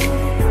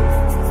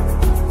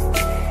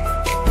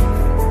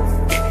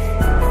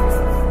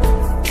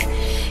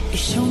 You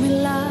show me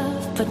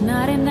love, but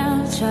not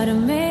enough. Try to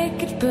make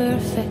it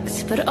perfect,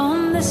 but on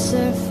the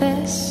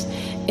surface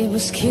it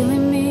was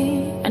killing me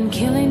and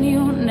killing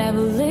you.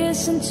 Never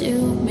listened to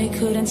me,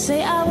 couldn't say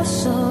I was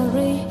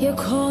sorry.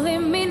 You're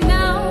calling me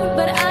now,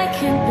 but I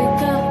can't pick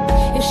up.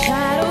 Your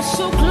shadow's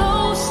so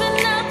close and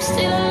I'm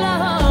still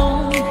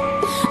alone.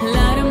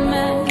 Light a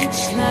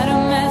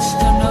match,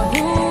 don't know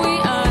who we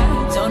are,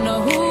 don't know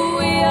who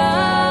we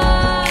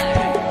are.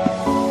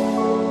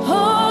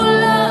 Oh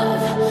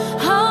love,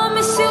 how I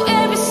miss you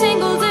every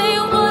single day.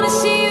 Wanna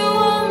see you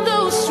on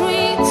those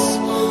streets.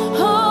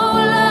 Oh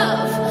love,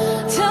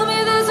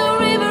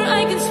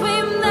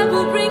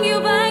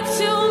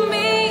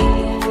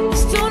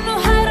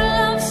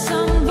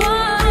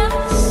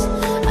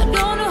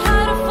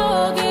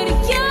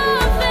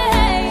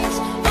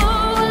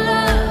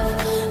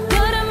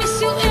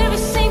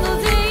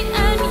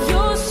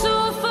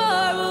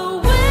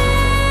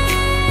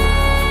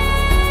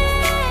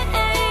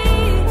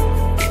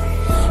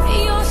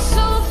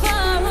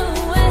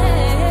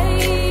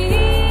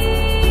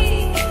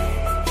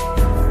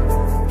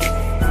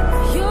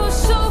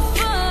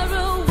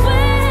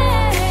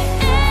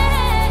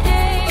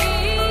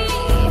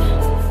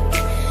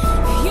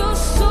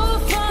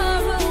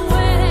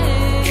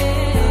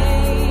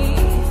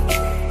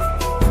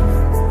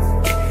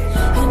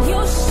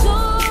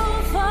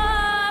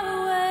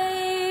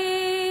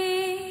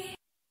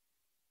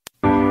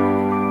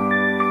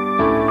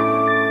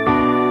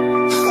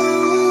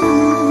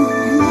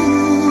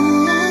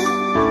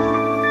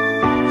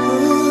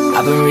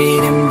 I've been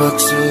reading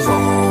books of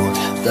old,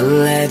 the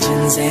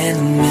legends and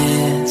the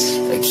myths,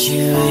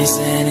 Achilles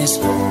and his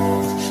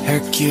gold,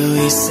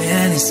 Hercules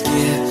and his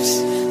gifts,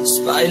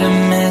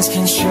 Spider-Man's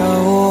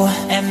control,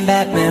 and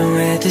Batman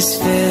with his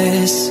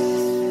fists.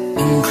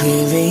 And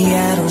clearly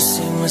I don't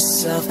see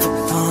myself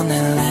upon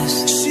that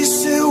list. She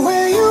said,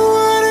 where you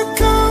wanna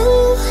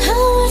go?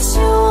 How much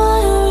you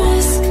wanna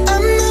risk?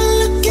 I'm not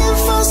looking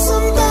for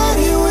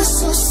somebody with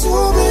some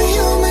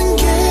superhuman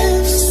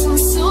gifts, Some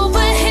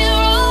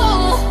superhero.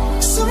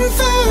 some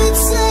fairy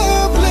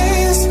tale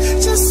bliss,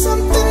 just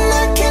something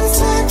I can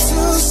turn to,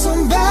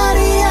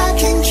 somebody I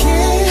can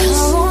kiss.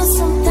 I want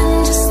something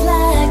just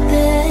like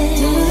this.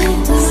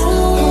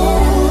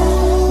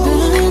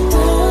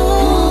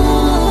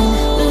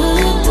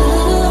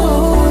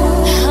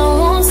 I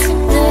want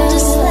something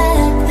just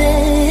like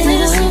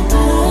this.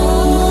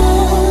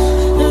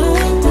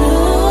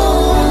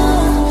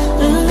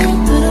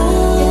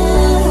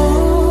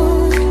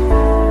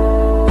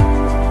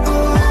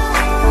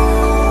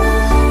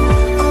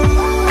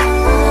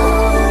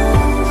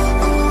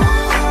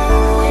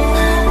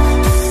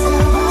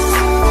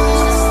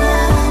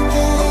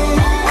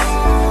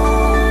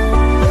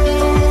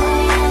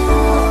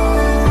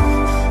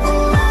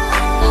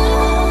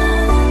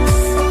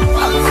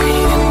 I've been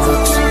reading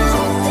books of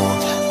old,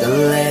 the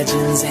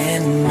legends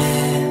and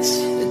myths,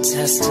 the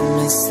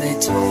testaments they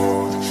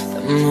told,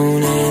 the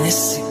moon and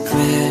its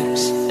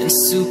eclipse, and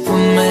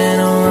Superman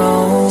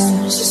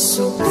arose a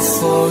soup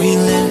before he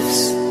lives.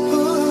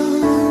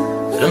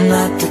 But I'm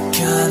not the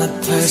kind of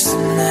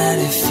person that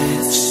it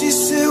fits. She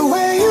said,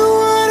 where you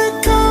wanna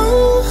go?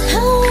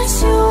 How much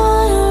you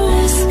wanna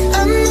risk?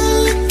 I'm not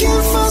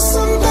looking for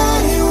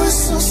somebody with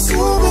some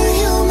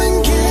superhuman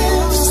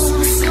gifts,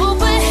 Some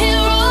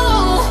superhero.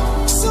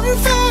 some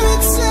fairy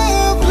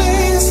tale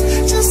bliss,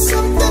 just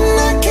something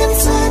I can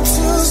turn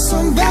to,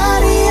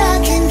 somebody I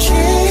can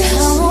kiss.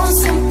 I want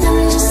something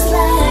just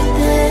like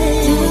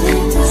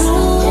this. I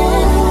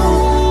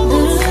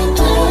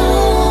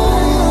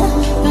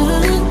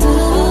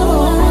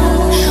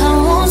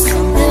want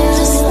something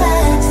just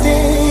like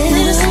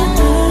this.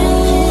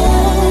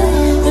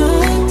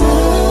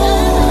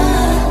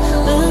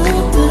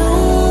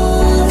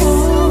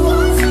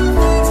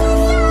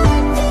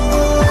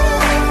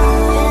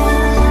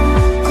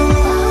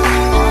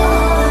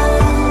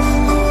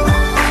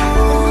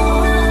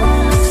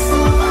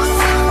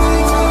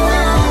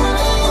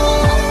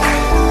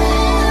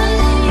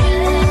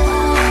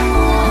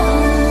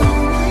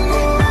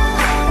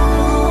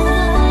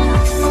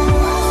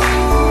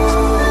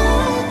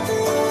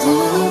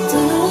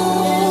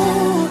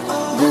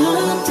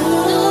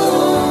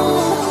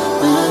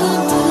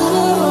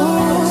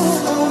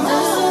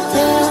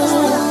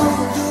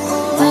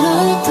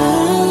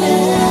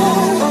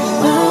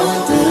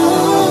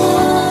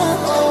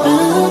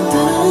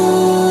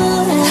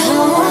 I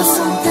want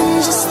something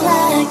just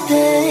like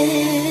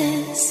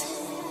this.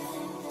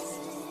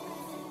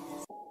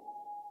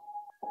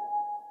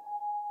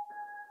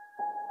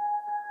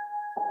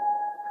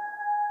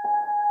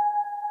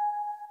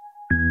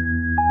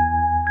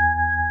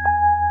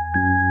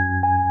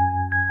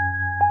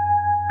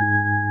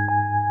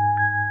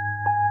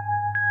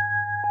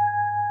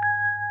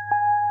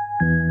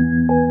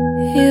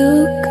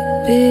 You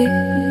could be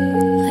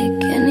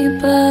like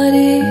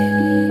anybody,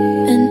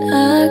 and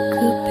I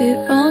could be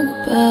wrong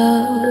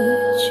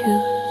about you.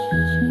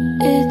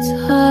 It's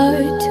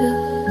hard to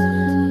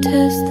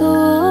test the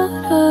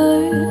water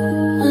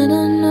when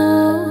I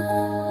know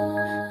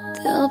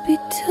they'll be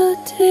too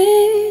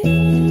deep.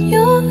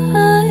 Your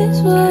eyes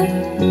were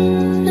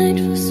made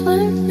for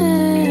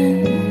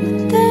swimming,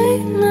 they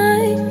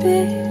might be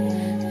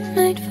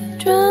made for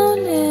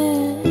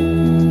drowning.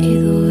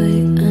 Either way,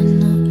 I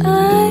know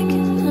I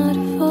cannot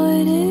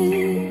avoid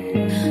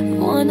it. I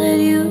wanted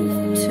you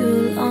for too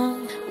long,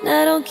 and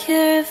I don't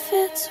care if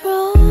it's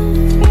wrong.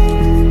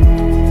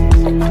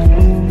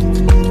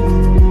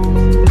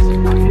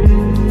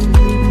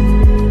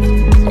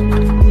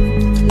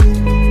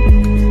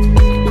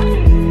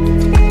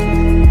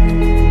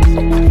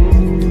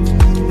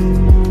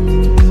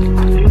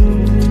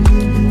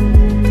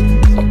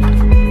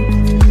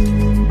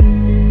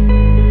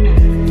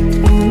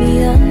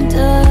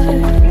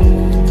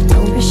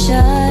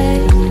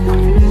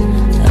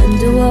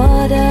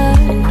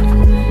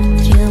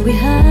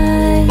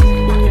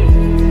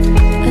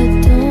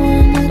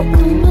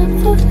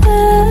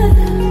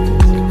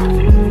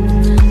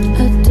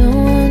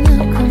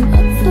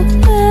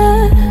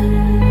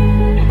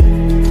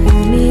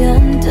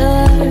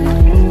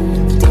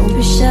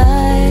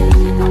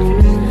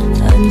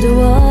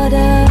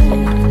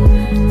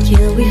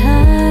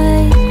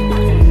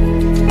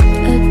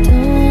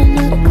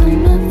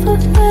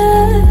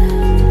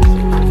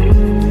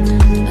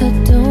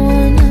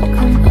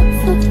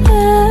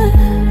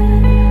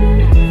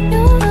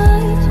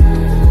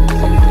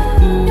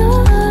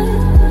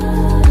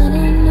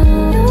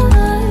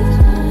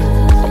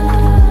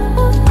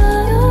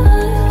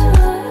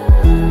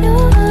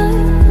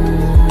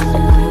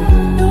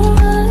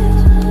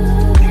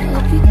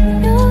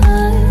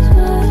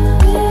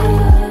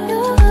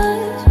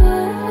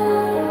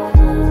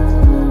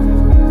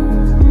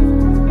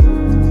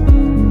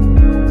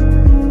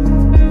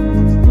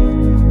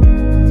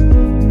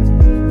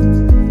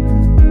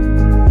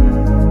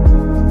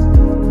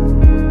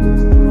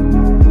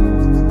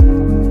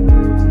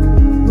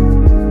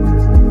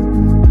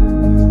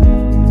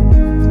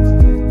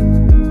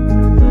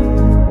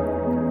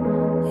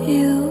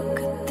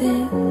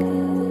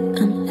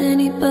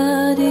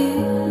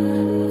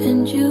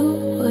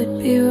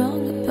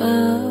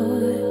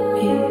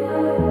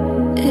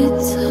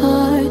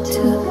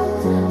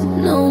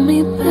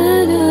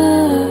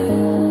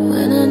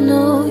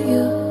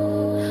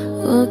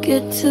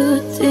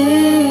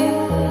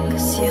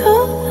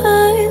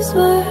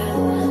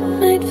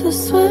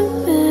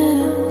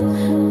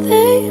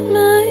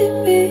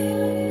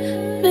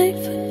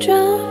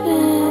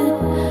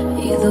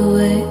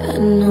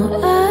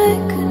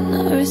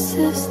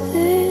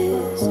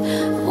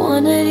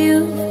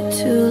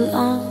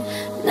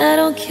 I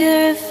don't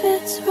care if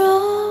it's wrong.